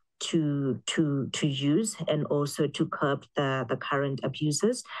safe to use and also to curb the current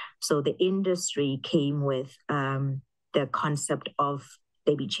abuses. So the industry came with the concept of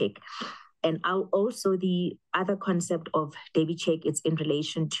DebiCheck. And also the other concept of DebiCheck is in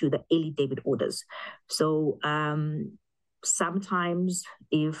relation to the early debit orders. So sometimes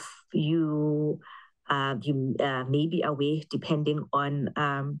if you may be aware, depending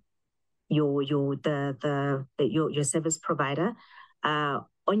on your service provider,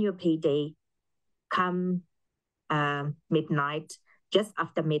 on your payday, come midnight, just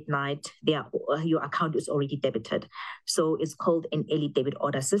after midnight, your account is already debited. So it's called an early debit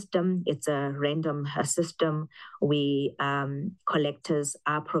order system. It's a random system where collectors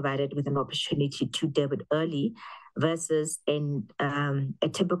are provided with an opportunity to debit early versus a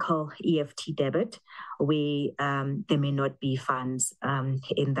typical EFT debit where there may not be funds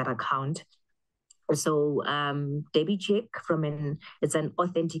in that account. So DebiCheck it's an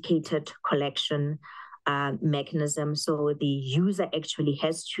authenticated collection mechanism. So the user actually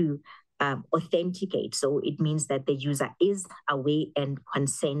has to authenticate. So it means that the user is aware and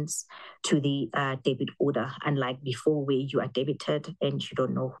consents to the debit order, unlike before where you are debited and you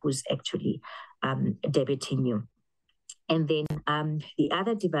don't know who's actually debiting you. And then the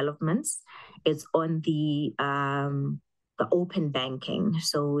other developments is on the open banking.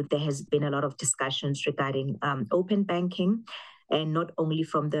 So there has been a lot of discussions regarding open banking, and not only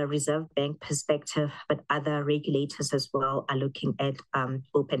from the Reserve Bank perspective, but other regulators as well are looking at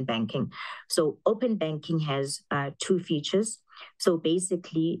open banking. So open banking has two features. So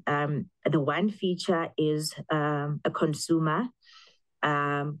basically, the one feature is a consumer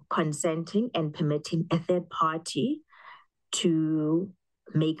consenting and permitting a third party to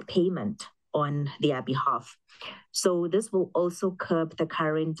make payment on their behalf. So this will also curb the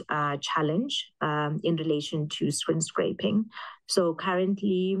current challenge in relation to screen scraping. So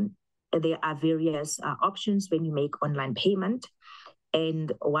currently, there are various options when you make online payment.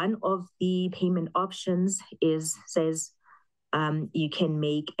 And one of the payment options says you can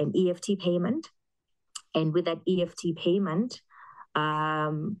make an EFT payment. And with that EFT payment,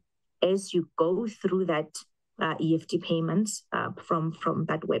 as you go through that EFT payments from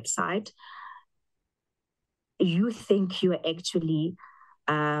that website, you think you're actually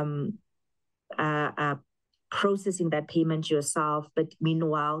processing that payment yourself, but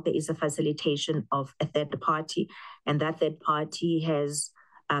meanwhile, there is a facilitation of a third party, and that third party has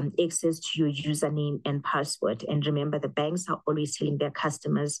access to your username and password. And remember, the banks are always telling their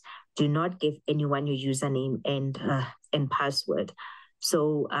customers, do not give anyone your username and password.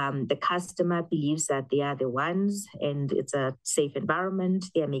 So the customer believes that they are the ones and it's a safe environment.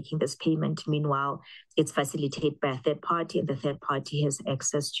 They are making this payment. Meanwhile, it's facilitated by a third party, and the third party has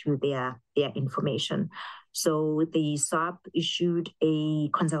access to their information. So the SARP issued a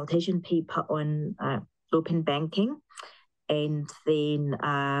consultation paper on open banking, and then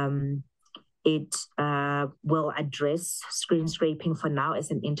it will address screen scraping for now as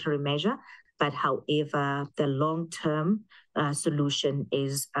an interim measure. But however, the long-term solution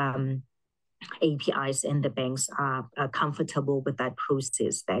is APIs, and the banks are comfortable with that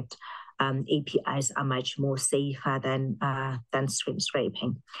process, that APIs are much more safer than screen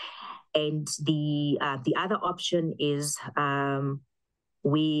scraping. And the other option is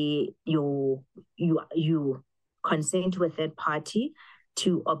where you consent to a third party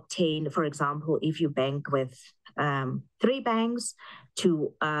to obtain, for example, if you bank with 3 banks,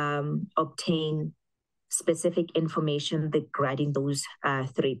 to obtain specific information regarding those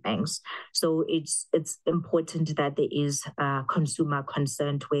 3 banks. So it's important that there is consumer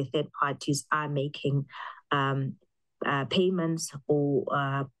consent where third parties are making payments or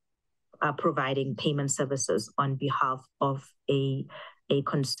are providing payment services on behalf of a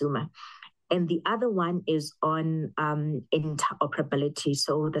consumer. And the other one is on interoperability.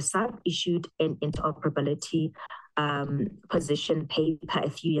 So the SARP issued an interoperability position paper a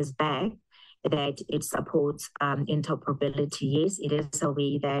few years back that it supports interoperability. Yes, it is a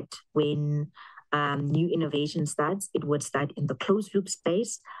way that when new innovation starts, it would start in the closed loop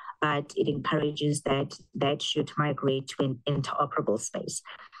space, but it encourages that should migrate to an interoperable space.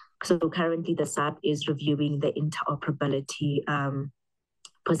 So currently the SARP is reviewing the interoperability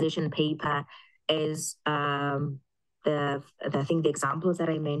position paper as the examples that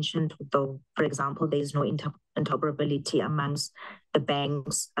I mentioned, though, for example, there is no interoperability amongst the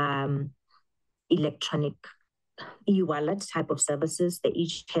banks' electronic e-wallet type of services. They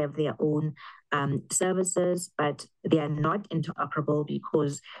each have their own services, but they are not interoperable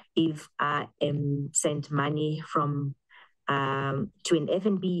because if I send money from to an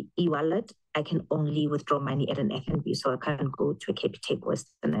FNB e-wallet, I can only withdraw money at an FNB, so I can't go to a Capitec or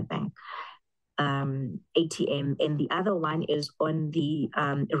Standard Bank ATM. And the other one is on the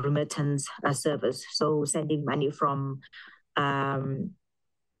remittance service, so sending money from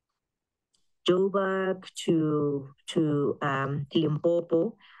Joburg to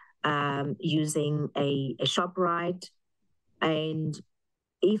Limpopo using a ShopRite. And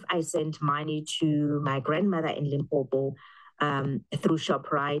if I send money to my grandmother in Limpopo through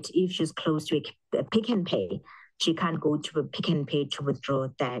ShopRite, if she's close to a Pick n Pay, she can't go to a Pick n Pay to withdraw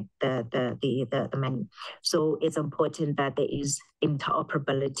the money. So it's important that there is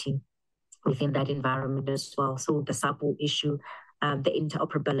interoperability within that environment as well. So the SAP will issue the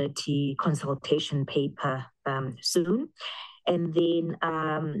interoperability consultation paper soon. And then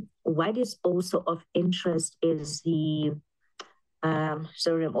what is also of interest is the,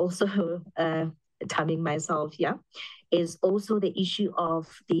 sorry, I'm also timing myself, is also the issue of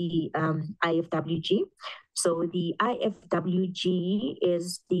the IFWG. So the IFWG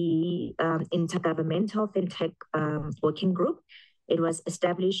is the Intergovernmental FinTech Working Group. It was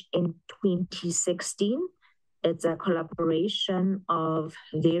established in 2016. It's a collaboration of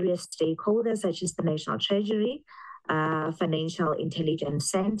various stakeholders, such as the National Treasury, Financial Intelligence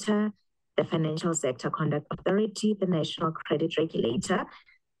Center, the Financial Sector Conduct Authority, the National Credit Regulator,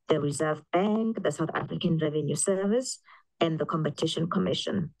 the Reserve Bank, the South African Revenue Service, and the Competition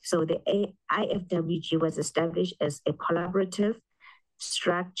Commission. So the IFWG was established as a collaborative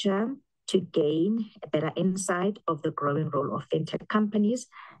structure to gain a better insight of the growing role of fintech companies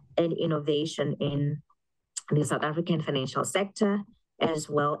and innovation in the South African financial sector, as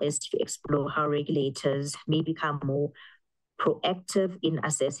well as to explore how regulators may become more proactive in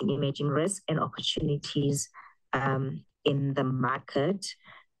assessing emerging risks and opportunities in the market.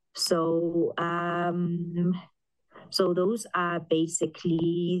 So, so those are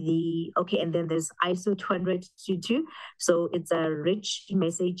basically the, okay, and then there's ISO 20022. So it's a rich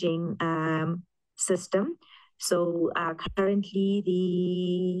messaging system. So currently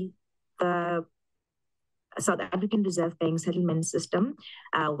the South African Reserve Bank settlement system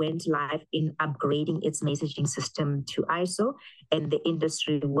went live in upgrading its messaging system to ISO, and the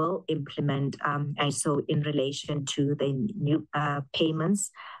industry will implement ISO in relation to the new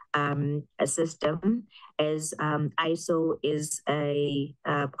payments system, as ISO is a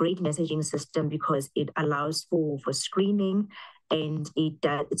great messaging system because it allows for screening, and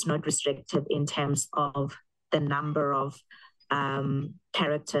it's not restrictive in terms of the number of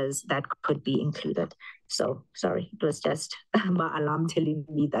characters that could be included. So sorry, it was just my alarm telling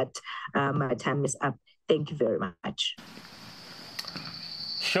me that my time is up. Thank you very much.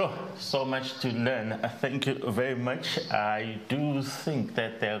 Sure, so much to learn. Thank you very much. I do think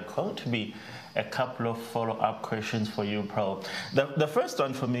that there are going to be a couple of follow-up questions for you, Pearl. The first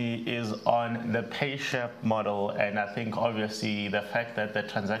one for me is on the pay-share model, and I think obviously the fact that the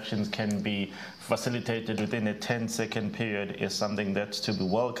transactions can be facilitated within a 10-second period is something that's to be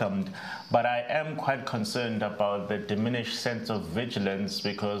welcomed. But I am quite concerned about the diminished sense of vigilance,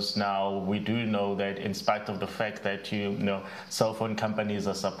 because now we do know that in spite of the fact that cell phone companies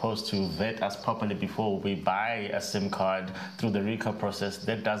are supposed to vet us properly before we buy a SIM card through the RICA process,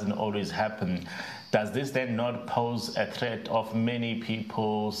 that doesn't always happen. Does this then not pose a threat of many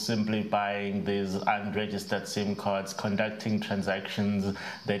people simply buying these unregistered SIM cards, conducting transactions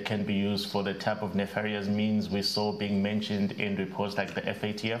that can be used for the type of nefarious means we saw being mentioned in reports like the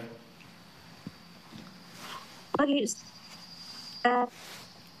FATF? Okay.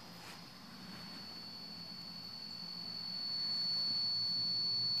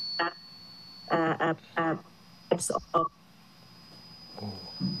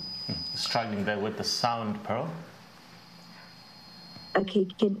 Struggling there with the sound, Pearl. Okay,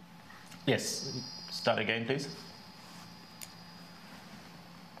 Yes, start again, please.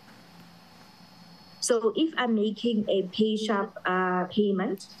 So if I'm making a pay-sharp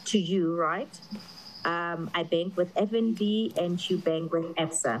payment to you, right? I bank with FNB and you bank with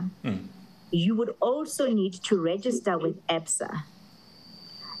EBSA. You would also need to register with EBSA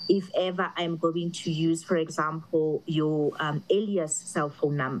if ever I'm going to use, for example, your alias cell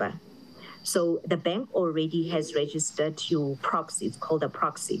phone number. So the bank already has registered your proxy. It's called a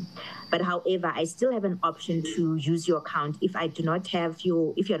proxy. But however, I still have an option to use your account. If I do not have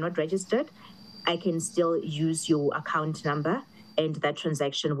if you're not registered, I can still use your account number, and that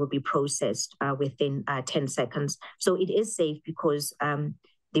transaction will be processed within 10 seconds. So it is safe because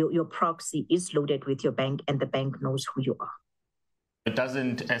your proxy is loaded with your bank and the bank knows who you are. It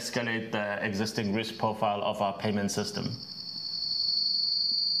doesn't escalate the existing risk profile of our payment system?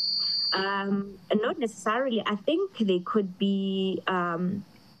 Not necessarily. I think they could be,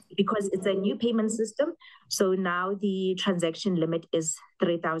 because it's a new payment system, so now the transaction limit is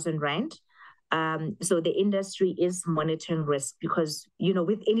 3,000 Rand. So the industry is monitoring risk because,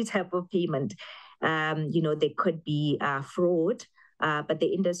 with any type of payment, there could be fraud, but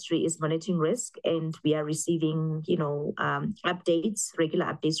the industry is monitoring risk, and we are receiving, regular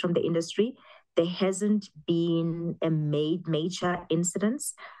updates from the industry. There hasn't been a major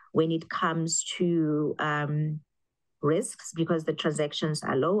incidents when it comes to risks because the transactions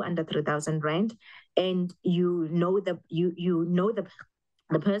are low, under 3,000 rand, and you know the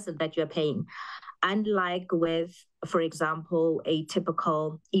person that you're paying. Unlike with, for example, a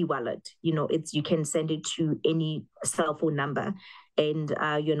typical e-wallet, you can send it to any cell phone number, and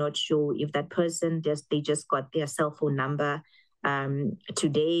you're not sure if that person they just got their cell phone number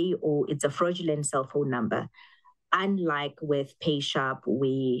today, or it's a fraudulent cell phone number. Unlike with PayShap,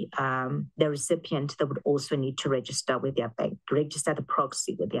 the recipient, they would also need to register with their bank, register the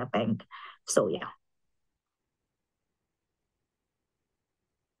proxy with their bank. So yeah.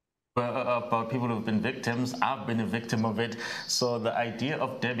 About people who've been victims. I've been a victim of it. So the idea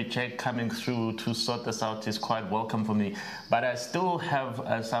of debit check coming through to sort this out is quite welcome for me. But I still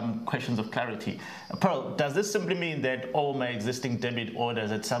have some questions of clarity. Pearl, does this simply mean that all my existing debit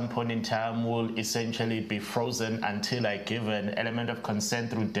orders at some point in time will essentially be frozen until I give an element of consent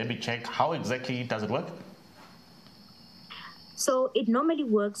through debit check? How exactly does it work? So it normally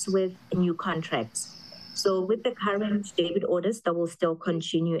works with new contracts. So with the current debit orders, that will still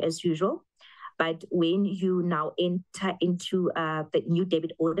continue as usual. But when you now enter into the new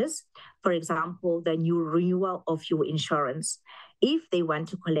debit orders, for example, the new renewal of your insurance, if they want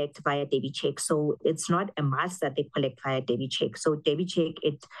to collect via debit check, so it's not a must that they collect via debit check. So debit check,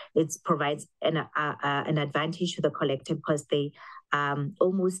 it provides an advantage to the collector because they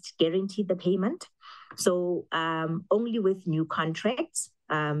almost guarantee the payment. So only with new contracts,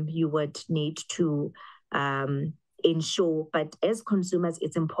 you would need to ensure, but as consumers,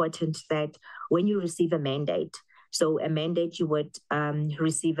 it's important that when you receive a mandate, so a mandate, you would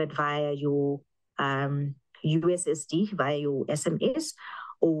receive it via your USSD, via your SMS,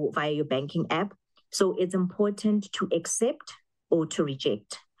 or via your banking app. So it's important to accept or to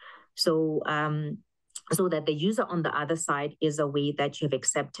reject. So so that the user on the other side is aware that you have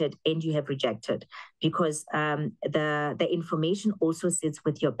accepted and you have rejected, because the information also sits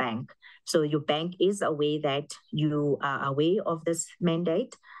with your bank. So your bank is aware that you are aware of this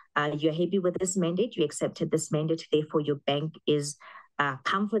mandate, you're happy with this mandate, you accepted this mandate, therefore your bank is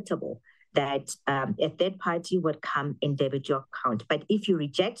comfortable that a third party would come and debit your account. But if you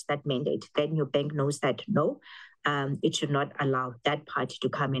reject that mandate, then your bank knows that no, it should not allow that party to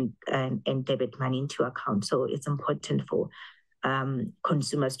come in and debit money into your account. So it's important for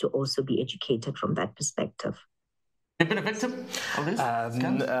consumers to also be educated from that perspective. You've been a victim of this?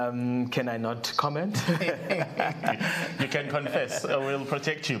 Can I not comment? You can confess. We'll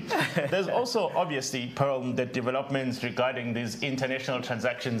protect you. There's also, obviously, Pearl, the developments regarding these international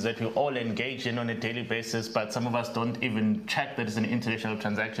transactions that we all engage in on a daily basis, but some of us don't even check that it's an international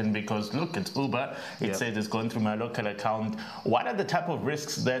transaction because, look, it's Uber. It says it's going through my local account. What are the type of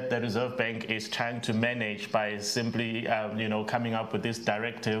risks that the Reserve Bank is trying to manage by simply, coming up with this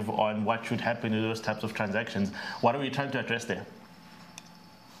directive on what should happen to those types of transactions? What are we trying to address there?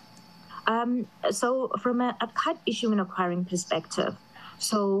 So from a card issuing and acquiring perspective,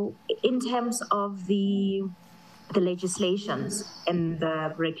 so in terms of the legislations and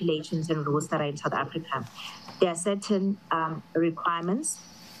the regulations and rules that are in South Africa, there are certain requirements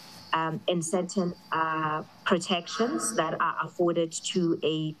and certain protections that are afforded to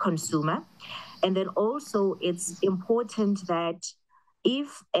a consumer. And then also it's important that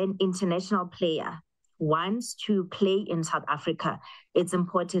if an international player wants to play in South Africa, it's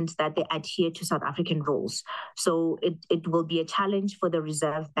important that they adhere to South African rules. So it will be a challenge for the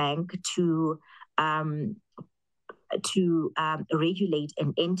Reserve Bank to regulate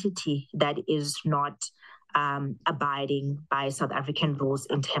an entity that is not abiding by South African rules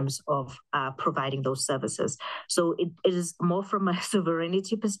in terms of providing those services. So it is more from a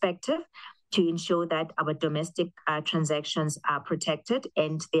sovereignty perspective to ensure that our domestic transactions are protected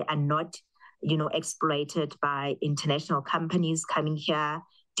and they are not exploited by international companies coming here,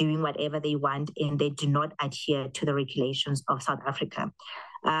 doing whatever they want, and they do not adhere to the regulations of South Africa.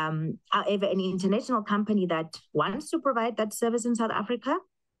 However, an international company that wants to provide that service in South Africa,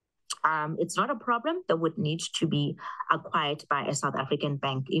 it's not a problem. They would need to be acquired by a South African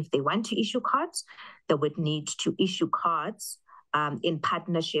bank. If they want to issue cards, they would need to issue cards in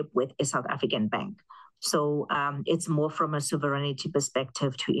partnership with a South African bank. So it's more from a sovereignty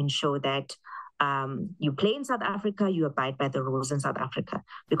perspective to ensure that you play in South Africa, you abide by the rules in South Africa,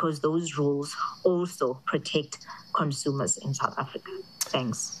 because those rules also protect consumers in South Africa.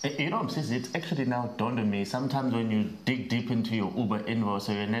 Thanks. Msisi, it's actually now dawned on me. Sometimes when you dig deep into your Uber invoice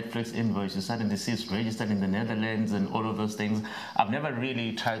or your Netflix invoice, you suddenly see it's registered in the Netherlands and all of those things. I've never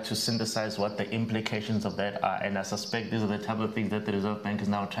really tried to synthesize what the implications of that are, and I suspect these are the type of things that the Reserve Bank is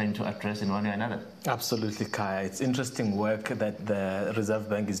now trying to address in one way or another. Absolutely, Kaya. It's interesting work that the Reserve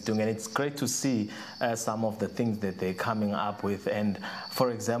Bank is doing, and it's great to see see some of the things that they're coming up with. And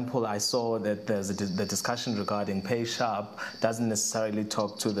for example, I saw that there's the discussion regarding PaySharp doesn't necessarily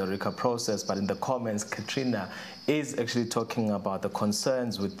talk to the RICA process, but in the comments, Katrina is actually talking about the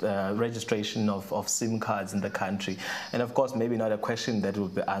concerns with registration of SIM cards in the country. And of course, maybe not a question that will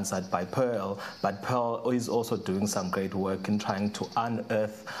be answered by Pearl, but Pearl is also doing some great work in trying to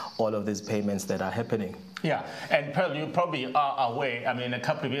unearth all of these payments that are happening. Yeah, and Pearl, you probably are aware, I mean, a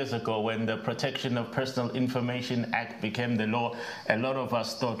couple of years ago when the Protection of Personal Information Act became the law, a lot of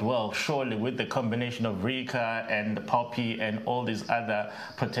us thought, well, surely with the combination of RICA and POPI and all these other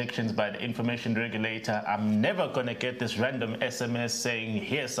protections by the information regulator, I'm never going to get this random SMS saying,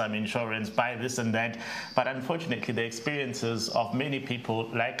 here's some insurance, buy this and that. But unfortunately, the experiences of many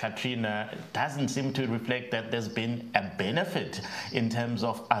people like Katrina doesn't seem to reflect that there's been a benefit in terms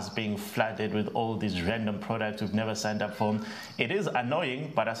of us being flooded with all these random products we've never signed up for. It is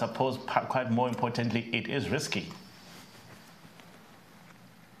annoying, but I suppose quite more importantly, it is risky.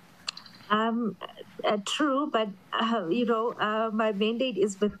 True, but my mandate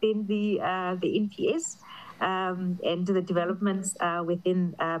is within the NPS and the developments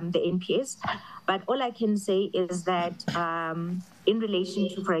within the NPS. But all I can say is that in relation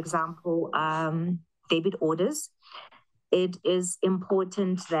to, for example, debit orders, it is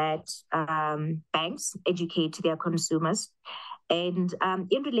important that banks educate their consumers. And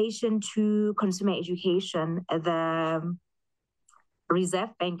in relation to consumer education, the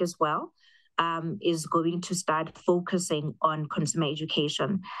Reserve Bank as well is going to start focusing on consumer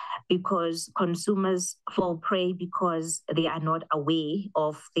education, because consumers fall prey because they are not aware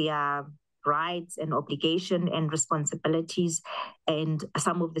of their rights and obligation and responsibilities and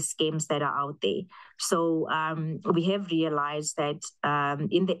some of the schemes that are out there. So we have realized that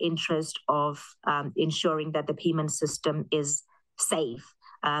in the interest of ensuring that the payment system is safe,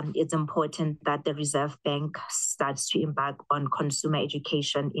 it's important that the Reserve Bank starts to embark on consumer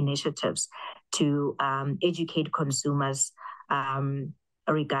education initiatives to educate consumers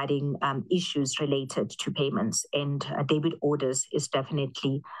regarding issues related to payments, and debit orders is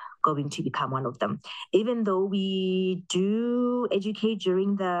definitely going to become one of them. Even though we do educate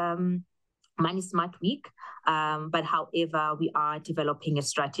during the Money Smart Week, but however, we are developing a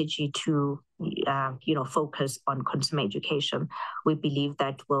strategy to focus on consumer education. We believe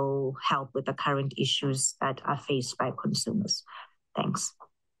that will help with the current issues that are faced by consumers. Thanks.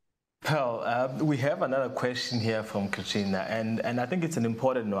 Pearl, we have another question here from Katrina, and I think it's an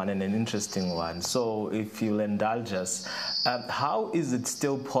important one and an interesting one. So if you'll indulge us, how is it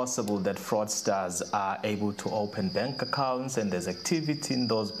still possible that fraudsters are able to open bank accounts and there's activity in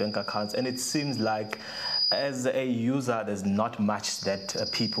those bank accounts? And it seems like as a user, there's not much that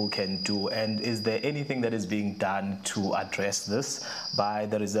people can do. And is there anything that is being done to address this by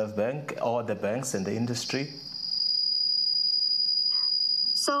the Reserve Bank or the banks and the industry?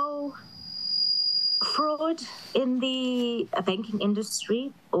 So, fraud in the banking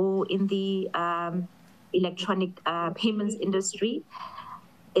industry or in the electronic payments industry,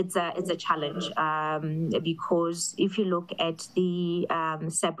 it's a challenge because if you look at the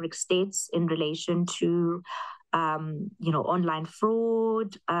SABRIC states in relation to online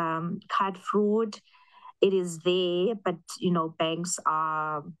fraud, card fraud, it is there, but banks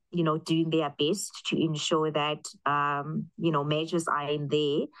are doing their best to ensure that measures are in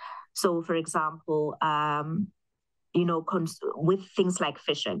there. So, for example, with things like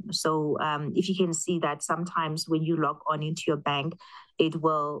phishing. So, if you can see that sometimes when you log on into your bank, it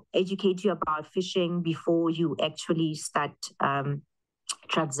will educate you about phishing before you actually start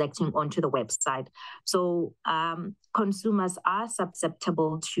transacting onto the website. So consumers are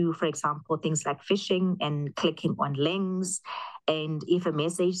susceptible to, for example, things like phishing and clicking on links. And if a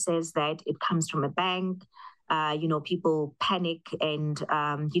message says that it comes from a bank, people panic, and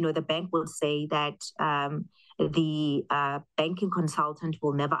the bank will say that the banking consultant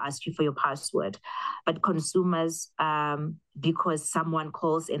will never ask you for your password. But consumers, because someone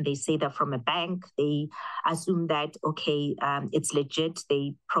calls and they say they're from a bank, they assume that, okay, it's legit.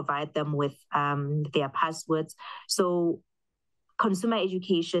 They provide them with their passwords. So consumer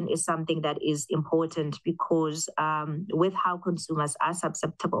education is something that is important because with how consumers are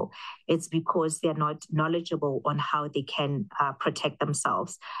susceptible, it's because they're not knowledgeable on how they can protect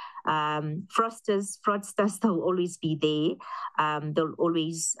themselves. Fraudsters, they'll always be there. They'll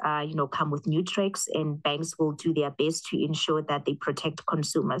always, come with new tricks, and banks will do their best to ensure that they protect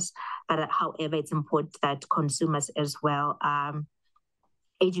consumers. But however, it's important that consumers as well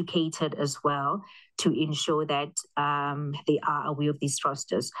educated as well to ensure that they are aware of these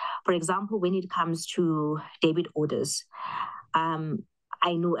fraudsters. For example, when it comes to debit orders,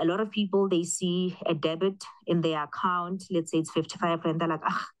 I know a lot of people, they see a debit in their account, let's say it's 55, and they're like,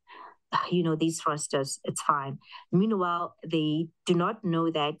 you know, these fraudsters, it's fine. Meanwhile, they do not know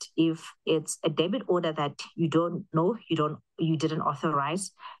that if it's a debit order that you don't know, you didn't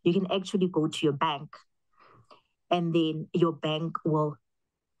authorize, you can actually go to your bank, and then your bank will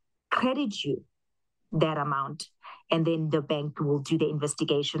credit you that amount, and then the bank will do the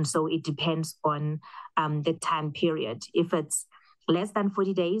investigation. So it depends on the time period. If it's less than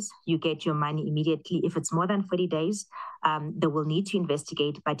 40 days, you get your money immediately. If it's more than 40 days, they will need to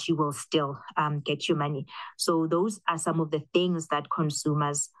investigate, but you will still get your money. So those are some of the things that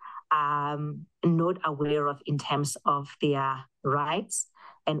consumers are not aware of in terms of their rights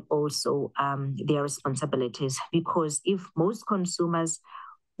and also their responsibilities. Because if most consumers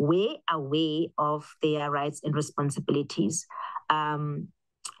were aware of their rights and responsibilities,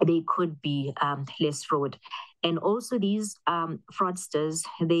 they could be less fraud. And also these fraudsters,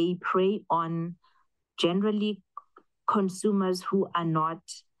 they prey on generally consumers who are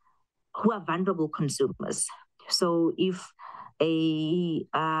vulnerable consumers. So if a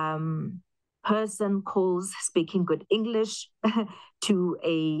person calls speaking good English to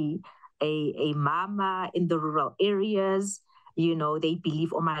a mama in the rural areas, you know, they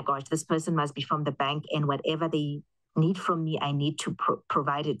believe, oh my gosh, this person must be from the bank, and whatever they need from me, I need to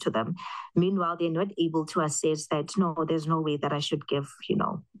provide it to them. Meanwhile, they're not able to assess that, no, there's no way that I should give, you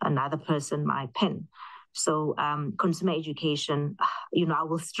know, another person my PIN. So consumer education, you know, I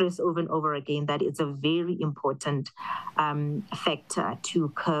will stress over and over again that it's a very important factor to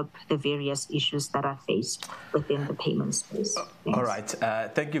curb the various issues that are faced within the payment space. All right.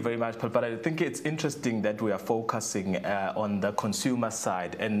 Thank you very much, Paul. But I think it's interesting that we are focusing on the consumer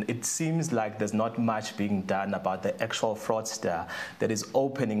side, and it seems like there's not much being done about the actual fraudster that is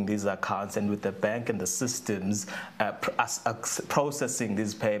opening these accounts and with the bank and the systems processing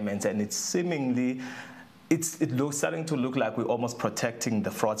these payments, and it's seemingly starting to look like we're almost protecting the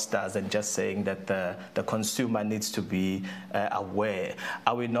fraudsters and just saying that the consumer needs to be aware.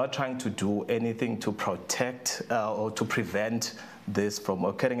 Are we not trying to do anything to protect or to prevent this from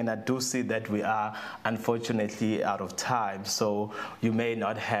occurring? And I do see that we are unfortunately out of time, so you may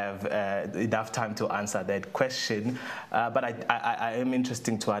not have enough time to answer that question, but I am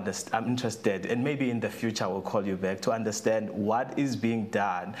interested to understand. I'm interested, and maybe in the future we'll call you back to understand what is being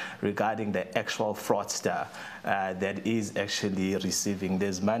done regarding the actual fraudster that is actually receiving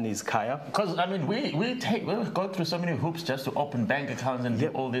these monies. Kaya? Because I mean, we go through so many hoops just to open bank accounts and do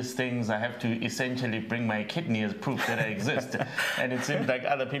all these things. I have to essentially bring my kidney as proof that I exist. And it seems like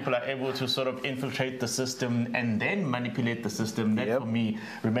other people are able to sort of infiltrate the system and then manipulate the system. That for me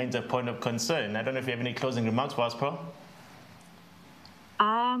remains a point of concern. I don't know if you have any closing remarks for us, Pearl?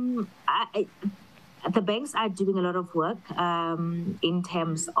 The banks are doing a lot of work in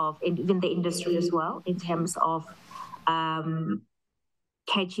terms of, even the industry as well, in terms of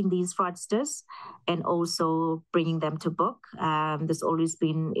catching these fraudsters and also bringing them to book. There's always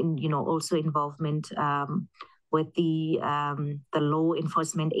been, also involvement with the law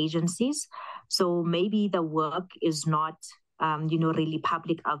enforcement agencies. So maybe the work is not really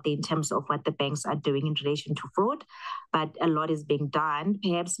public out there in terms of what the banks are doing in relation to fraud, but a lot is being done.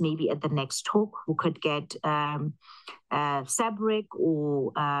 Perhaps maybe at the next talk, we could get SABRIC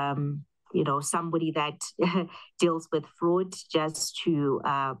or somebody that deals with fraud just to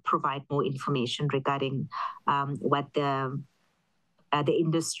provide more information regarding what the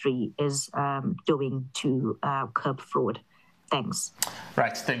industry is doing to curb fraud. Thanks.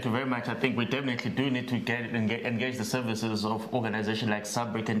 Right, thank you very much. I think we definitely do need to engage the services of organizations like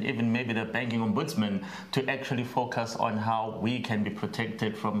SABRIC and even maybe the banking ombudsman to actually focus on how we can be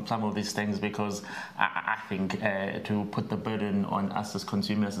protected from some of these things, because I think to put the burden on us as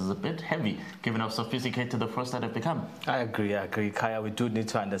consumers is a bit heavy, given how sophisticated the fraudsters have become. I agree, Kaya. We do need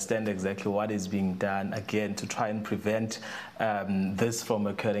to understand exactly what is being done, again, to try and prevent this from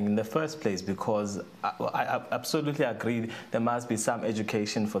occurring in the first place, because I absolutely agree there must be some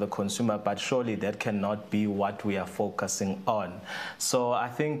education for the consumer, but surely that cannot be what we are focusing on. So I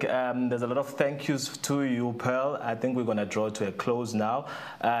think there's a lot of thank yous to you, Pearl. I think we're going to draw to a close now.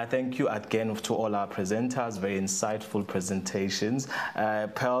 Thank you again to all our presenters, very insightful presentations.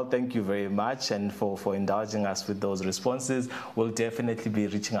 Pearl, thank you very much, and for indulging us with those responses. We'll definitely be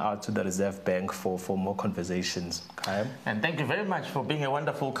reaching out to the Reserve Bank for more conversations. Okay? And thank you very much for being a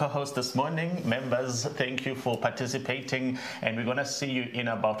wonderful co-host this morning. Members, thank you for participating. And we're going to see you in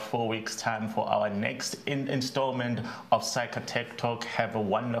about 4 weeks' time for our next installment of SAICA Tech Talk. Have a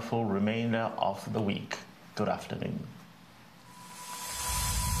wonderful remainder of the week. Good afternoon.